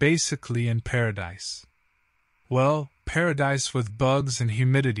 and I'm basically in paradise. Well, paradise with bugs and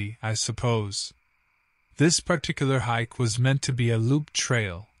humidity, I suppose. This particular hike was meant to be a loop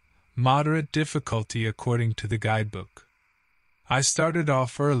trail, moderate difficulty according to the guidebook. I started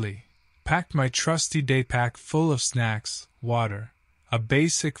off early, packed my trusty day pack full of snacks, water, a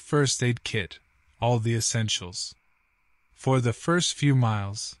basic first aid kit, all the essentials. For the first few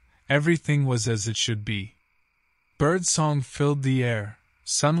miles, everything was as it should be. Birdsong filled the air,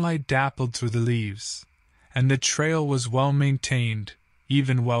 sunlight dappled through the leaves, and the trail was well maintained,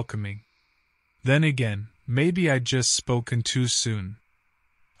 even welcoming. Then again, maybe I'd just spoken too soon.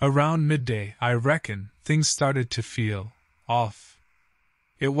 Around midday, I reckon, things started to feel off.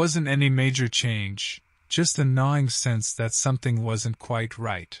 It wasn't any major change, just a gnawing sense that something wasn't quite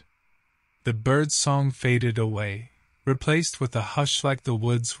right. The bird song faded away, replaced with a hush like the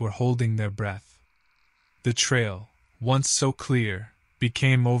woods were holding their breath. The trail, once so clear,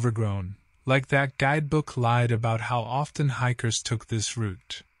 became overgrown, like that guidebook lied about how often hikers took this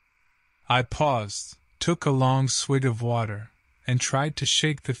route. I paused, took a long swig of water, and tried to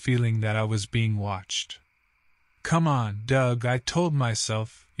shake the feeling that I was being watched. Come on, Doug, I told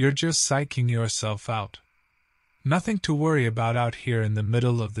myself, you're just psyching yourself out. Nothing to worry about out here in the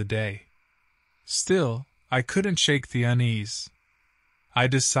middle of the day. Still, I couldn't shake the unease. I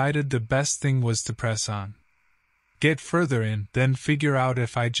decided the best thing was to press on. Get further in, then figure out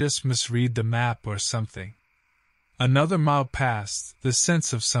if I just misread the map or something. Another mile passed, the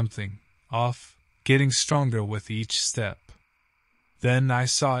sense of something off, getting stronger with each step. Then I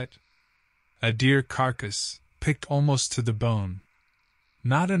saw it. A deer carcass, picked almost to the bone.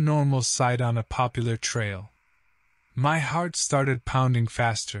 Not a normal sight on a popular trail. My heart started pounding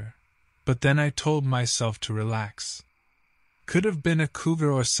faster, but then I told myself to relax. Could have been a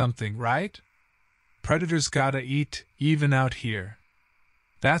cougar or something, right? Predators gotta eat, even out here.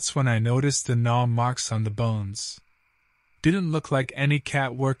 That's when I noticed the gnaw marks on the bones. Didn't look like any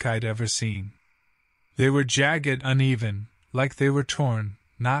cat work I'd ever seen. They were jagged, uneven, like they were torn,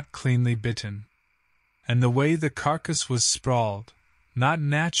 not cleanly bitten. And the way the carcass was sprawled, not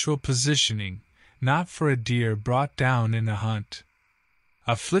natural positioning, not for a deer brought down in a hunt.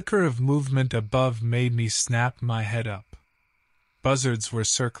 A flicker of movement above made me snap my head up. Buzzards were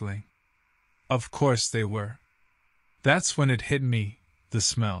circling. Of course they were. That's when it hit me, the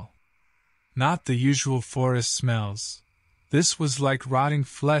smell. Not the usual forest smells. This was like rotting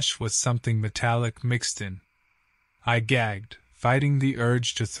flesh with something metallic mixed in. I gagged, fighting the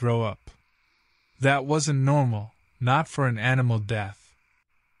urge to throw up. That wasn't normal, not for an animal death.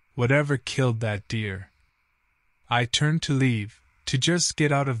 Whatever killed that deer? I turned to leave, to just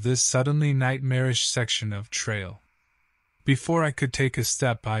get out of this suddenly nightmarish section of trail. Before I could take a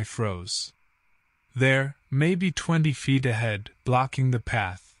step, I froze. There, maybe 20 feet ahead, blocking the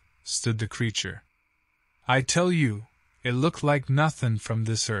path, stood the creature. I tell you, it looked like nothing from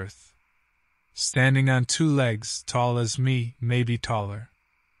this earth. Standing on 2 legs, tall as me, maybe taller.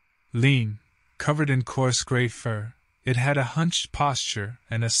 Lean, covered in coarse gray fur, it had a hunched posture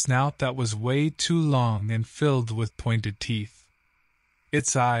and a snout that was way too long and filled with pointed teeth.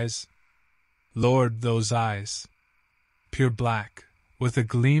 Its eyes, Lord, those eyes! Pure black, with a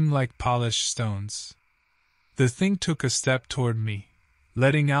gleam like polished stones. The thing took a step toward me,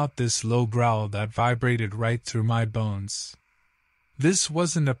 letting out this low growl that vibrated right through my bones. This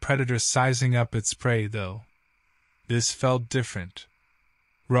wasn't a predator sizing up its prey, though. This felt different.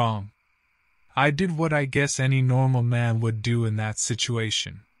 Wrong. I did what I guess any normal man would do in that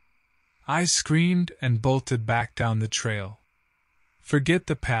situation. I screamed and bolted back down the trail. Forget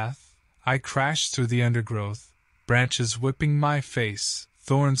the path, I crashed through the undergrowth, branches whipping my face,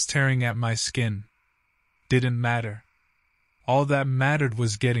 thorns tearing at my skin. Didn't matter. All that mattered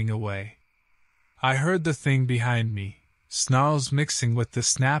was getting away. I heard the thing behind me, snarls mixing with the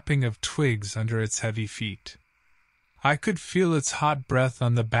snapping of twigs under its heavy feet. I could feel its hot breath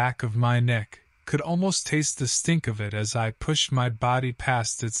on the back of my neck, could almost taste the stink of it as I pushed my body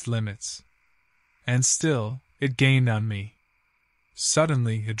past its limits. And still, it gained on me.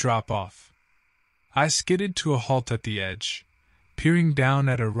 Suddenly, a drop-off. I skidded to a halt at the edge, peering down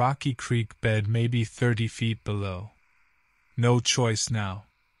at a rocky creek bed maybe 30 feet below. No choice now.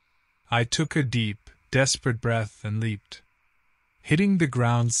 I took a deep, desperate breath and leaped. Hitting the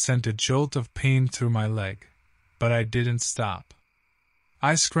ground sent a jolt of pain through my leg, but I didn't stop.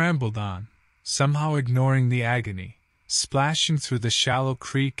 I scrambled on, somehow ignoring the agony, splashing through the shallow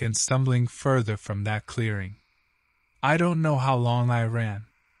creek and stumbling further from that clearing. I don't know how long I ran.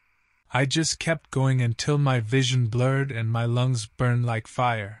 I just kept going until my vision blurred and my lungs burned like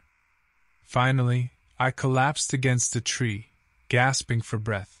fire. Finally, I collapsed against a tree, gasping for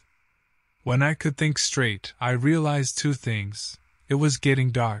breath. When I could think straight, I realized 2 things. It was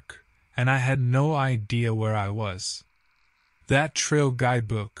getting dark, and I had no idea where I was. That trail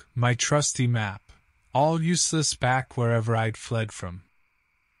guidebook, my trusty map, all useless back wherever I'd fled from.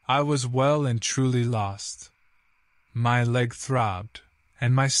 I was well and truly lost. My leg throbbed,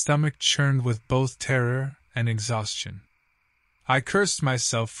 and my stomach churned with both terror and exhaustion. I cursed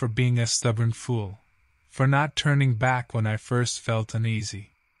myself for being a stubborn fool, for not turning back when I first felt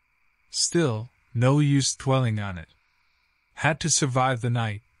uneasy. Still, no use dwelling on it. Had to survive the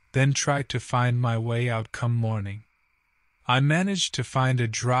night, then try to find my way out come morning. I managed to find a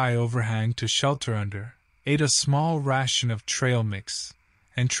dry overhang to shelter under, ate a small ration of trail mix,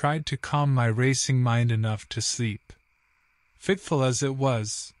 and tried to calm my racing mind enough to sleep. Fitful as it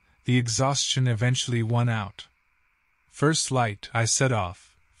was, the exhaustion eventually won out. First light, I set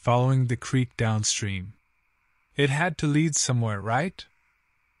off, following the creek downstream. It had to lead somewhere, right?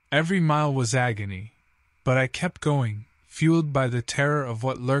 Every mile was agony, but I kept going, fueled by the terror of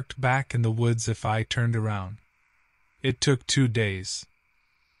what lurked back in the woods if I turned around. It took 2 days.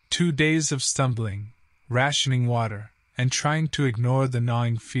 2 days of stumbling, rationing water, and trying to ignore the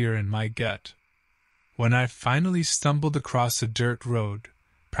gnawing fear in my gut. When I finally stumbled across a dirt road,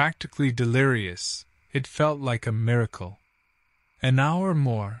 practically delirious, it felt like a miracle. An hour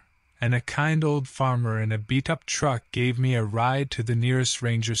more, and a kind old farmer in a beat-up truck gave me a ride to the nearest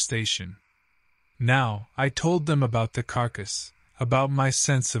ranger station. Now, I told them about the carcass, about my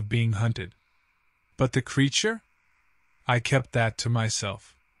sense of being hunted. But the creature? I kept that to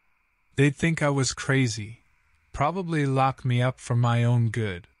myself. They'd think I was crazy, probably lock me up for my own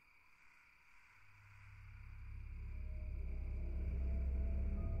good.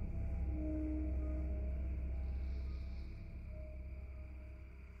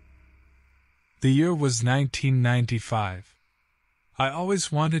 The year was 1995. I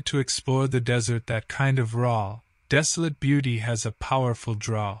always wanted to explore the desert. That kind of raw, desolate beauty has a powerful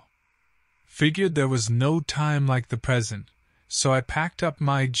draw. Figured there was no time like the present, so I packed up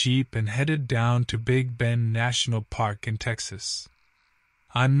my Jeep and headed down to Big Bend National Park in Texas.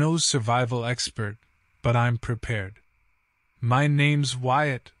 I'm no survival expert, but I'm prepared. My name's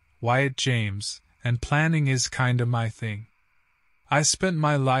Wyatt James, and planning is kinda my thing. I spent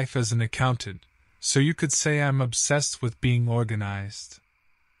my life as an accountant, so you could say I'm obsessed with being organized.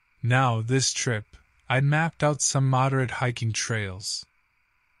 Now, this trip, I'd mapped out some moderate hiking trails.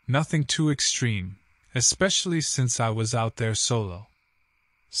 Nothing too extreme, especially since I was out there solo.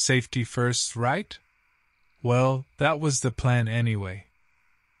 Safety first, right? Well, that was the plan anyway.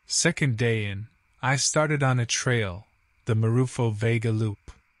 Second day in, I started on a trail, the Marufo Vega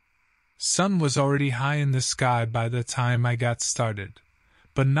Loop. Sun was already high in the sky by the time I got started,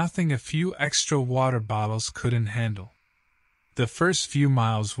 but nothing a few extra water bottles couldn't handle. The first few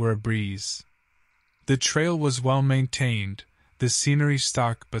miles were a breeze. The trail was well maintained, the scenery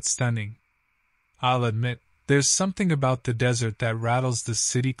stark but stunning. I'll admit, there's something about the desert that rattles the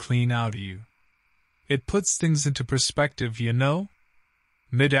city clean out of you. It puts things into perspective, you know?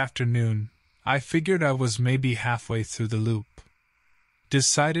 Mid-afternoon, I figured I was maybe halfway through the loop.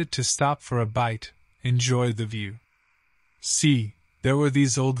 Decided to stop for a bite, enjoy the view. See, there were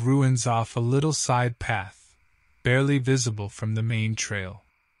these old ruins off a little side path, barely visible from the main trail.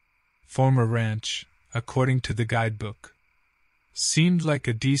 Former ranch, according to the guidebook. Seemed like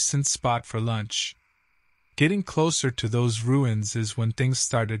a decent spot for lunch. Getting closer to those ruins is when things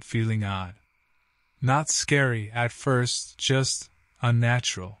started feeling odd. Not scary at first, just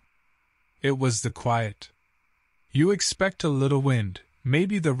unnatural. It was the quiet. You expect a little wind,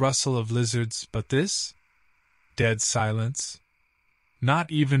 maybe the rustle of lizards, but this? Dead silence.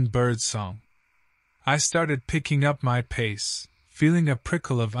 Not even bird song. I started picking up my pace, feeling a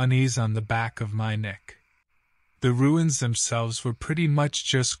prickle of unease on the back of my neck. The ruins themselves were pretty much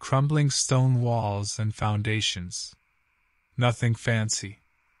just crumbling stone walls and foundations. Nothing fancy.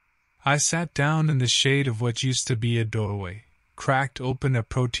 I sat down in the shade of what used to be a doorway, cracked open a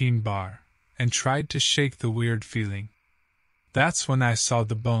protein bar, and tried to shake the weird feeling. That's when I saw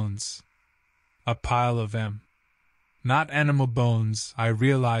the bones. A pile of them. Not animal bones, I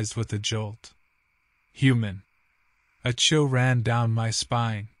realized with a jolt. Human. A chill ran down my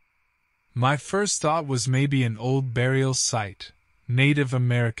spine. My first thought was maybe an old burial site, Native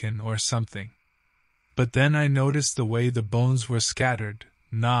American or something. But then I noticed the way the bones were scattered,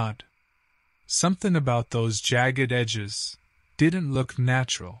 gnawed. Something about those jagged edges didn't look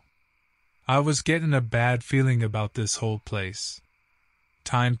natural. I was getting a bad feeling about this whole place.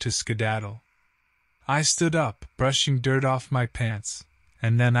 Time to skedaddle. I stood up, brushing dirt off my pants,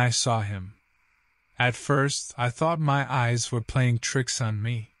 and then I saw him. At first, I thought my eyes were playing tricks on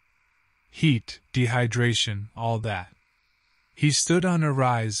me. Heat, dehydration, all that. He stood on a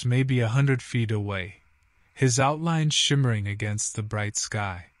rise maybe 100 feet away, his outline shimmering against the bright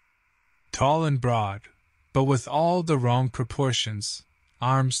sky. Tall and broad, but with all the wrong proportions,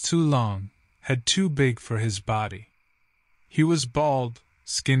 arms too long, head too big for his body. He was bald,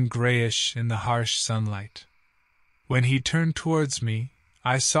 skin grayish in the harsh sunlight. When he turned towards me,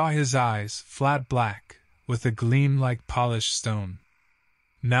 I saw his eyes, flat black, with a gleam like polished stone.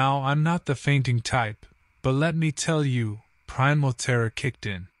 Now, I'm not the fainting type, but let me tell you, primal terror kicked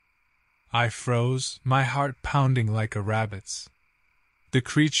in. I froze, my heart pounding like a rabbit's. The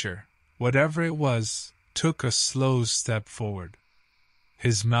creature, whatever it was, took a slow step forward.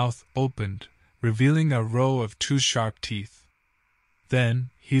 His mouth opened, revealing a row of two sharp teeth.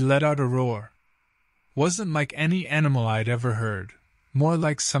 Then, he let out a roar. Wasn't like any animal I'd ever heard, more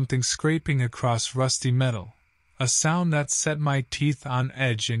like something scraping across rusty metal, a sound that set my teeth on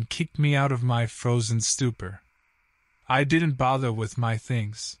edge and kicked me out of my frozen stupor. I didn't bother with my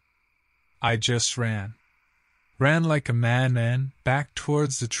things. I just ran. Ran like a madman back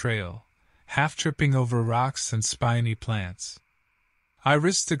towards the trail, half tripping over rocks and spiny plants. I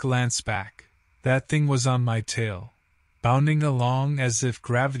risked a glance back. That thing was on my tail, bounding along as if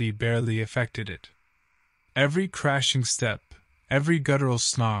gravity barely affected it. Every crashing step, every guttural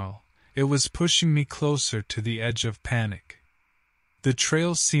snarl, it was pushing me closer to the edge of panic. The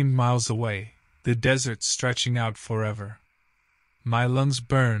trail seemed miles away, the desert stretching out forever. My lungs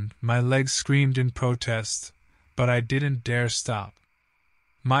burned, my legs screamed in protest, but I didn't dare stop.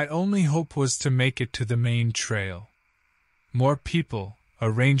 My only hope was to make it to the main trail. More people,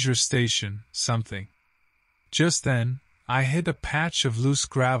 a ranger station, something. Just then, I hit a patch of loose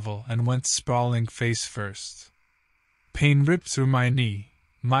gravel and went sprawling face first. Pain ripped through my knee,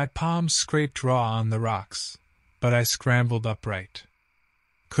 my palms scraped raw on the rocks, but I scrambled upright.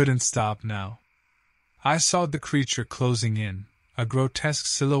 Couldn't stop now. I saw the creature closing in, a grotesque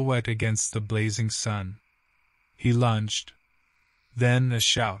silhouette against the blazing sun. He lunged. Then a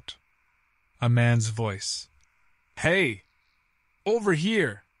shout. A man's voice. "Hey! Over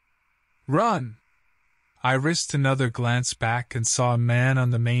here! Run!" I risked another glance back and saw a man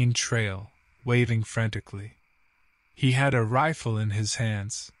on the main trail, waving frantically. He had a rifle in his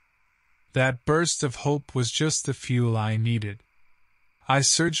hands. That burst of hope was just the fuel I needed. I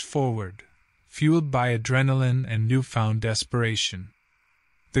surged forward, fueled by adrenaline and newfound desperation.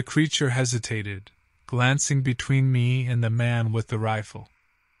 The creature hesitated, glancing between me and the man with the rifle.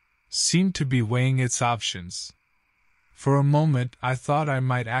 Seemed to be weighing its options. For a moment I thought I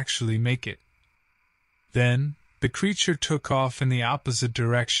might actually make it. Then, the creature took off in the opposite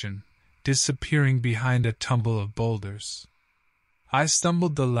direction, disappearing behind a tumble of boulders. I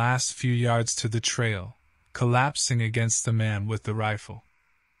stumbled the last few yards to the trail, collapsing against the man with the rifle.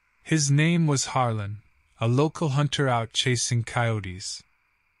 His name was Harlan, a local hunter out chasing coyotes.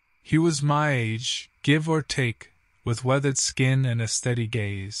 He was my age, give or take, with weathered skin and a steady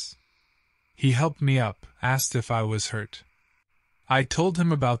gaze. He helped me up, asked if I was hurt. I told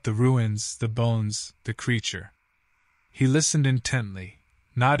him about the ruins, the bones, the creature. He listened intently,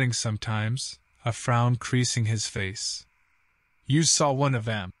 nodding sometimes, a frown creasing his face. "You saw one of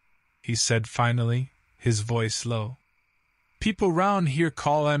them," he said finally, his voice low. "People round here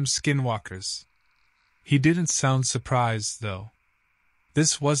call them skinwalkers." He didn't sound surprised, though.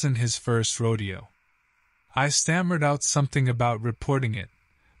 This wasn't his first rodeo. I stammered out something about reporting it,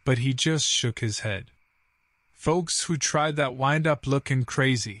 but he just shook his head. "Folks who tried that wind up looking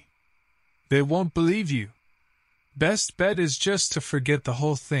crazy. They won't believe you. Best bet is just to forget the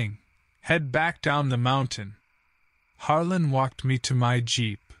whole thing. Head back down the mountain." Harlan walked me to my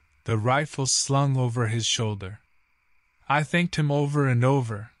jeep, the rifle slung over his shoulder. I thanked him over and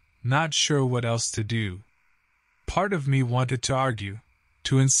over, not sure what else to do. Part of me wanted to argue,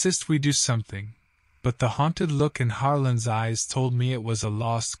 to insist we do something, but the haunted look in Harlan's eyes told me it was a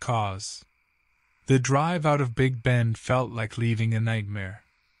lost cause. The drive out of Big Bend felt like leaving a nightmare.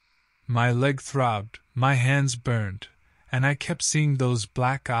 My leg throbbed, my hands burned, and I kept seeing those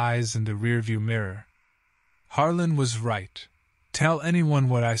black eyes in the rearview mirror. Harlan was right. Tell anyone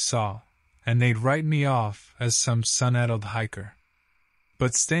what I saw, and they'd write me off as some sun-addled hiker.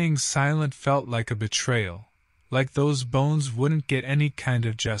 But staying silent felt like a betrayal, like those bones wouldn't get any kind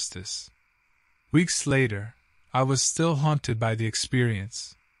of justice. Weeks later, I was still haunted by the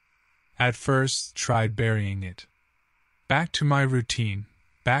experience. At first, tried burying it. Back to my routine,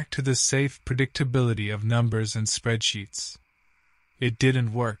 back to the safe predictability of numbers and spreadsheets. It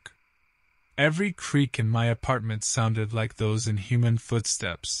didn't work. Every creak in my apartment sounded like those inhuman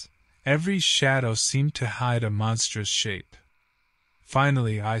footsteps. Every shadow seemed to hide a monstrous shape.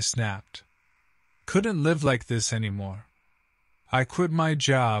 Finally, I snapped. Couldn't live like this anymore. I quit my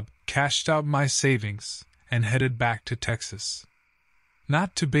job, cashed out my savings, and headed back to Texas.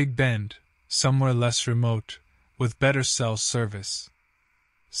 Not to Big Bend, somewhere less remote, with better cell service.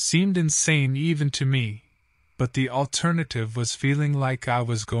 Seemed insane even to me, but the alternative was feeling like I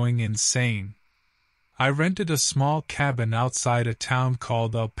was going insane. I rented a small cabin outside a town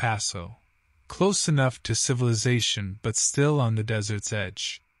called El Paso, close enough to civilization but still on the desert's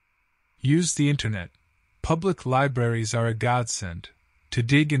edge. Used the internet. Public libraries are a godsend, to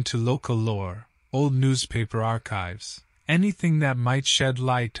dig into local lore, old newspaper archives, anything that might shed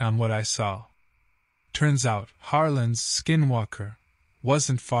light on what I saw. Turns out, Harlan's Skinwalker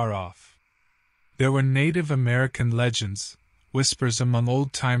wasn't far off. There were Native American legends, whispers among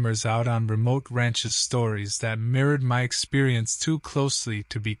old-timers out on remote ranches, stories that mirrored my experience too closely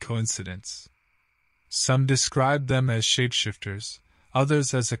to be coincidence. Some described them as shapeshifters,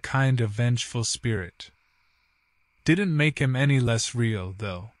 others as a kind of vengeful spirit. Didn't make him any less real,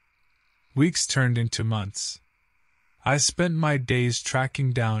 though. Weeks turned into months. I spent my days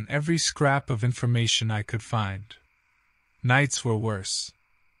tracking down every scrap of information I could find. Nights were worse.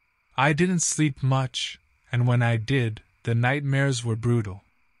 I didn't sleep much, and when I did, the nightmares were brutal.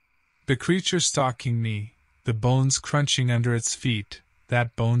 The creature stalking me, the bones crunching under its feet,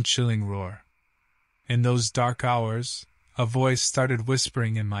 that bone-chilling roar. In those dark hours, a voice started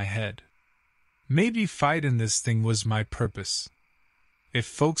whispering in my head. Maybe fighting this thing was my purpose. If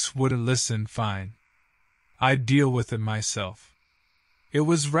folks wouldn't listen, fine. I'd deal with it myself. It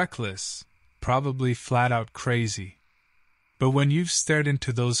was reckless, probably flat-out crazy. But when you've stared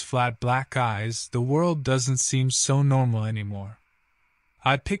into those flat black eyes, the world doesn't seem so normal anymore.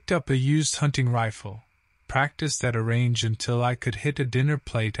 I picked up a used hunting rifle, practiced at a range until I could hit a dinner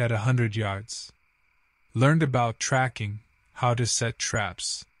plate at 100 yards. Learned about tracking, how to set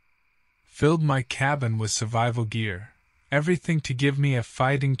traps. Filled my cabin with survival gear, everything to give me a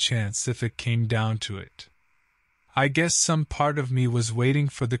fighting chance if it came down to it. I guess some part of me was waiting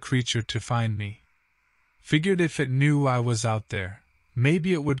for the creature to find me. Figured if it knew I was out there,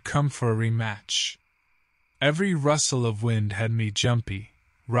 maybe it would come for a rematch. Every rustle of wind had me jumpy,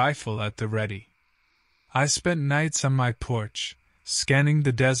 rifle at the ready. I spent nights on my porch, scanning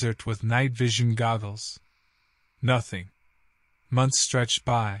the desert with night vision goggles. Nothing. Months stretched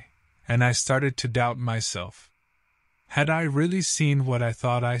by, and I started to doubt myself. Had I really seen what I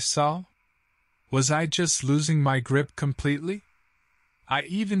thought I saw? Was I just losing my grip completely? I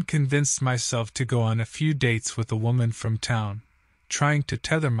even convinced myself to go on a few dates with a woman from town, trying to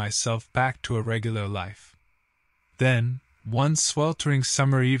tether myself back to a regular life. Then, one sweltering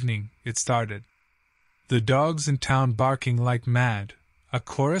summer evening, it started. The dogs in town barking like mad, a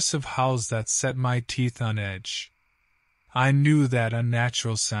chorus of howls that set my teeth on edge. I knew that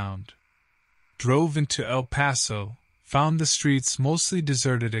unnatural sound. Drove into El Paso, found the streets mostly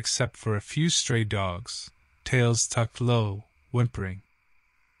deserted except for a few stray dogs, tails tucked low, whimpering.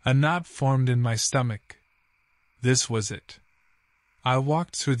 A knot formed in my stomach. This was it. I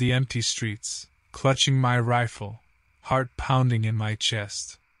walked through the empty streets, clutching my rifle, heart pounding in my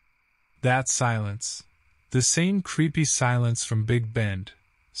chest. That silence, the same creepy silence from Big Bend,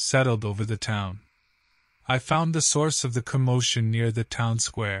 settled over the town. I found the source of the commotion near the town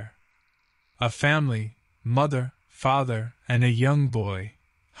square. A family, mother, father, and a young boy,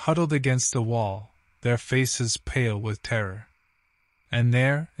 huddled against the wall, their faces pale with terror. And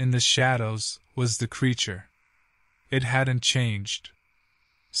there, in the shadows, was the creature. It hadn't changed.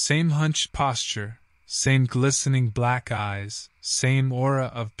 Same hunched posture, same glistening black eyes, same aura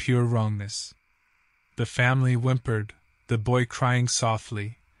of pure wrongness. The family whimpered, the boy crying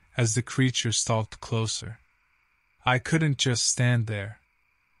softly, as the creature stalked closer. I couldn't just stand there.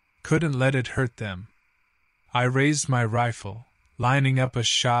 Couldn't let it hurt them. I raised my rifle, lining up a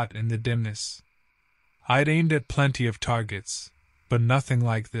shot in the dimness. I'd aimed at plenty of targets, but nothing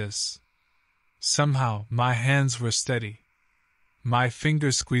like this. Somehow, my hands were steady. My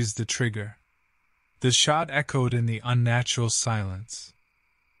fingers squeezed the trigger. The shot echoed in the unnatural silence.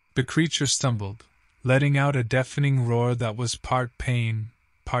 The creature stumbled, letting out a deafening roar that was part pain,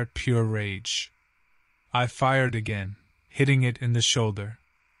 part pure rage. I fired again, hitting it in the shoulder.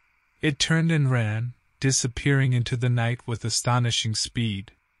 It turned and ran, disappearing into the night with astonishing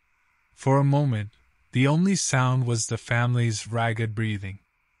speed. For a moment, the only sound was the family's ragged breathing.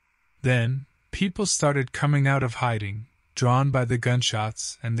 Then, people started coming out of hiding, drawn by the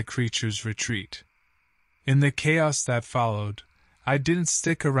gunshots and the creature's retreat. In the chaos that followed, I didn't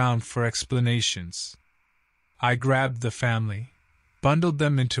stick around for explanations. I grabbed the family, bundled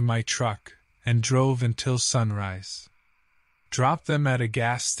them into my truck, and drove until sunrise. Dropped them at a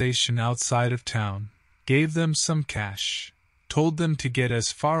gas station outside of town, gave them some cash, told them to get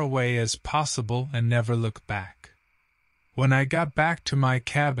as far away as possible and never look back. When I got back to my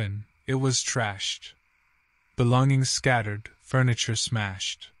cabin, it was trashed. Belongings scattered, furniture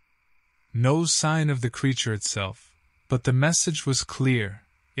smashed. No sign of the creature itself, but the message was clear,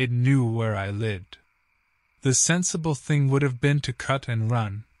 it knew where I lived. The sensible thing would have been to cut and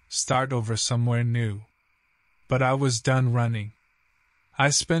run, start over somewhere new. But I was done running. I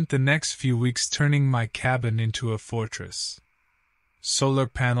spent the next few weeks turning my cabin into a fortress. Solar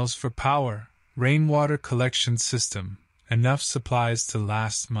panels for power, rainwater collection system, enough supplies to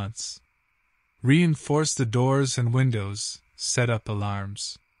last months. Reinforced the doors and windows, set up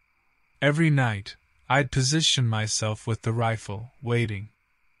alarms. Every night, I'd position myself with the rifle, waiting.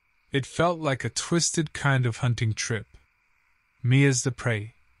 It felt like a twisted kind of hunting trip. Me as the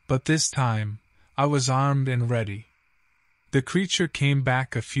prey, but this time, I was armed and ready. The creature came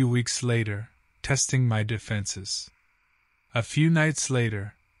back a few weeks later, testing my defenses. A few nights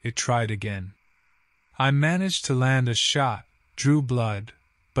later, it tried again. I managed to land a shot, drew blood,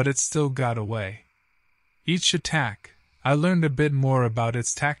 but it still got away. Each attack, I learned a bit more about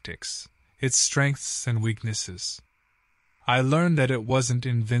its tactics, its strengths and weaknesses. I learned that it wasn't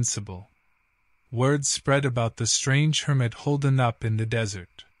invincible. Word spread about the strange hermit holden up in the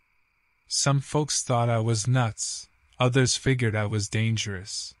desert. Some folks thought I was nuts, others figured I was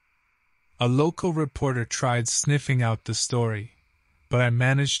dangerous. A local reporter tried sniffing out the story, but I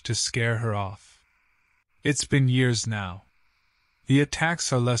managed to scare her off. It's been years now. The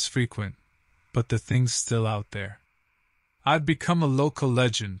attacks are less frequent, but the thing's still out there. I've become a local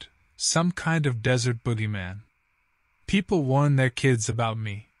legend, some kind of desert boogeyman. People warn their kids about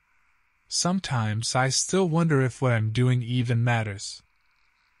me. Sometimes I still wonder if what I'm doing even matters.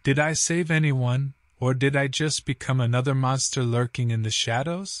 Did I save anyone, or did I just become another monster lurking in the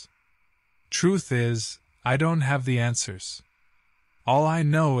shadows? Truth is, I don't have the answers. All I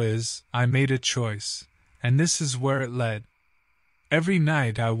know is, I made a choice, and this is where it led. Every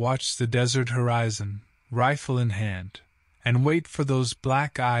night I watch the desert horizon, rifle in hand, and wait for those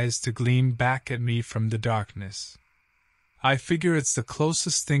black eyes to gleam back at me from the darkness. I figure it's the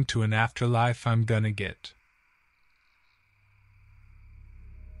closest thing to an afterlife I'm gonna get.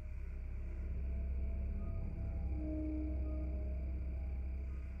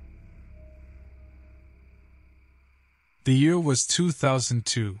 The year was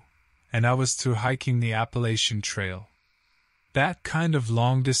 2002, and I was through hiking the Appalachian Trail. That kind of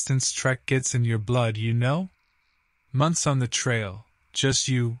long-distance trek gets in your blood, you know? Months on the trail, just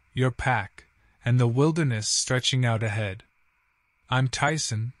you, your pack, and the wilderness stretching out ahead. I'm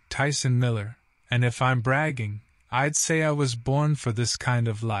Tyson Miller, And if I'm bragging, I'd say I was born for this kind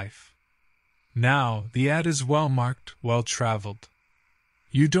of life. Now, the ad is well-marked, well-traveled.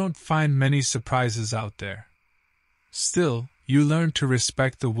 You don't find many surprises out there. Still, you learn to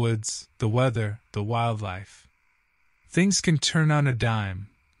respect the woods, the weather, the wildlife. Things can turn on a dime,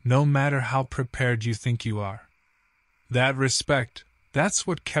 no matter how prepared you think you are. That respect, that's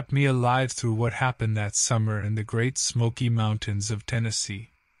what kept me alive through what happened that summer in the Great Smoky Mountains of Tennessee.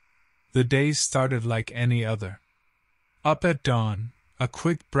 The day started like any other. Up at dawn, a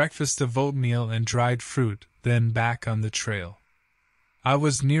quick breakfast of oatmeal and dried fruit, then back on the trail. I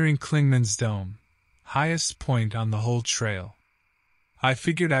was nearing Clingman's Dome, highest point on the whole trail. I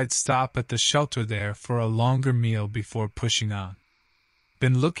figured I'd stop at the shelter there for a longer meal before pushing on.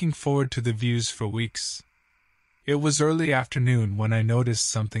 Been looking forward to the views for weeks. It was early afternoon when I noticed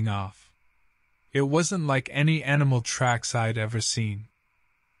something off. It wasn't like any animal tracks I'd ever seen.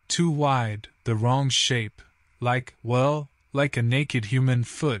 Too wide, the wrong shape, like a naked human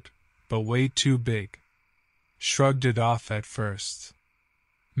foot, but way too big. Shrugged it off at first.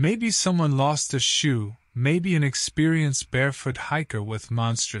 Maybe someone lost a shoe, maybe an experienced barefoot hiker with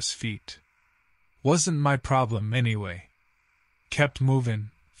monstrous feet. Wasn't my problem anyway. Kept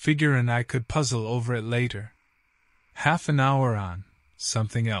moving, figuring I could puzzle over it later. Half an hour on,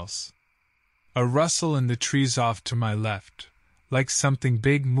 something else. A rustle in the trees off to my left, like something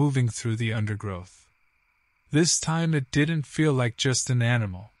big moving through the undergrowth. This time it didn't feel like just an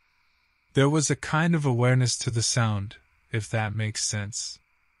animal. There was a kind of awareness to the sound, if that makes sense.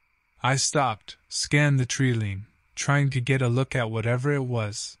 I stopped, scanned the tree line, trying to get a look at whatever it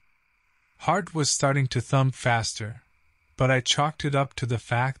was. Heart was starting to thump faster, but I chalked it up to the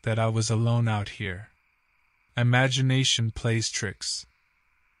fact that I was alone out here. Imagination plays tricks.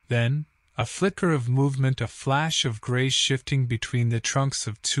 Then, a flicker of movement, a flash of gray shifting between the trunks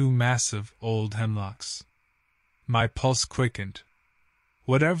of two massive, old hemlocks. My pulse quickened.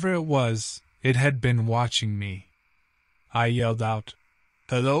 Whatever it was, it had been watching me. I yelled out,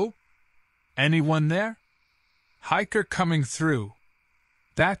 "Hello? Anyone there? Hiker coming through."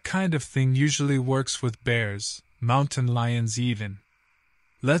 That kind of thing usually works with bears, mountain lions even.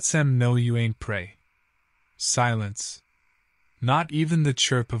 Lets them know you ain't prey. Silence. Not even the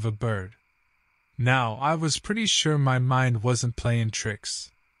chirp of a bird. Now, I was pretty sure my mind wasn't playing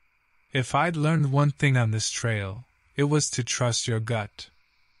tricks. If I'd learned one thing on this trail, it was to trust your gut.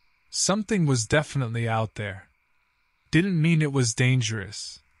 Something was definitely out there. Didn't mean it was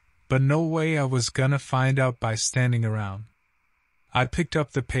dangerous, but no way I was gonna find out by standing around. I picked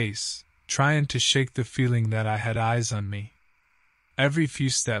up the pace, trying to shake the feeling that I had eyes on me. Every few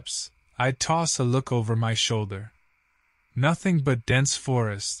steps, I'd toss a look over my shoulder. Nothing but dense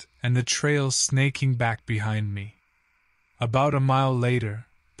forest and the trail snaking back behind me. About a mile later,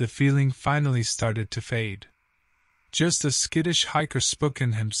 the feeling finally started to fade. Just a skittish hiker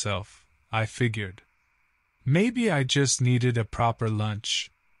spooking himself, I figured. Maybe I just needed a proper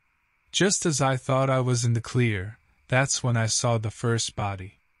lunch. Just as I thought I was in the clear, that's when I saw the first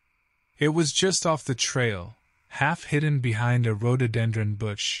body. It was just off the trail, half hidden behind a rhododendron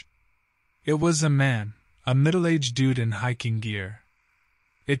bush. It was a man, a middle-aged dude in hiking gear.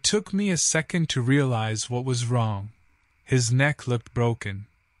 It took me a second to realize what was wrong. His neck looked broken,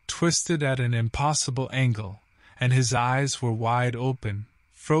 twisted at an impossible angle, and his eyes were wide open,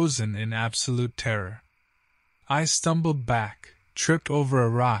 frozen in absolute terror. I stumbled back, tripped over a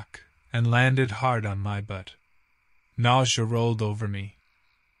rock, and landed hard on my butt. Nausea rolled over me.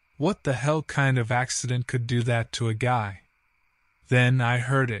 What the hell kind of accident could do that to a guy? Then I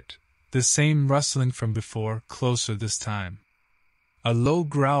heard it, the same rustling from before, closer this time. A low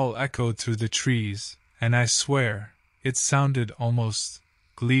growl echoed through the trees, and I swear, it sounded almost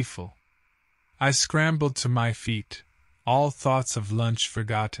gleeful. I scrambled to my feet, all thoughts of lunch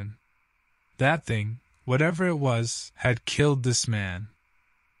forgotten. That thing, whatever it was, had killed this man.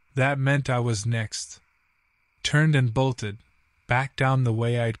 That meant I was next. Turned and bolted, back down the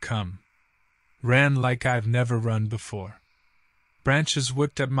way I'd come. Ran like I've never run before. Branches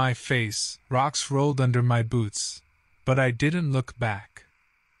whipped at my face, rocks rolled under my boots, but I didn't look back.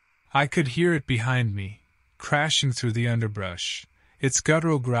 I could hear it behind me, crashing through the underbrush, its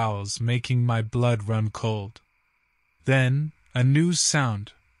guttural growls making my blood run cold. Then, a new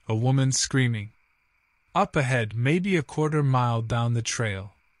sound, a woman screaming. Up ahead, maybe a quarter-mile down the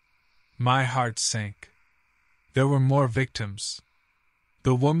trail. My heart sank. There were more victims.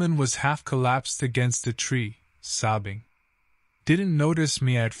 The woman was half collapsed against a tree, sobbing. Didn't notice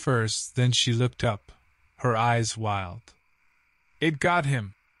me at first, then she looked up, her eyes wild. "It got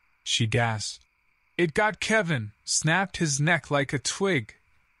him," she gasped. "It got Kevin, snapped his neck like a twig."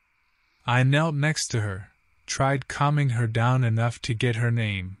 I knelt next to her, tried calming her down enough to get her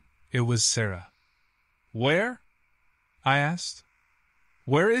name. It was Sarah. "Where?" I asked.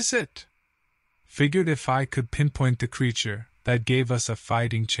 "Where is it?" Figured if I could pinpoint the creature, that gave us a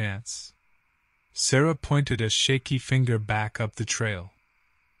fighting chance. Sarah pointed a shaky finger back up the trail.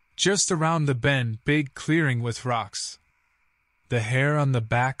 "Just around the bend, big clearing with rocks." The hair on the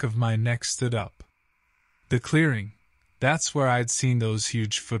back of my neck stood up. The clearing, that's where I'd seen those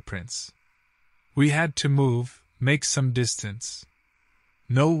huge footprints. We had to move, make some distance.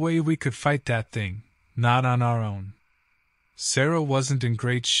 No way we could fight that thing, not on our own. Sarah wasn't in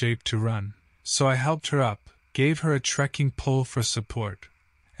great shape to run, so I helped her up, gave her a trekking pole for support,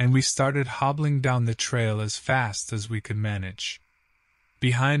 and we started hobbling down the trail as fast as we could manage.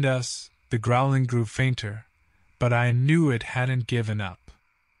 Behind us, the growling grew fainter, but I knew it hadn't given up.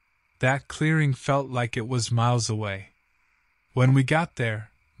 That clearing felt like it was miles away. When we got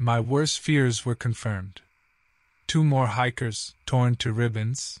there, my worst fears were confirmed. 2 more hikers, torn to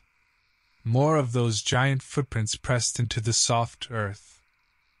ribbons. More of those giant footprints pressed into the soft earth.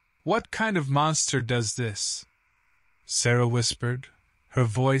 "What kind of monster does this?" Sarah whispered, her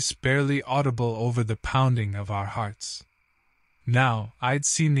voice barely audible over the pounding of our hearts. Now, I'd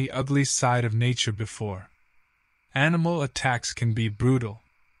seen the ugly side of nature before. Animal attacks can be brutal.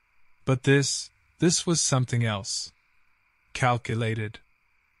 But this was something else. Calculated.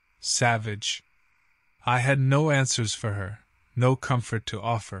 Savage. I had no answers for her, no comfort to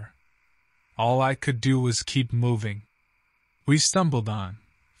offer. All I could do was keep moving. We stumbled on,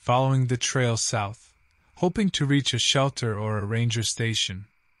 following the trail south, hoping to reach a shelter or a ranger station.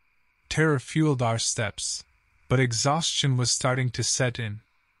 Terror fueled our steps, but exhaustion was starting to set in.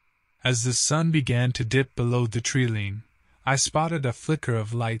 As the sun began to dip below the tree line, I spotted a flicker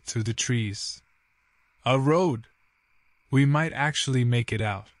of light through the trees. A road! We might actually make it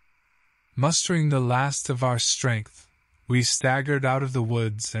out. Mustering the last of our strength, we staggered out of the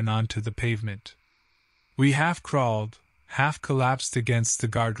woods and onto the pavement. We half crawled, half collapsed against the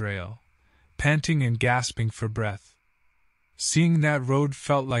guardrail, panting and gasping for breath. Seeing that road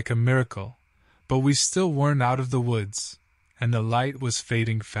felt like a miracle, but we still weren't out of the woods, and the light was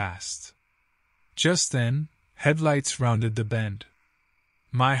fading fast. Just then, headlights rounded the bend.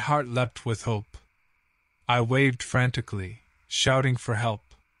 My heart leapt with hope. I waved frantically, shouting for help.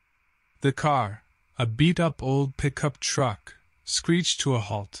 The car, a beat-up old pickup truck, screeched to a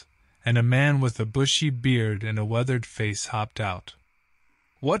halt, and a man with a bushy beard and a weathered face hopped out.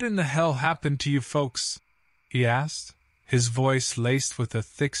 "What in the hell happened to you folks?" he asked, his voice laced with a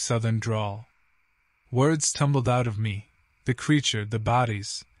thick southern drawl. Words tumbled out of me. The creature, the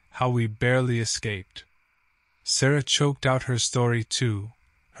bodies, how we barely escaped. Sarah choked out her story too,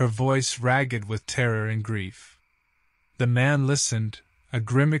 her voice ragged with terror and grief. The man listened, a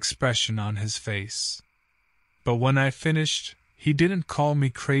grim expression on his face. But when I finished, he didn't call me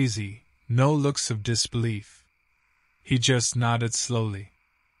crazy, no looks of disbelief. He just nodded slowly.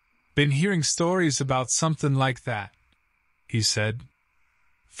 "Been hearing stories about something like that," he said.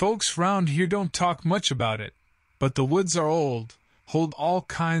 "Folks round here don't talk much about it, but the woods are old, hold all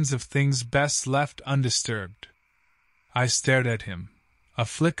kinds of things best left undisturbed." I stared at him, a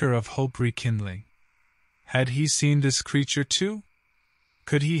flicker of hope rekindling. Had he seen this creature too?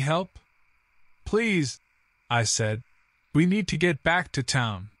 Could he help? "Please," I said, "we need to get back to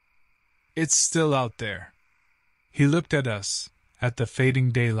town. It's still out there." He looked at us, at the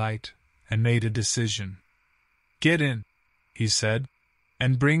fading daylight, and made a decision. "Get in," he said,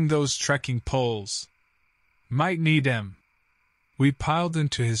 "and bring those trekking poles. Might need 'em." We piled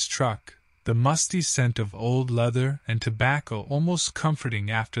into his truck, the musty scent of old leather and tobacco almost comforting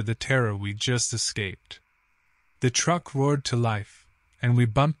after the terror we'd just escaped. The truck roared to life, and we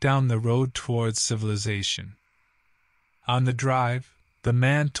bumped down the road towards civilization. On the drive, the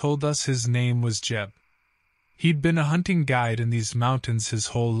man told us his name was Jeb. He'd been a hunting guide in these mountains his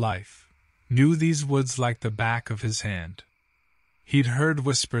whole life, knew these woods like the back of his hand. He'd heard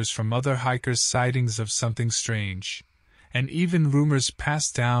whispers from other hikers' sightings of something strange, and even rumors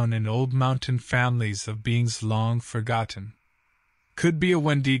passed down in old mountain families of beings long forgotten. "Could be a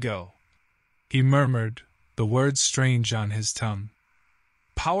Wendigo," he murmured, the words strange on his tongue.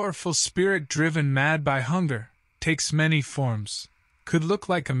 "Powerful spirit driven mad by hunger, takes many forms, could look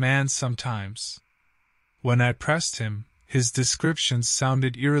like a man sometimes." When I pressed him, his descriptions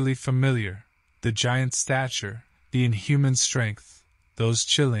sounded eerily familiar, the giant stature, the inhuman strength, those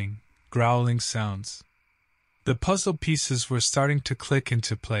chilling, growling sounds. The puzzle pieces were starting to click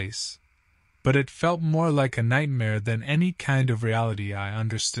into place, but it felt more like a nightmare than any kind of reality I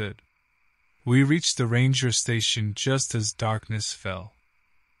understood. We reached the ranger station just as darkness fell.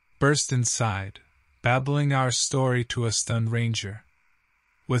 burst inside, babbling our story to a stunned ranger.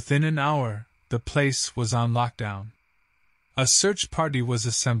 Within an hour, the place was on lockdown. A search party was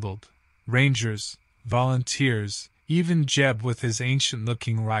assembled, rangers, volunteers, even Jeb with his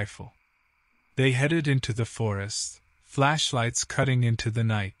ancient-looking rifle. They headed into the forest, flashlights cutting into the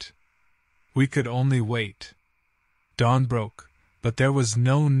night. We could only wait. Dawn broke, but there was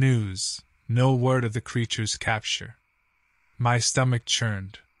no news, no word of the creature's capture. My stomach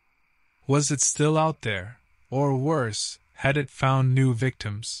churned. Was it still out there, or worse, had it found new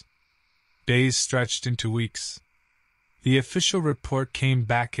victims? Days stretched into weeks. The official report came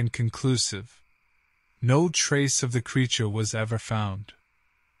back inconclusive. No trace of the creature was ever found.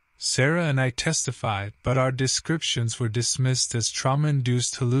 Sarah and I testified, but our descriptions were dismissed as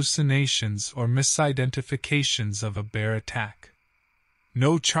trauma-induced hallucinations or misidentifications of a bear attack.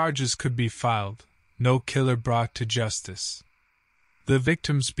 No charges could be filed, no killer brought to justice. The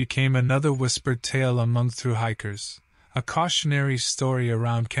victims became another whispered tale among thru-hikers, a cautionary story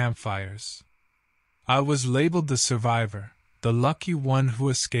around campfires. I was labeled the survivor, the lucky one who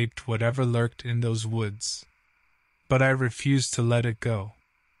escaped whatever lurked in those woods. But I refused to let it go.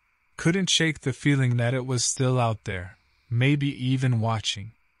 Couldn't shake the feeling that it was still out there, maybe even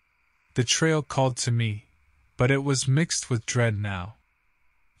watching. The trail called to me, but it was mixed with dread now.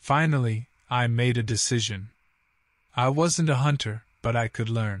 Finally, I made a decision. I wasn't a hunter, but I could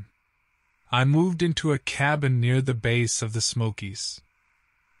learn. I moved into a cabin near the base of the Smokies.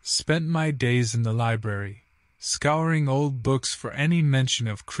 Spent my days in the library, scouring old books for any mention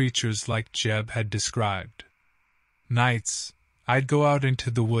of creatures like Jeb had described. Nights, I'd go out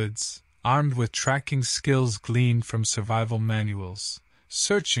into the woods, armed with tracking skills gleaned from survival manuals,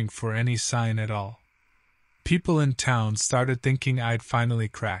 searching for any sign at all. People in town started thinking I'd finally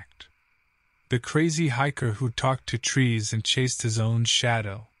cracked. The crazy hiker who talked to trees and chased his own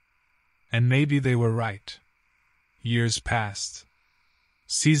shadow. And maybe they were right. Years passed.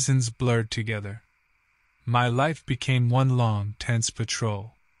 Seasons blurred together. My life became one long, tense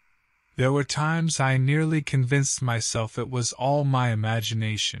patrol. There were times I nearly convinced myself it was all my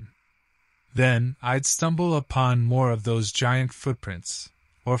imagination. Then I'd stumble upon more of those giant footprints,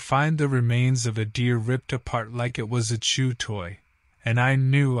 or find the remains of a deer ripped apart like it was a chew toy, and I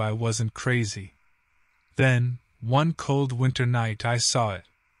knew I wasn't crazy. Then, one cold winter night I saw it.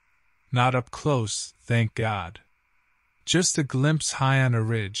 Not up close, thank God. Just a glimpse high on a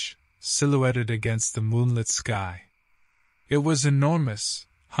ridge, silhouetted against the moonlit sky. It was enormous,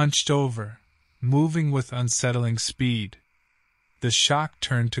 hunched over, moving with unsettling speed. The shock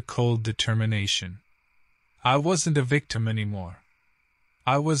turned to cold determination. I wasn't a victim anymore.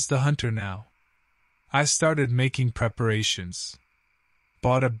 I was the hunter now. I started making preparations.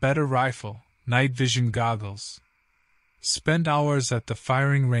 Bought a better rifle, night vision goggles. Spent hours at the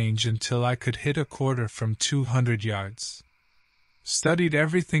firing range until I could hit a quarter from 200 yards. Studied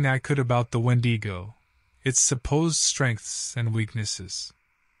everything I could about the Wendigo, its supposed strengths and weaknesses.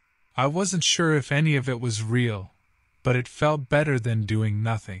 I wasn't sure if any of it was real, but it felt better than doing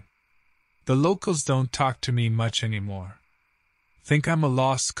nothing. The locals don't talk to me much anymore. Think I'm a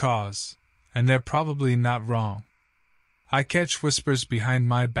lost cause, and they're probably not wrong. I catch whispers behind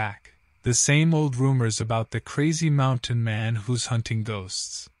my back, the same old rumors about the crazy mountain man who's hunting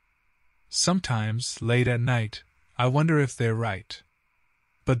ghosts. Sometimes, late at night, I wonder if they're right.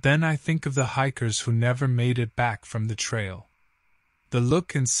 But then I think of the hikers who never made it back from the trail. The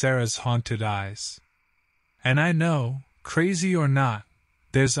look in Sarah's haunted eyes. And I know, crazy or not,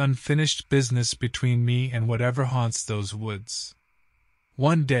 there's unfinished business between me and whatever haunts those woods.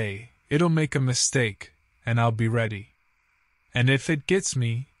 One day, it'll make a mistake, and I'll be ready. And if it gets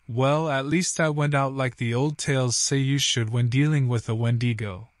me, well, at least I went out like the old tales say you should when dealing with a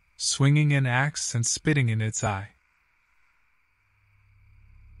Wendigo, swinging an axe and spitting in its eye.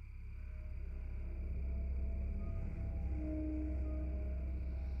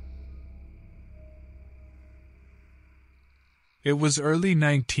 It was early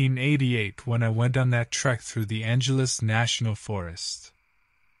 1988 when I went on that trek through the Angeles National Forest.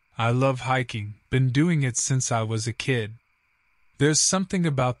 I love hiking, been doing it since I was a kid. There's something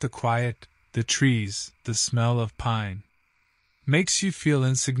about the quiet, the trees, the smell of pine. Makes you feel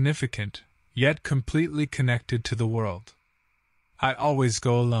insignificant, yet completely connected to the world. I always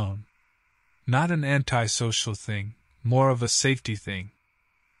go alone. Not an antisocial thing, more of a safety thing.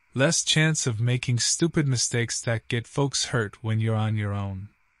 Less chance of making stupid mistakes that get folks hurt when you're on your own.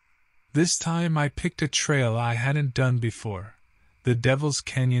 This time I picked a trail I hadn't done before, the Devil's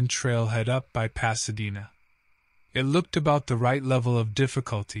Canyon trailhead up by Pasadena. It looked about the right level of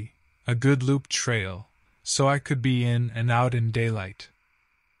difficulty, a good loop trail, so I could be in and out in daylight.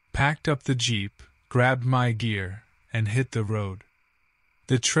 packed up the Jeep, grabbed my gear, and hit the road.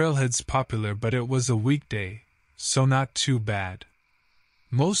 The trailhead's popular, but it was a weekday, so not too bad.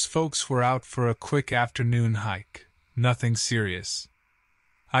 Most folks were out for a quick afternoon hike, nothing serious.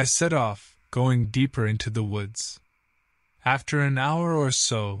 I set off, going deeper into the woods. After an hour or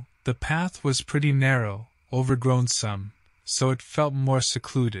so, the path was pretty narrow, overgrown some, so it felt more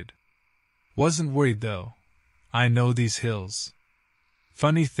secluded. Wasn't worried though. I know these hills.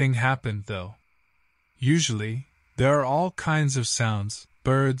 Funny thing happened though. Usually, there are all kinds of sounds,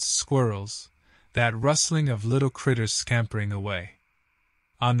 birds, squirrels, that rustling of little critters scampering away.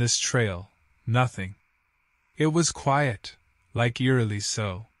 On this trail, nothing. It was quiet, like eerily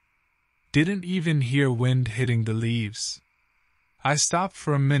so. Didn't even hear wind hitting the leaves. I stopped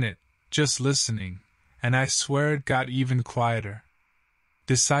for a minute, just listening, and I swear it got even quieter.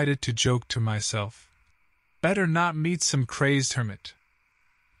 Decided to joke to myself. Better not meet some crazed hermit.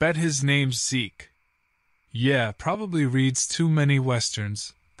 Bet his name's Zeke. Yeah, probably reads too many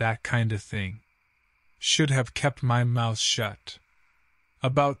westerns, that kind of thing. Should have kept my mouth shut.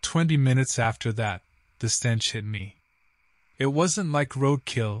 About 20 minutes after that, the stench hit me. It wasn't like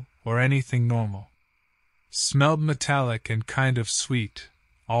roadkill or anything normal. Smelled metallic and kind of sweet,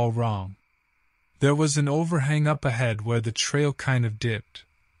 all wrong. There was an overhang up ahead where the trail kind of dipped,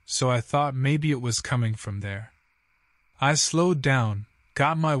 so I thought maybe it was coming from there. I slowed down,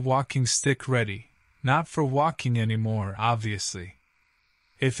 got my walking stick ready, not for walking anymore, obviously.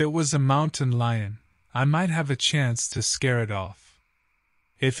 If it was a mountain lion, I might have a chance to scare it off.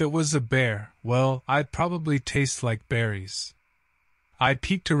 If it was a bear, well, I'd probably taste like berries. I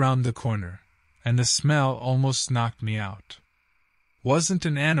peeked around the corner, and the smell almost knocked me out. Wasn't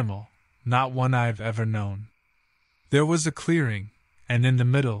an animal, not one I've ever known. There was a clearing, and in the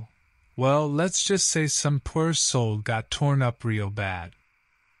middle, well, let's just say some poor soul got torn up real bad.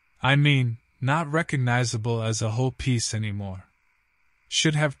 I mean, not recognizable as a whole piece anymore.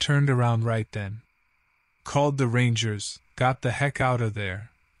 Should have turned around right then. Called the rangers, got the heck out of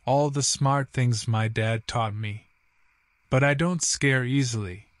there, all the smart things my dad taught me. But I don't scare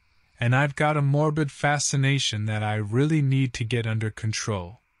easily, and I've got a morbid fascination that I really need to get under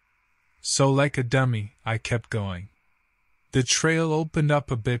control. So like a dummy, I kept going. The trail opened up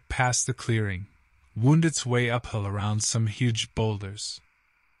a bit past the clearing, wound its way uphill around some huge boulders.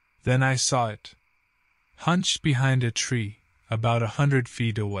 Then I saw it. Hunched behind a tree, about 100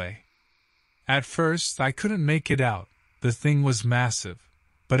 feet away. At first, I couldn't make it out. The thing was massive,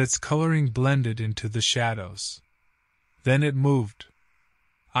 but its coloring blended into the shadows. Then it moved.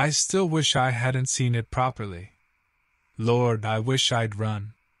 I still wish I hadn't seen it properly. Lord, I wish I'd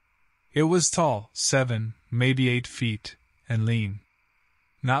run. It was tall, 7, maybe 8 feet, and lean.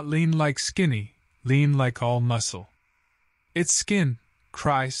 Not lean like skinny, lean like all muscle. Its skin,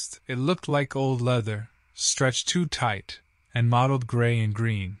 Christ, it looked like old leather, stretched too tight, and mottled gray and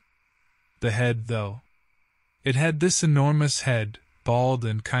green. The head, though. It had this enormous head, bald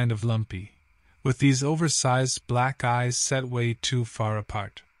and kind of lumpy, with these oversized black eyes set way too far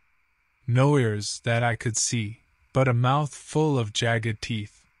apart. No ears that I could see, but a mouth full of jagged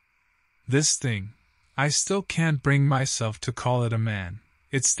teeth. This thing, I still can't bring myself to call it a man.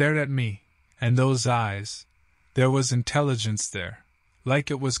 It stared at me, and those eyes, there was intelligence there,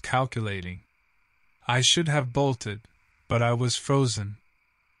 like it was calculating. I should have bolted, but I was frozen.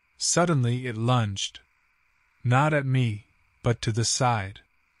 Suddenly it lunged. Not at me, but to the side.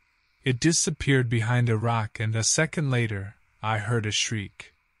 It disappeared behind a rock, and a second later, I heard a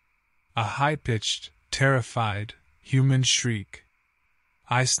shriek. A high-pitched, terrified, human shriek.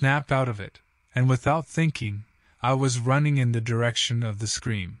 I snapped out of it, and without thinking, I was running in the direction of the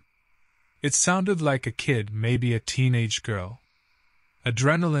scream. It sounded like a kid, maybe a teenage girl.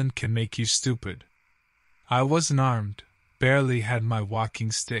 Adrenaline can make you stupid. I wasn't armed, barely had my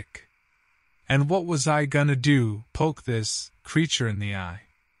walking stick. And what was I gonna do, poke this creature in the eye?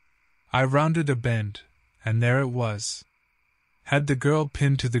 I rounded a bend, and there it was. Had the girl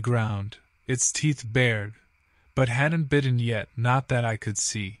pinned to the ground, its teeth bared, but hadn't bitten yet, not that I could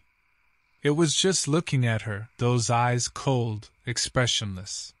see. It was just looking at her, those eyes cold,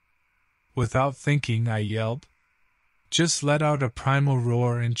 expressionless. Without thinking, I yelled. Just let out a primal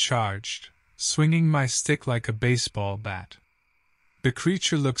roar and charged, swinging my stick like a baseball bat. The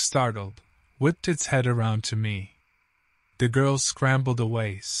creature looked startled, whipped its head around to me. The girl scrambled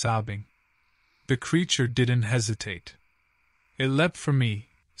away, sobbing. The creature didn't hesitate. It leapt for me,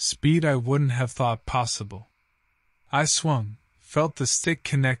 speed I wouldn't have thought possible. I swung, felt the stick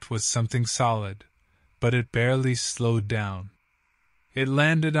connect with something solid, but it barely slowed down. It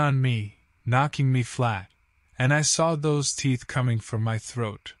landed on me, knocking me flat, and I saw those teeth coming for my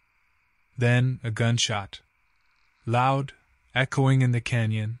throat, Then a gunshot. Loud, echoing in the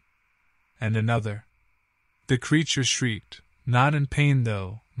canyon. And another. The creature shrieked, not in pain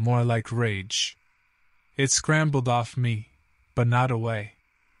though, more like rage. It scrambled off me, but not away.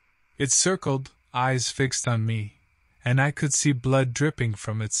 It circled, eyes fixed on me, and I could see blood dripping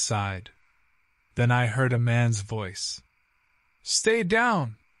from its side. Then I heard a man's voice. "Stay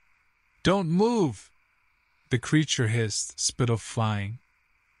down! Don't move!" The creature hissed, spittle flying.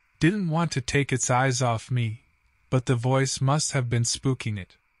 Didn't want to take its eyes off me, but the voice must have been spooking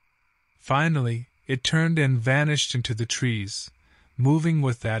it. Finally, it turned and vanished into the trees, moving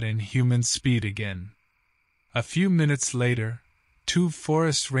with that inhuman speed again. A few minutes later, 2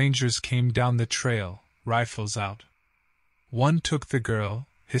 forest rangers came down the trail, rifles out. One took the girl,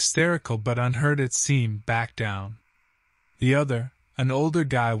 hysterical but unhurt it seemed, back down. The other, an older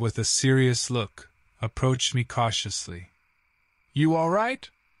guy with a serious look, approached me cautiously. "You all right?"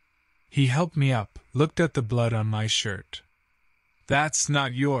 He helped me up, looked at the blood on my shirt. "That's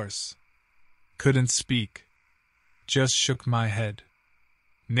not yours." Couldn't speak. Just shook my head.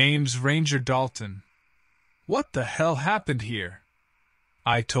 "Name's Ranger Dalton." "What the hell happened here?"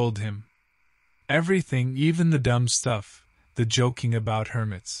 I told him. Everything, even the dumb stuff, the joking about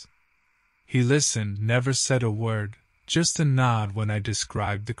hermits. He listened, never said a word, just a nod when I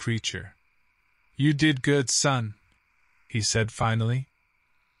described the creature. "You did good, son," he said finally.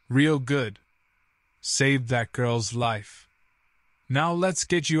 "Real good. Saved that girl's life. Now let's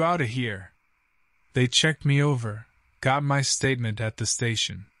get you out of here." They checked me over, got my statement at the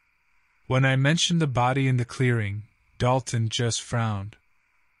station. When I mentioned the body in the clearing, Dalton just frowned.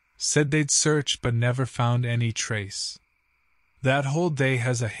 Said they'd searched but never found any trace. That whole day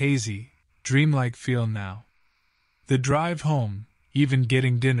has a hazy, dreamlike feel now. The drive home, even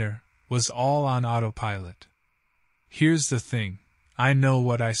getting dinner, was all on autopilot. Here's the thing, I know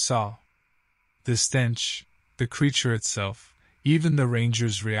what I saw. The stench, the creature itself, even the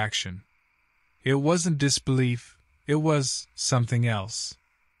ranger's reaction. It wasn't disbelief, it was something else.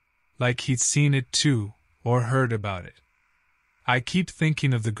 Like he'd seen it too, or heard about it. I keep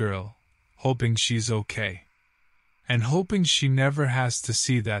thinking of the girl, hoping she's okay. And hoping she never has to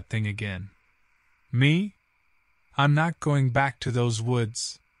see that thing again. Me? I'm not going back to those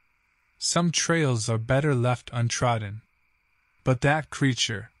woods. Some trails are better left untrodden. But that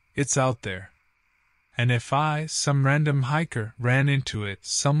creature, it's out there. And if I, some random hiker, ran into it,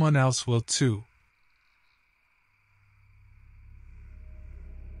 someone else will too.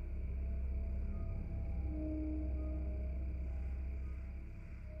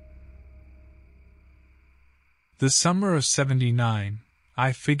 The summer of '79,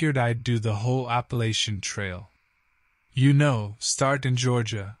 I figured I'd do the whole Appalachian Trail. You know, start in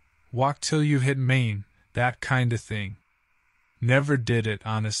Georgia, walk till you hit Maine, that kind of thing. Never did it,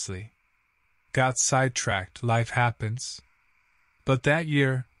 honestly. Got sidetracked, life happens. But that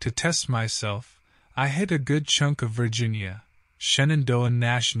year, to test myself, I hit a good chunk of Virginia, Shenandoah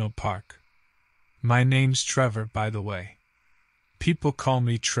National Park. My name's Trevor, by the way. People call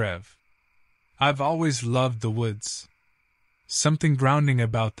me Trev. I've always loved the woods. Something grounding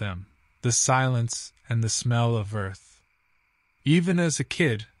about them, the silence and the smell of earth. Even as a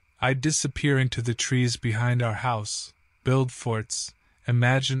kid, I'd disappear into the trees behind our house, build forts,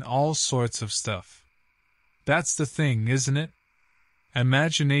 imagine all sorts of stuff. That's the thing, isn't it?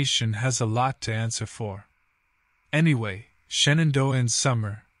 Imagination has a lot to answer for. Anyway, Shenandoah in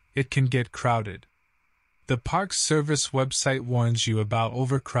summer, it can get crowded. The Park Service website warns you about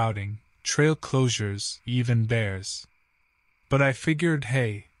overcrowding, trail closures, even bears. But I figured,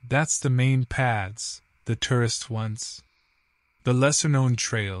 hey, that's the main paths, the tourist ones. The lesser-known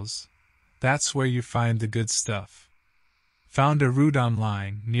trails, that's where you find the good stuff. Found a route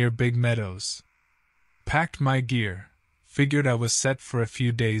online near Big Meadows. Packed my gear, figured I was set for a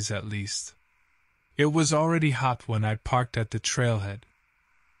few days at least. It was already hot when I parked at the trailhead.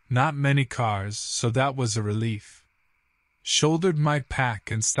 Not many cars, so that was a relief. Shouldered my pack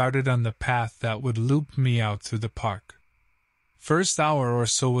and started on the path that would loop me out through the park. First hour or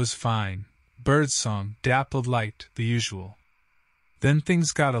so was fine, birdsong, dappled light, the usual. Then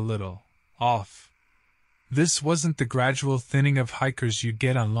things got a little off. This wasn't the gradual thinning of hikers you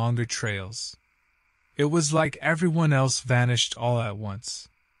get on longer trails. It was like everyone else vanished all at once.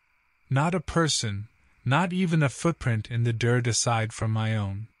 Not a person, not even a footprint in the dirt aside from my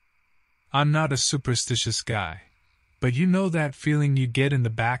own. I'm not a superstitious guy. But you know that feeling you get in the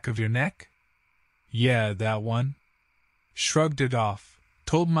back of your neck? Yeah, that one. Shrugged it off,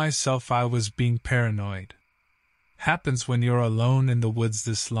 told myself I was being paranoid. Happens when you're alone in the woods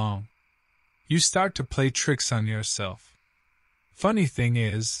this long. You start to play tricks on yourself. Funny thing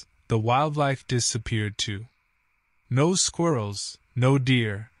is, the wildlife disappeared too. No squirrels, no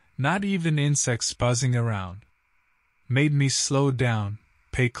deer, not even insects buzzing around. Made me slow down,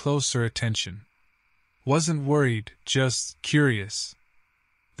 pay closer attention. Wasn't worried, just curious.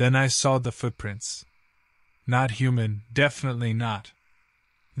 Then I saw the footprints. Not human, definitely not.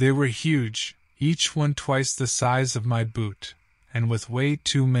 They were huge, each one twice the size of my boot, and with way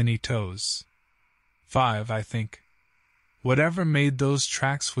too many toes. 5, I think. Whatever made those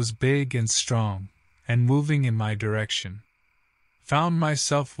tracks was big and strong, and moving in my direction. Found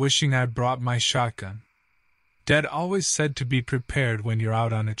myself wishing I'd brought my shotgun. Dad always said to be prepared when you're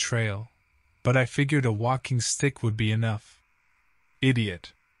out on a trail, but I figured a walking stick would be enough.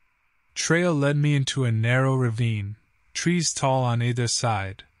 Idiot. Trail led me into a narrow ravine, trees tall on either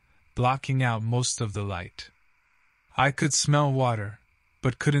side, blocking out most of the light. I could smell water,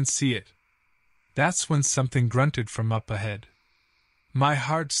 but couldn't see it. That's when something grunted from up ahead. My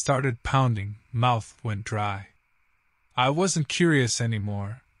heart started pounding, mouth went dry. I wasn't curious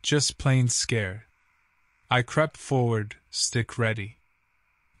anymore, just plain scared. I crept forward, stick ready.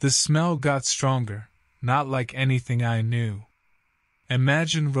 The smell got stronger, not like anything I knew.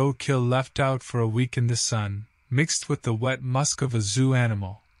 Imagine roadkill left out for a week in the sun, mixed with the wet musk of a zoo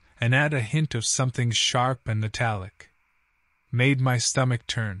animal, and add a hint of something sharp and metallic. Made my stomach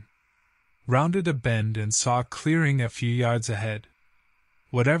turn. Rounded a bend and saw a clearing a few yards ahead.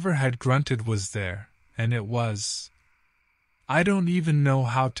 Whatever had grunted was there, and it was. I don't even know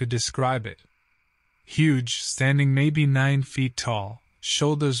how to describe it. Huge, standing maybe 9 feet tall,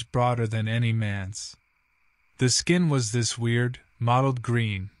 shoulders broader than any man's. The skin was this weird, mottled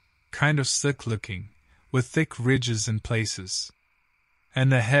green, kind of slick-looking, with thick ridges in places.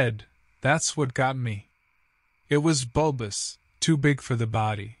 And the head, that's what got me. It was bulbous, too big for the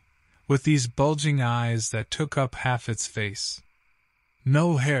body, with these bulging eyes that took up half its face.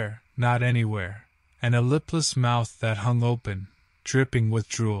 No hair, not anywhere, and a lipless mouth that hung open, dripping with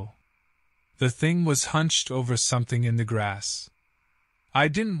drool. The thing was hunched over something in the grass. I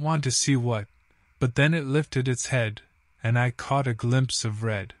didn't want to see what, but then it lifted its head, and I caught a glimpse of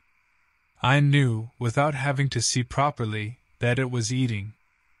red. I knew, without having to see properly, that it was eating.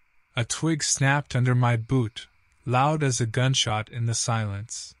 A twig snapped under my boot, loud as a gunshot in the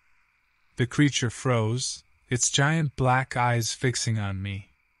silence. The creature froze, its giant black eyes fixing on me.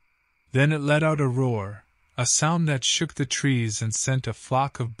 Then it let out a roar, a sound that shook the trees and sent a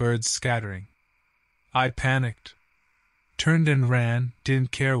flock of birds scattering. I panicked. Turned and ran,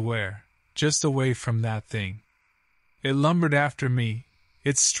 didn't care where, just away from that thing. It lumbered after me,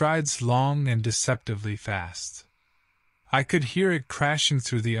 its strides long and deceptively fast. I could hear it crashing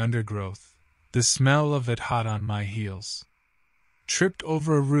through the undergrowth, the smell of it hot on my heels. Tripped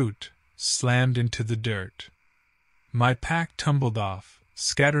over a root, slammed into the dirt. My pack tumbled off,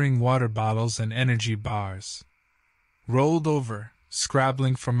 scattering water bottles and energy bars. Rolled over,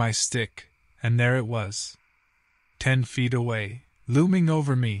 scrabbling for my stick, and there it was. 10 feet away, looming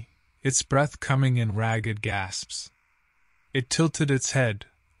over me, its breath coming in ragged gasps. It tilted its head,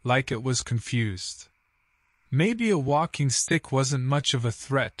 like it was confused. Maybe a walking stick wasn't much of a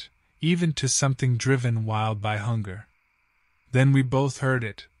threat, even to something driven wild by hunger. Then we both heard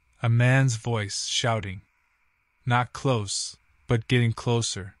it, a man's voice shouting. Not close, but getting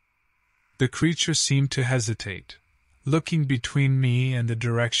closer. The creature seemed to hesitate, looking between me and the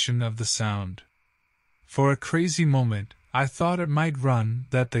direction of the sound. For a crazy moment, I thought it might run,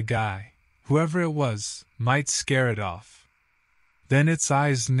 that the guy, whoever it was, might scare it off. Then its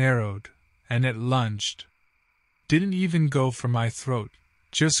eyes narrowed, and it lunged. Didn't even go for my throat,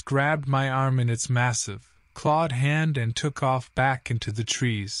 just grabbed my arm in its massive, clawed hand and took off back into the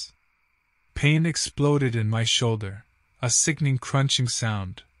trees. Pain exploded in my shoulder, a sickening crunching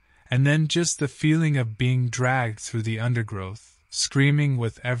sound, and then just the feeling of being dragged through the undergrowth, screaming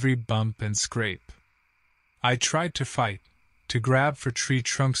with every bump and scrape. I tried to fight, to grab for tree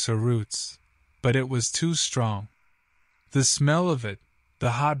trunks or roots, but it was too strong. The smell of it,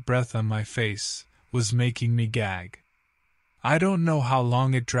 the hot breath on my face, was making me gag. I don't know how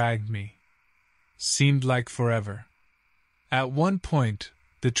long it dragged me. Seemed like forever. At one point,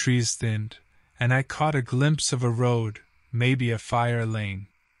 the trees thinned, and I caught a glimpse of a road, maybe a fire lane.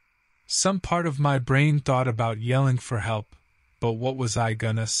 Some part of my brain thought about yelling for help, but what was I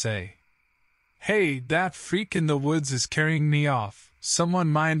gonna say? Hey, that freak in the woods is carrying me off. Someone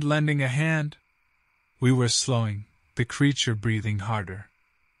mind lending a hand? We were slowing, the creature breathing harder.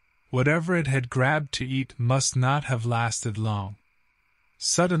 Whatever it had grabbed to eat must not have lasted long.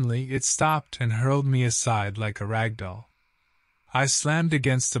 Suddenly it stopped and hurled me aside like a ragdoll. I slammed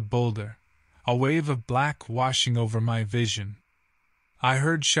against a boulder, a wave of black washing over my vision. I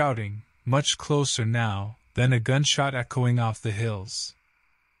heard shouting, much closer now, then a gunshot echoing off the hills.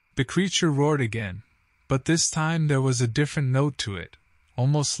 The creature roared again, but this time there was a different note to it,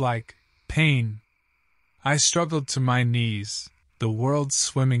 almost like pain. I struggled to my knees, the world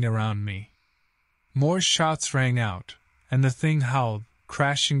swimming around me. More shots rang out, and the thing howled,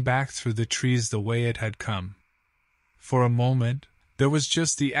 crashing back through the trees the way it had come. For a moment, there was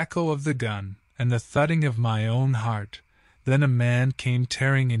just the echo of the gun and the thudding of my own heart. Then a man came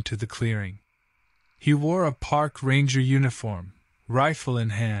tearing into the clearing. He wore a park ranger uniform, rifle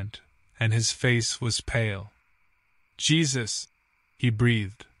in hand, and his face was pale. "Jesus," he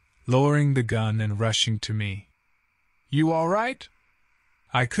breathed, lowering the gun and rushing to me. "You all right?"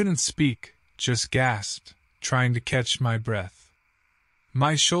 I couldn't speak, just gasped, trying to catch my breath.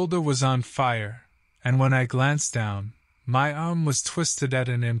 My shoulder was on fire, and when I glanced down, my arm was twisted at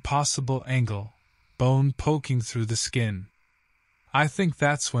an impossible angle, bone poking through the skin. I think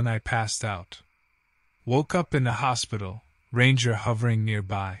that's when I passed out. Woke up in a hospital, ranger hovering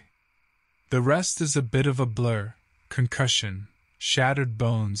nearby. The rest is a bit of a blur, concussion, shattered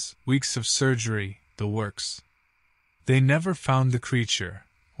bones, weeks of surgery, the works. They never found the creature,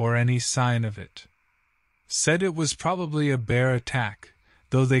 or any sign of it. Said it was probably a bear attack,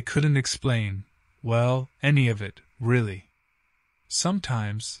 though they couldn't explain, well, any of it, really.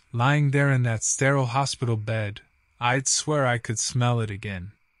 Sometimes, lying there in that sterile hospital bed, I'd swear I could smell it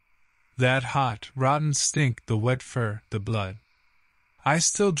again. That hot, rotten stink, the wet fur, the blood. I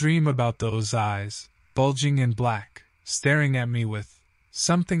still dream about those eyes, bulging in black, staring at me with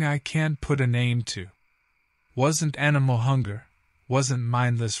something I can't put a name to. Wasn't animal hunger, wasn't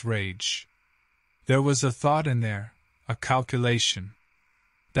mindless rage. There was a thought in there, a calculation.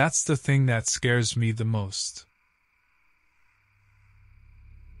 That's the thing that scares me the most.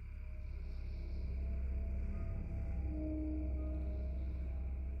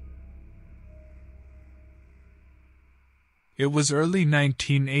 It was early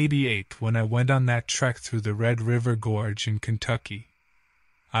 1988 when I went on that trek through the Red River Gorge in Kentucky.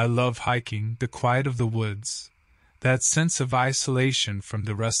 I love hiking, the quiet of the woods, that sense of isolation from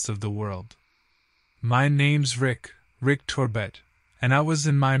the rest of the world. My name's Rick Torbett, and I was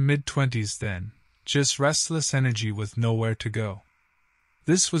in my mid-20s then, just restless energy with nowhere to go.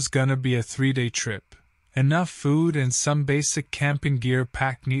 This was gonna be a 3-day trip, enough food and some basic camping gear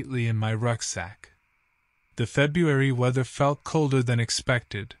packed neatly in my rucksack. The February weather felt colder than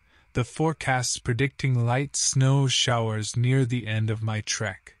expected, the forecasts predicting light snow showers near the end of my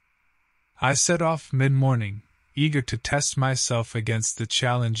trek. I set off mid-morning, eager to test myself against the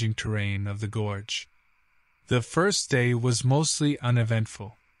challenging terrain of the gorge. The first day was mostly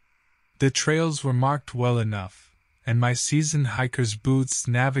uneventful. The trails were marked well enough, and my seasoned hiker's boots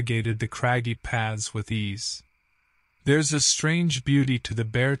navigated the craggy paths with ease. There's a strange beauty to the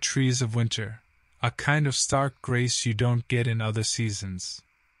bare trees of winter, a kind of stark grace you don't get in other seasons.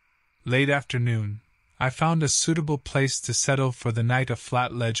 Late afternoon, I found a suitable place to settle for the night, a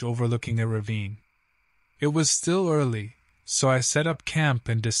flat ledge overlooking a ravine. It was still early, so I set up camp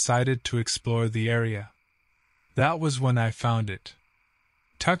and decided to explore the area. That was when I found it.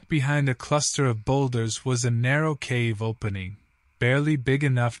 Tucked behind a cluster of boulders was a narrow cave opening, barely big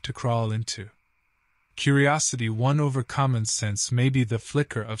enough to crawl into. Curiosity won over common sense, maybe the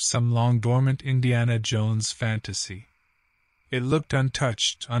flicker of some long-dormant Indiana Jones fantasy. It looked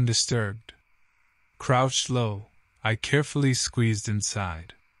untouched, undisturbed. Crouched low, I carefully squeezed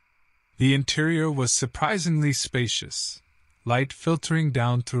inside. The interior was surprisingly spacious, light filtering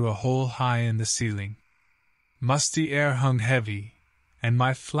down through a hole high in the ceiling. Musty air hung heavy, and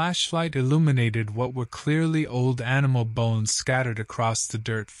my flashlight illuminated what were clearly old animal bones scattered across the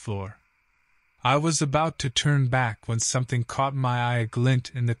dirt floor. I was about to turn back when something caught my eye, a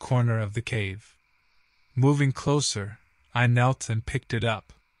glint in the corner of the cave. Moving closer, I knelt and picked it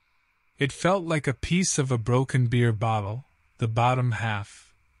up. It felt like a piece of a broken beer bottle, the bottom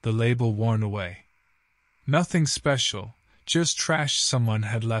half, the label worn away. Nothing special, just trash someone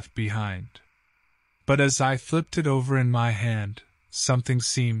had left behind. But as I flipped it over in my hand, something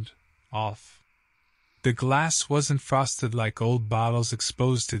seemed off. The glass wasn't frosted like old bottles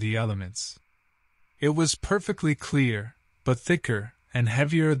exposed to the elements. It was perfectly clear, but thicker and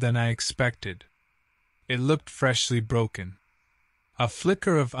heavier than I expected. It looked freshly broken. A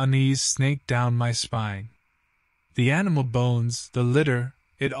flicker of unease snaked down my spine. The animal bones, the litter,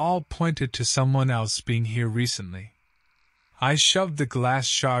 it all pointed to someone else being here recently. I shoved the glass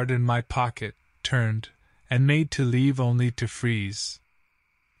shard in my pocket, turned, and made to leave only to freeze.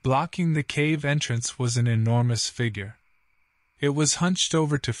 Blocking the cave entrance was an enormous figure. It was hunched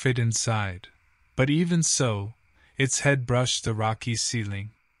over to fit inside. But even so, Its head brushed the rocky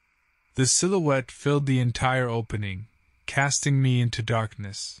ceiling. The silhouette filled the entire opening, casting me into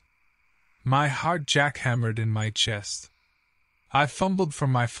darkness. My heart jackhammered in my chest. I fumbled for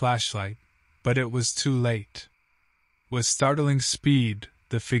my flashlight, but it was too late. With startling speed,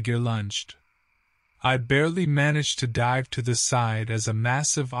 the figure lunged. I barely managed to dive to the side as a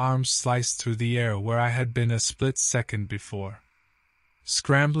massive arm sliced through the air where I had been a split second before.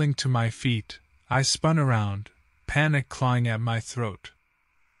 Scrambling to my feet, I spun around, panic clawing at my throat.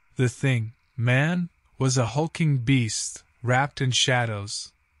 The thing, man, was a hulking beast, wrapped in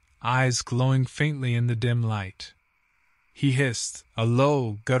shadows, eyes glowing faintly in the dim light. He hissed, a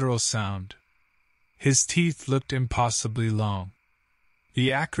low, guttural sound. His teeth looked impossibly long.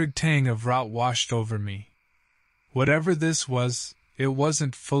 The acrid tang of rot washed over me. Whatever this was, it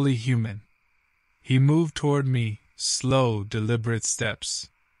wasn't fully human. He moved toward me, slow, deliberate steps.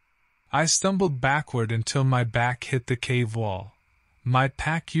 I stumbled backward until my back hit the cave wall, my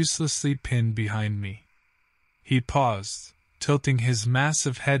pack uselessly pinned behind me. He paused, tilting his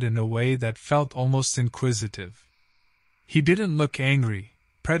massive head in a way that felt almost inquisitive. He didn't look angry,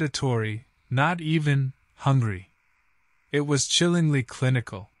 predatory, not even hungry. It was chillingly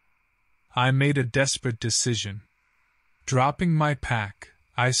clinical. I made a desperate decision. Dropping my pack,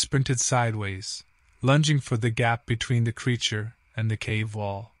 I sprinted sideways, lunging for the gap between the creature and the cave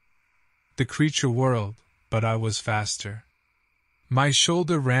wall. The creature whirled, but I was faster. My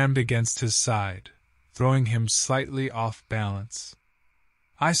shoulder rammed against his side, throwing him slightly off balance.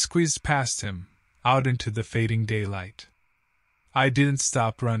 I squeezed past him, out into the fading daylight. I didn't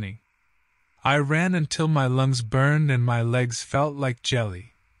stop running. I ran until my lungs burned and my legs felt like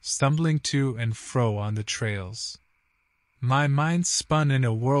jelly, stumbling to and fro on the trails. My mind spun in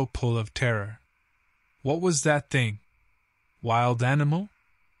a whirlpool of terror. What was that thing? Wild animal?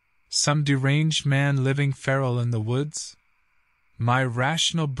 Some deranged man living feral in the woods? My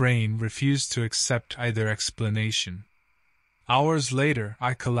rational brain refused to accept either explanation. Hours later,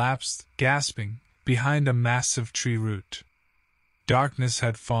 I collapsed, gasping, behind a massive tree root. Darkness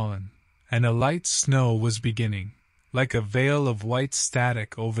had fallen, and a light snow was beginning, like a veil of white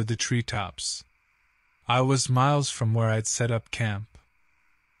static over the treetops. I was miles from where I'd set up camp.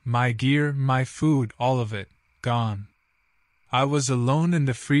 My gear, my food, all of it, gone. I was alone in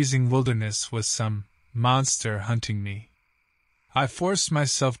the freezing wilderness with some monster hunting me. I forced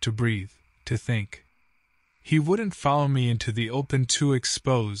myself to breathe, to think. He wouldn't follow me into the open too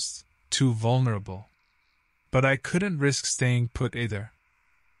exposed, too vulnerable. But I couldn't risk staying put either.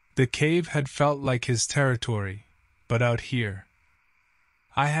 The cave had felt like his territory, but out here,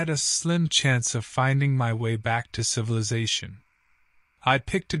 I had a slim chance of finding my way back to civilization. I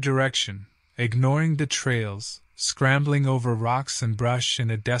picked a direction, ignoring the trails, scrambling over rocks and brush in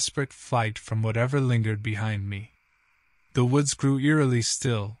a desperate flight from whatever lingered behind me. The woods grew eerily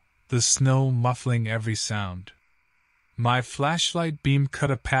still, the snow muffling every sound. My flashlight beam cut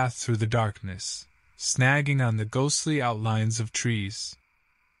a path through the darkness, snagging on the ghostly outlines of trees.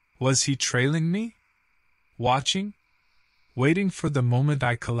 Was he trailing me? Watching? Waiting for the moment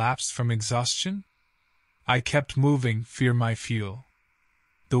I collapsed from exhaustion? I kept moving, fear my fuel.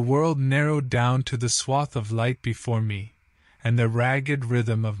 The world narrowed down to the swath of light before me, and the ragged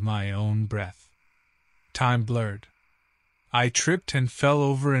rhythm of my own breath. Time blurred. I tripped and fell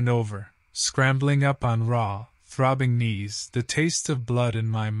over and over, scrambling up on raw, throbbing knees, the taste of blood in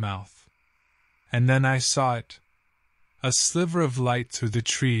my mouth. And then I saw it. A sliver of light through the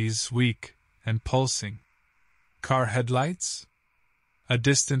trees, weak and pulsing. Car headlights? A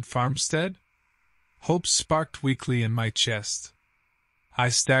distant farmstead? Hope sparked weakly in my chest. I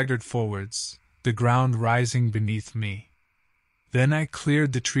staggered forwards, the ground rising beneath me. Then I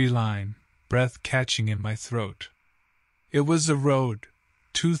cleared the tree line, breath catching in my throat. It was a road,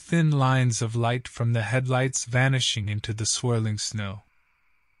 two thin lines of light from the headlights vanishing into the swirling snow.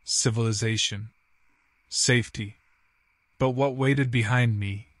 Civilization. Safety. But what waited behind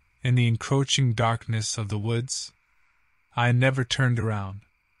me, in the encroaching darkness of the woods? I never turned around.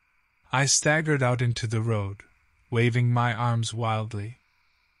 I staggered out into the road, waving my arms wildly.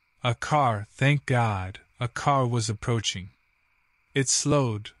 A car, thank God, a car was approaching. It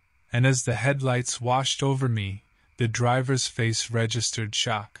slowed, and as the headlights washed over me, the driver's face registered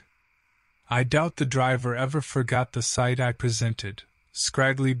shock. I doubt the driver ever forgot the sight I presented: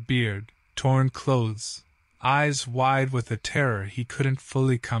 scraggly beard, torn clothes, eyes wide with a terror he couldn't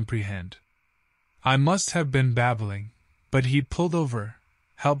fully comprehend. I must have been babbling, but he pulled over,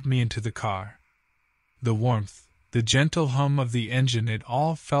 helped me into the car. The warmth, the gentle hum of the engine, it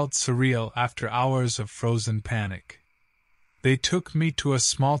all felt surreal after hours of frozen panic. They took me to a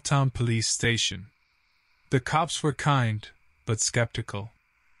small-town police station. The cops were kind, but skeptical.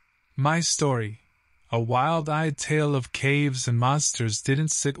 My story, a wild-eyed tale of caves and monsters,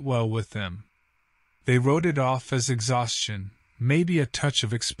 didn't sit well with them. They wrote it off as exhaustion, maybe a touch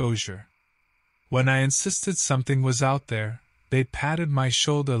of exposure. When I insisted something was out there, they patted my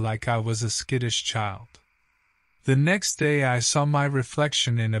shoulder like I was a skittish child. The next day I saw my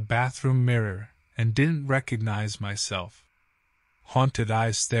reflection in a bathroom mirror and didn't recognize myself. Haunted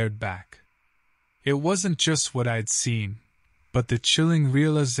eyes stared back. It wasn't just what I'd seen, but the chilling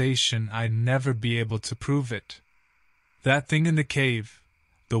realization I'd never be able to prove it. That thing in the cave,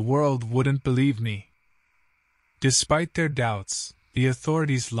 the world wouldn't believe me. Despite their doubts, the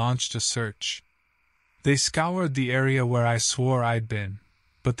authorities launched a search. They scoured the area where I swore I'd been,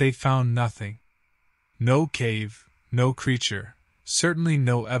 but they found nothing. No cave, no creature, certainly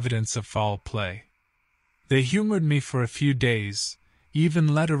no evidence of foul play. They humored me for a few days,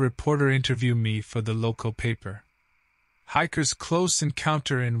 even let a reporter interview me for the local paper. Hiker's Close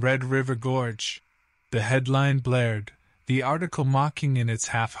Encounter in Red River Gorge. The headline blared, the article mocking in its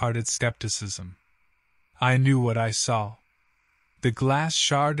half-hearted skepticism. I knew what I saw. The glass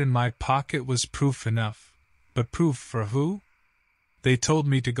shard in my pocket was proof enough, but proof for who? They told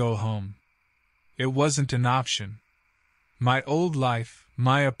me to go home. It wasn't an option. My old life,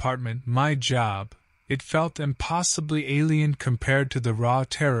 my apartment, my job, it felt impossibly alien compared to the raw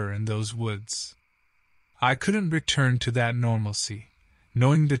terror in those woods. I couldn't return to that normalcy,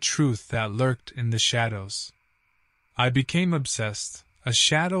 knowing the truth that lurked in the shadows. I became obsessed, a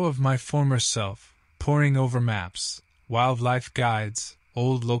shadow of my former self, poring over maps, wildlife guides,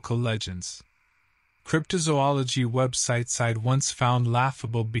 old local legends. Cryptozoology websites I'd once found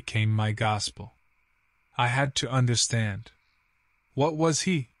laughable became my gospel. I had to understand. What was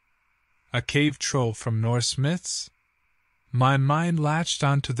he? A cave troll from Norse myths? My mind latched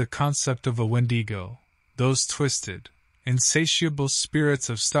onto the concept of a Wendigo, those twisted, insatiable spirits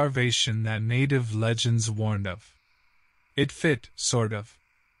of starvation that native legends warned of. It fit, sort of.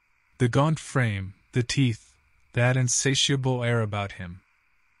 The gaunt frame, the teeth, that insatiable air about him.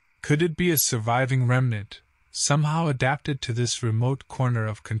 Could it be a surviving remnant, somehow adapted to this remote corner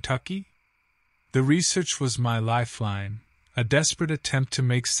of Kentucky? The research was my lifeline, a desperate attempt to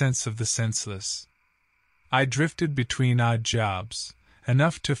make sense of the senseless. I drifted between odd jobs,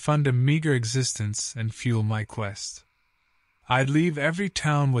 enough to fund a meager existence and fuel my quest. I'd leave every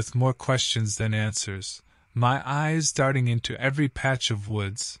town with more questions than answers, my eyes darting into every patch of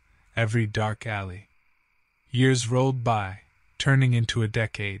woods, every dark alley. Years rolled by, turning into a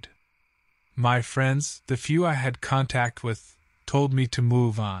decade. My friends, the few I had contact with, told me to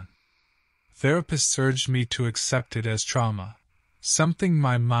move on. Therapists urged me to accept it as trauma, something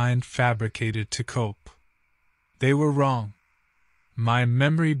my mind fabricated to cope. They were wrong. My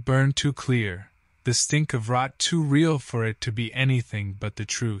memory burned too clear, the stink of rot too real for it to be anything but the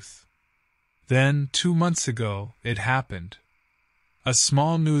truth. Then, 2 months ago, it happened. A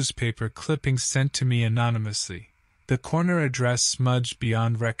small newspaper clipping sent to me anonymously, the corner address smudged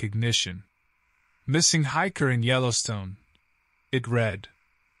beyond recognition. Missing hiker in Yellowstone. It read.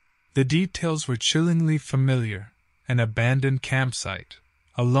 The details were chillingly familiar: an abandoned campsite,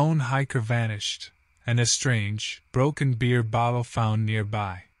 a lone hiker vanished, and a strange, broken beer bottle found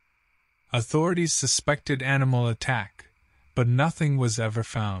nearby. Authorities suspected animal attack, but nothing was ever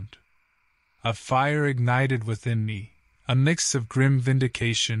found. A fire ignited within me, a mix of grim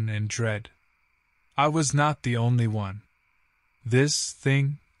vindication and dread. I was not the only one. This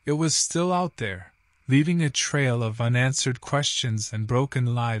thing, it was still out there, leaving a trail of unanswered questions and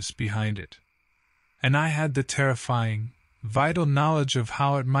broken lives behind it. And I had the terrifying, vital knowledge of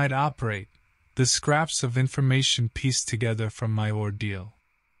how it might operate, the scraps of information pieced together from my ordeal.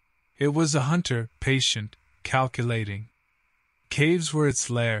 It was a hunter, patient, calculating. Caves were its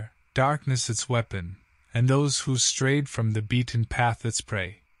lair, darkness its weapon, and those who strayed from the beaten path its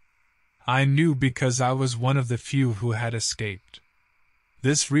prey. I knew because I was one of the few who had escaped.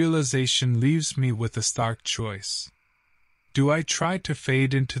 This realization leaves me with a stark choice. Do I try to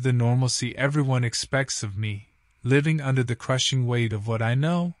fade into the normalcy everyone expects of me, living under the crushing weight of what I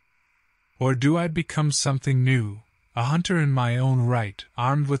know? Or do I become something new, a hunter in my own right,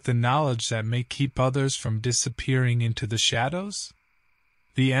 armed with the knowledge that may keep others from disappearing into the shadows?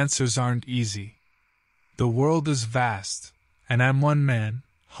 The answers aren't easy. The world is vast, and I'm one man,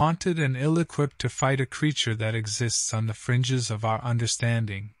 haunted and ill-equipped to fight a creature that exists on the fringes of our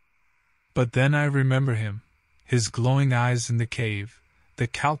understanding. But then I remember him, his glowing eyes in the cave, the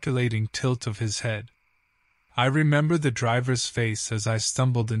calculating tilt of his head. I remember the driver's face as I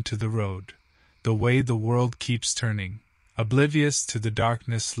stumbled into the road, the way the world keeps turning, oblivious to the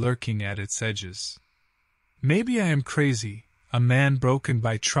darkness lurking at its edges. Maybe I am crazy, a man broken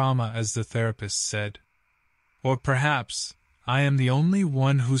by trauma, as the therapist said. Or perhaps I am the only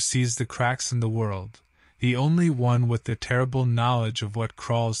one who sees the cracks in the world, the only one with the terrible knowledge of what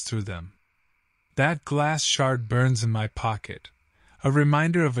crawls through them. That glass shard burns in my pocket, a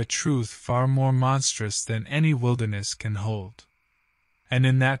reminder of a truth far more monstrous than any wilderness can hold. And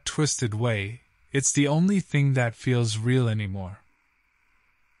in that twisted way, it's the only thing that feels real anymore.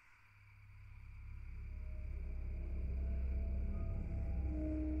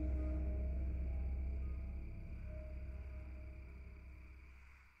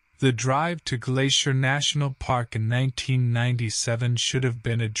 The drive to Glacier National Park in 1997 should have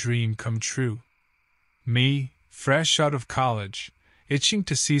been a dream come true. Me, fresh out of college, itching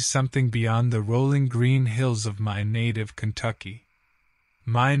to see something beyond the rolling green hills of my native Kentucky.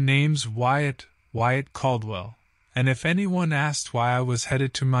 My name's Wyatt Caldwell, and if anyone asked why I was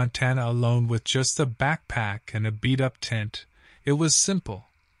headed to Montana alone with just a backpack and a beat-up tent, it was simple.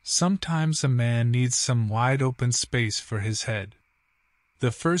 Sometimes a man needs some wide-open space for his head. The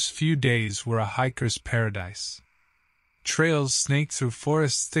first few days were a hiker's paradise. Trails snaked through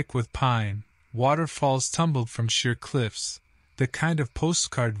forests thick with pine, waterfalls tumbled from sheer cliffs, the kind of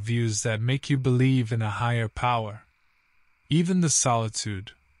postcard views that make you believe in a higher power. Even the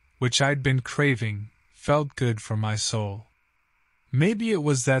solitude, which I'd been craving, felt good for my soul. Maybe it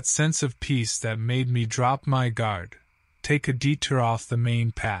was that sense of peace that made me drop my guard, take a detour off the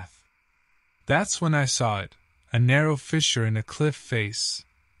main path. That's when I saw it. A narrow fissure in a cliff face,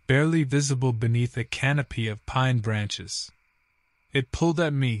 barely visible beneath a canopy of pine branches. It pulled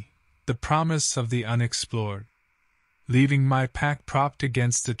at me, the promise of the unexplored. Leaving my pack propped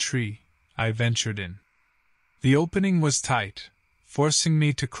against a tree, I ventured in. The opening was tight, forcing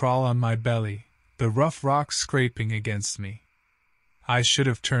me to crawl on my belly, the rough rocks scraping against me. I should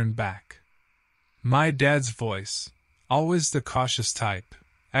have turned back. My dad's voice, always the cautious type,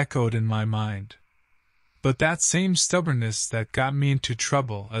 echoed in my mind. But that same stubbornness that got me into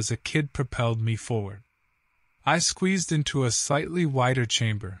trouble as a kid propelled me forward. I squeezed into a slightly wider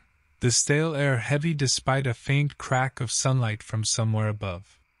chamber, the stale air heavy despite a faint crack of sunlight from somewhere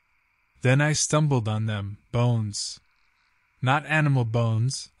above. Then I stumbled on them, bones. Not animal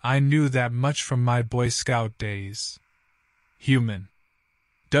bones, I knew that much from my Boy Scout days. Human.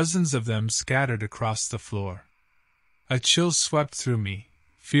 Dozens of them scattered across the floor. A chill swept through me,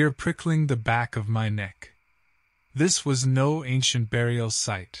 fear prickling the back of my neck. This was no ancient burial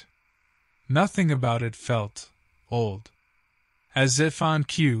site. Nothing about it felt old. As if on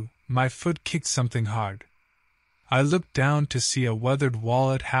cue, my foot kicked something hard. I looked down to see a weathered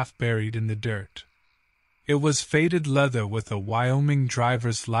wallet half buried in the dirt. It was faded leather with a Wyoming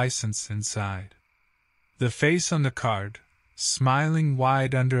driver's license inside. The face on the card, smiling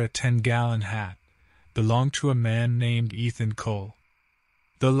wide under a 10-gallon hat, belonged to a man named Ethan Cole.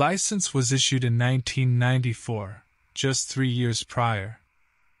 The license was issued in 1994, just 3 years prior.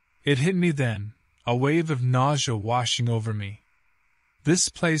 It hit me then, a wave of nausea washing over me. This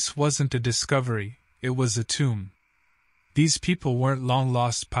place wasn't a discovery, it was a tomb. These people weren't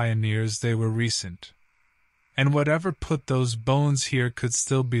long-lost pioneers, they were recent. And whatever put those bones here could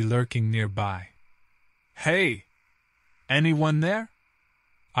still be lurking nearby. "Hey! Anyone there?"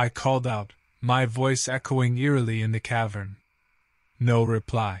 I called out, my voice echoing eerily in the cavern. No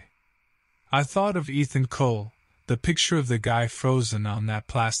reply. I thought of Ethan Cole, the picture of the guy frozen on that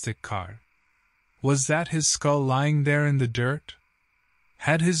plastic card. Was that his skull lying there in the dirt?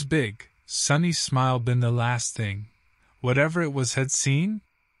 Had his big, sunny smile been the last thing, whatever it was, had seen?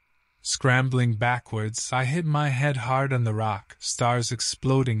 Scrambling backwards, I hit my head hard on the rock, stars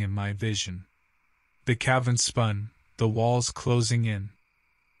exploding in my vision. The cavern spun, the walls closing in.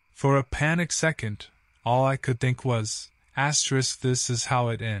 For a panic second, all I could think was, this is how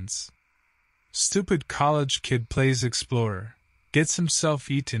it ends. Stupid college kid plays explorer, gets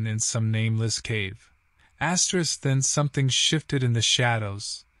himself eaten in some nameless cave. Then something shifted in the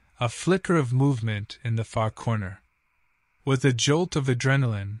shadows, a flicker of movement in the far corner. With a jolt of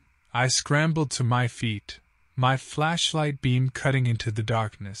adrenaline, I scrambled to my feet, my flashlight beam cutting into the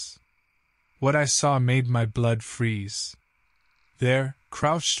darkness. What I saw made my blood freeze. There,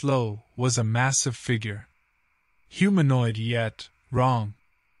 crouched low, was a massive figure. Humanoid yet wrong.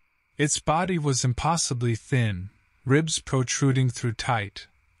 Its body was impossibly thin, ribs protruding through tight,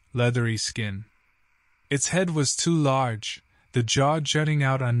 leathery skin. Its head was too large, the jaw jutting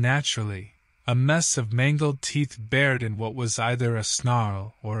out unnaturally, a mess of mangled teeth bared in what was either a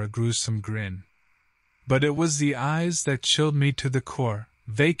snarl or a gruesome grin. But it was the eyes that chilled me to the core,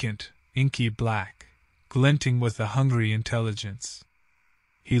 vacant, inky black, glinting with a hungry intelligence.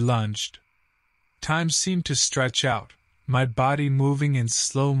 He lunged. Time seemed to stretch out, my body moving in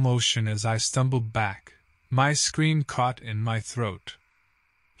slow motion as I stumbled back, my scream caught in my throat.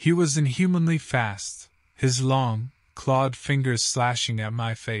 He was inhumanly fast, his long, clawed fingers slashing at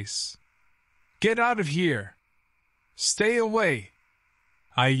my face. "Get out of here! Stay away!"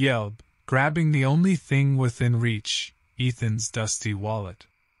 I yelled, grabbing the only thing within reach, Ethan's dusty wallet.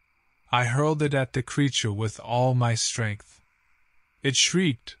 I hurled it at the creature with all my strength. It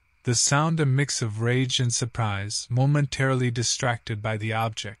shrieked, the sound a mix of rage and surprise, momentarily distracted by the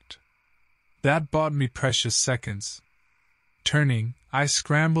object. That bought me precious seconds. Turning, I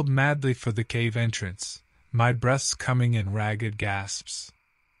scrambled madly for the cave entrance, my breaths coming in ragged gasps.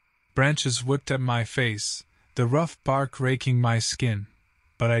 Branches whipped at my face, the rough bark raking my skin,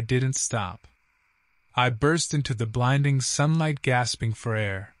 but I didn't stop. I burst into the blinding sunlight gasping for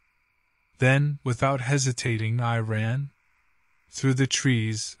air. Then, without hesitating, I ran. Through the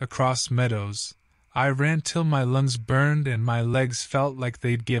trees, across meadows, I ran till my lungs burned and my legs felt like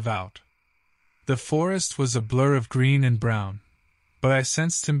they'd give out. The forest was a blur of green and brown, but I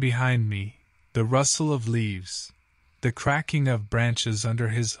sensed him behind me, the rustle of leaves, the cracking of branches under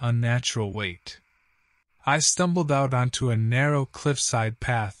his unnatural weight. I stumbled out onto a narrow cliffside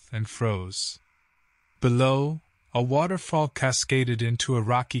path and froze. Below, a waterfall cascaded into a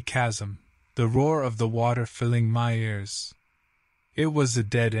rocky chasm, the roar of the water filling my ears. It was a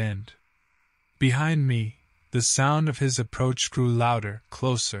dead end. Behind me, the sound of his approach grew louder,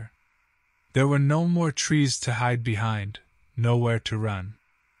 closer. There were no more trees to hide behind, nowhere to run.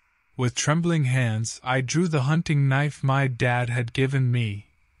 With trembling hands, I drew the hunting knife my dad had given me,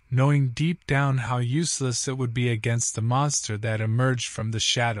 knowing deep down how useless it would be against the monster that emerged from the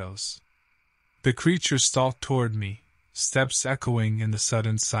shadows. The creature stalked toward me, steps echoing in the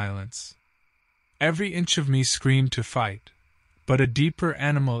sudden silence. Every inch of me screamed to fight, but a deeper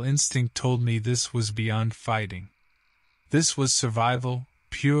animal instinct told me this was beyond fighting. This was survival,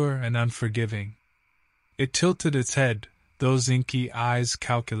 pure and unforgiving. It tilted its head, those inky eyes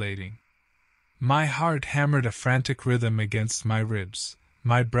calculating. My heart hammered a frantic rhythm against my ribs,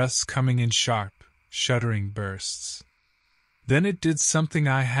 my breaths coming in sharp, shuddering bursts. Then it did something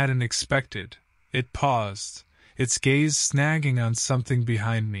I hadn't expected. It paused, its gaze snagging on something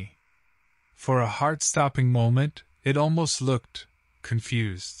behind me. For a heart-stopping moment, it almost looked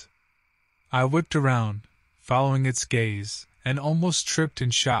confused. I whipped around, following its gaze, and almost tripped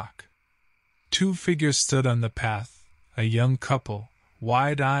in shock. Two figures stood on the path, a young couple,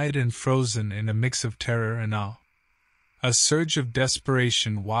 wide-eyed and frozen in a mix of terror and awe. A surge of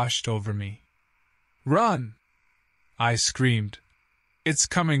desperation washed over me. "Run!" I screamed. "It's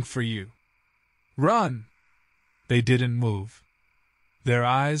coming for you! Run!" They didn't move. Their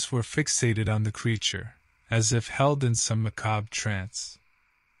eyes were fixated on the creature, as if held in some macabre trance.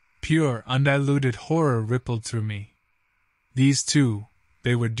 Pure, undiluted horror rippled through me. These two,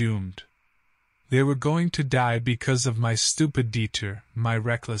 they were doomed. They were going to die because of my stupid detour, my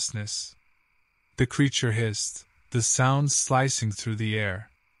recklessness. The creature hissed, the sound slicing through the air.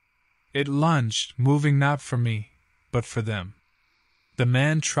 It lunged, moving not for me, but for them. The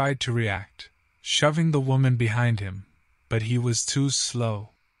man tried to react, shoving the woman behind him, but he was too slow.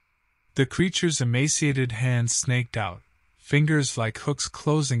 The creature's emaciated hands snaked out, fingers like hooks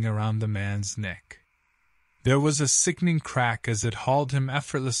closing around the man's neck. There was a sickening crack as it hauled him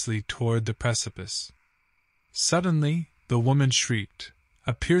effortlessly toward the precipice. Suddenly, the woman shrieked,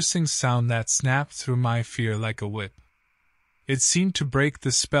 a piercing sound that snapped through my fear like a whip. It seemed to break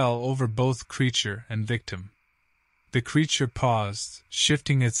the spell over both creature and victim. The creature paused,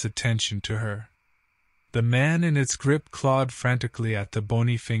 shifting its attention to her. The man in its grip clawed frantically at the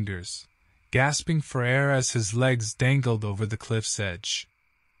bony fingers, gasping for air as his legs dangled over the cliff's edge.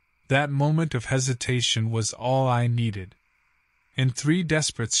 That moment of hesitation was all I needed. In 3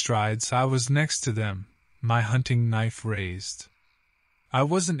 desperate strides I was next to them, my hunting knife raised. I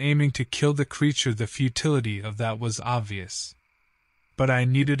wasn't aiming to kill the creature, the futility of that was obvious. But I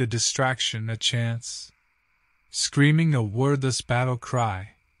needed a distraction, a chance. Screaming a wordless battle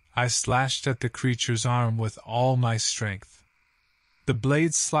cry, I slashed at the creature's arm with all my strength. The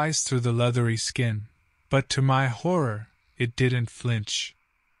blade sliced through the leathery skin, but to my horror, it didn't flinch.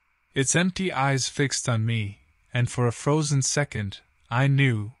 Its empty eyes fixed on me, and for a frozen second, I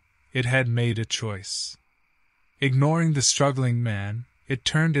knew it had made a choice. Ignoring the struggling man, it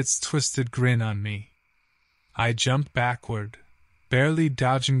turned its twisted grin on me. I jumped backward, barely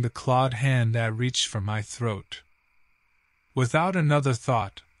dodging the clawed hand that reached for my throat. Without another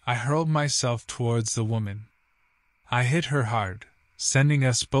thought, I hurled myself towards the woman. I hit her hard, sending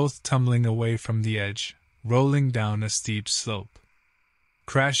us both tumbling away from the edge, rolling down a steep slope.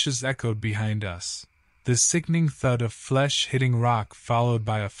 Crashes echoed behind us, the sickening thud of flesh hitting rock followed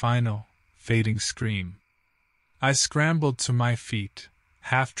by a final, fading scream. I scrambled to my feet,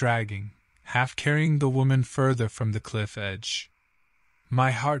 half dragging, half carrying the woman further from the cliff edge.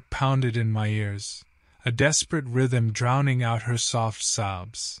 My heart pounded in my ears, a desperate rhythm drowning out her soft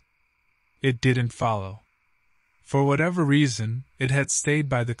sobs. It didn't follow. For whatever reason, it had stayed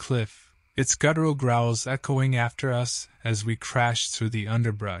by the cliff, its guttural growls echoing after us as we crashed through the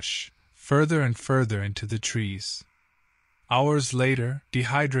underbrush, further and further into the trees. Hours later,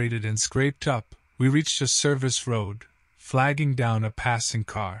 dehydrated and scraped up, we reached a service road, flagging down a passing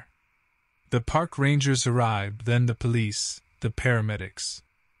car. The park rangers arrived, then the police, the paramedics.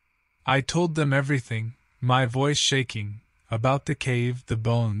 I told them everything, my voice shaking, about the cave, the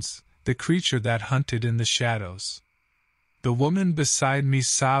bones, the creature that hunted in the shadows. The woman beside me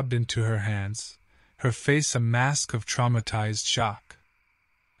sobbed into her hands, her face a mask of traumatized shock.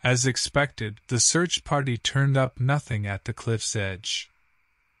 As expected, the search party turned up nothing at the cliff's edge.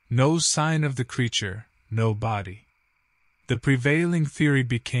 No sign of the creature, no body. The prevailing theory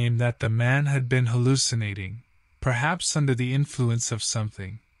became that the man had been hallucinating, perhaps under the influence of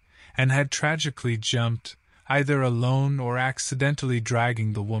something, and had tragically jumped, either alone or accidentally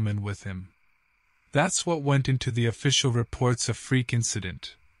dragging the woman with him. That's what went into the official reports of freak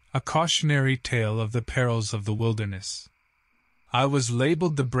incident, a cautionary tale of the perils of the wilderness. I was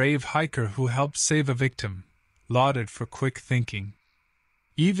labeled the brave hiker who helped save a victim, lauded for quick thinking.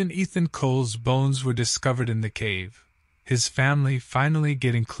 Even Ethan Cole's bones were discovered in the cave, his family finally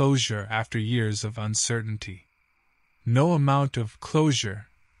getting closure after years of uncertainty. No amount of closure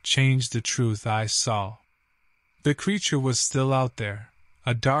changed the truth I saw. The creature was still out there,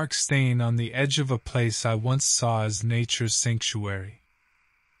 a dark stain on the edge of a place I once saw as nature's sanctuary.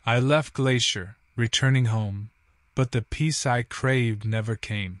 I left Glacier, returning home, but the peace I craved never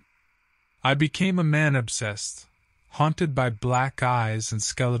came. I became a man obsessed, haunted by black eyes and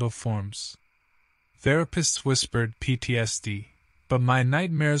skeletal forms. Therapists whispered PTSD, but my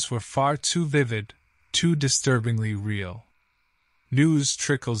nightmares were far too vivid, too disturbingly real. News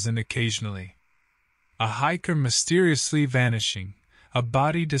trickles in occasionally. A hiker mysteriously vanishing, a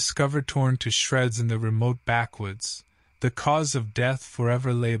body discovered torn to shreds in the remote backwoods, the cause of death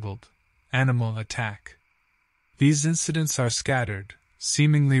forever labeled, animal attack. These incidents are scattered,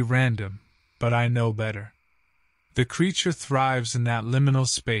 seemingly random, but I know better. The creature thrives in that liminal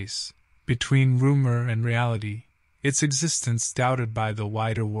space, between rumor and reality, its existence doubted by the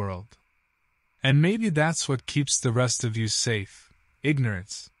wider world. And maybe that's what keeps the rest of you safe,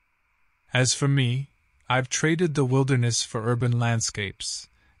 ignorance. As for me, I've traded the wilderness for urban landscapes,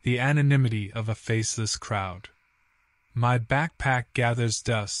 the anonymity of a faceless crowd. My backpack gathers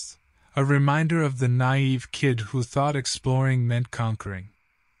dust, a reminder of the naive kid who thought exploring meant conquering.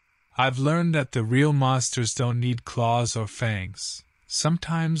 I've learned that the real monsters don't need claws or fangs.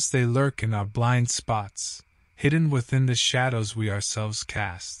 Sometimes they lurk in our blind spots, hidden within the shadows we ourselves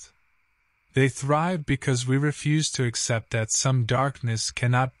cast. They thrive because we refuse to accept that some darkness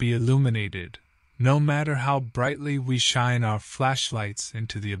cannot be illuminated, no matter how brightly we shine our flashlights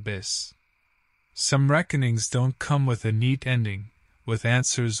into the abyss. Some reckonings don't come with a neat ending, with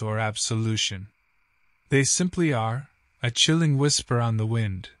answers or absolution. They simply are, a chilling whisper on the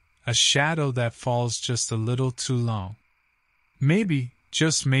wind, a shadow that falls just a little too long. Maybe,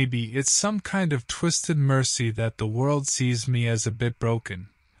 just maybe, it's some kind of twisted mercy that the world sees me as a bit broken,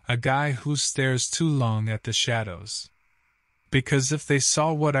 a guy who stares too long at the shadows. Because if they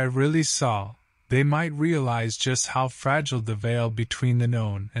saw what I really saw, they might realize just how fragile the veil between the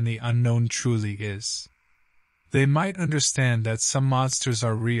known and the unknown truly is. They might understand that some monsters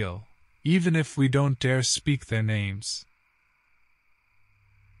are real, even if we don't dare speak their names.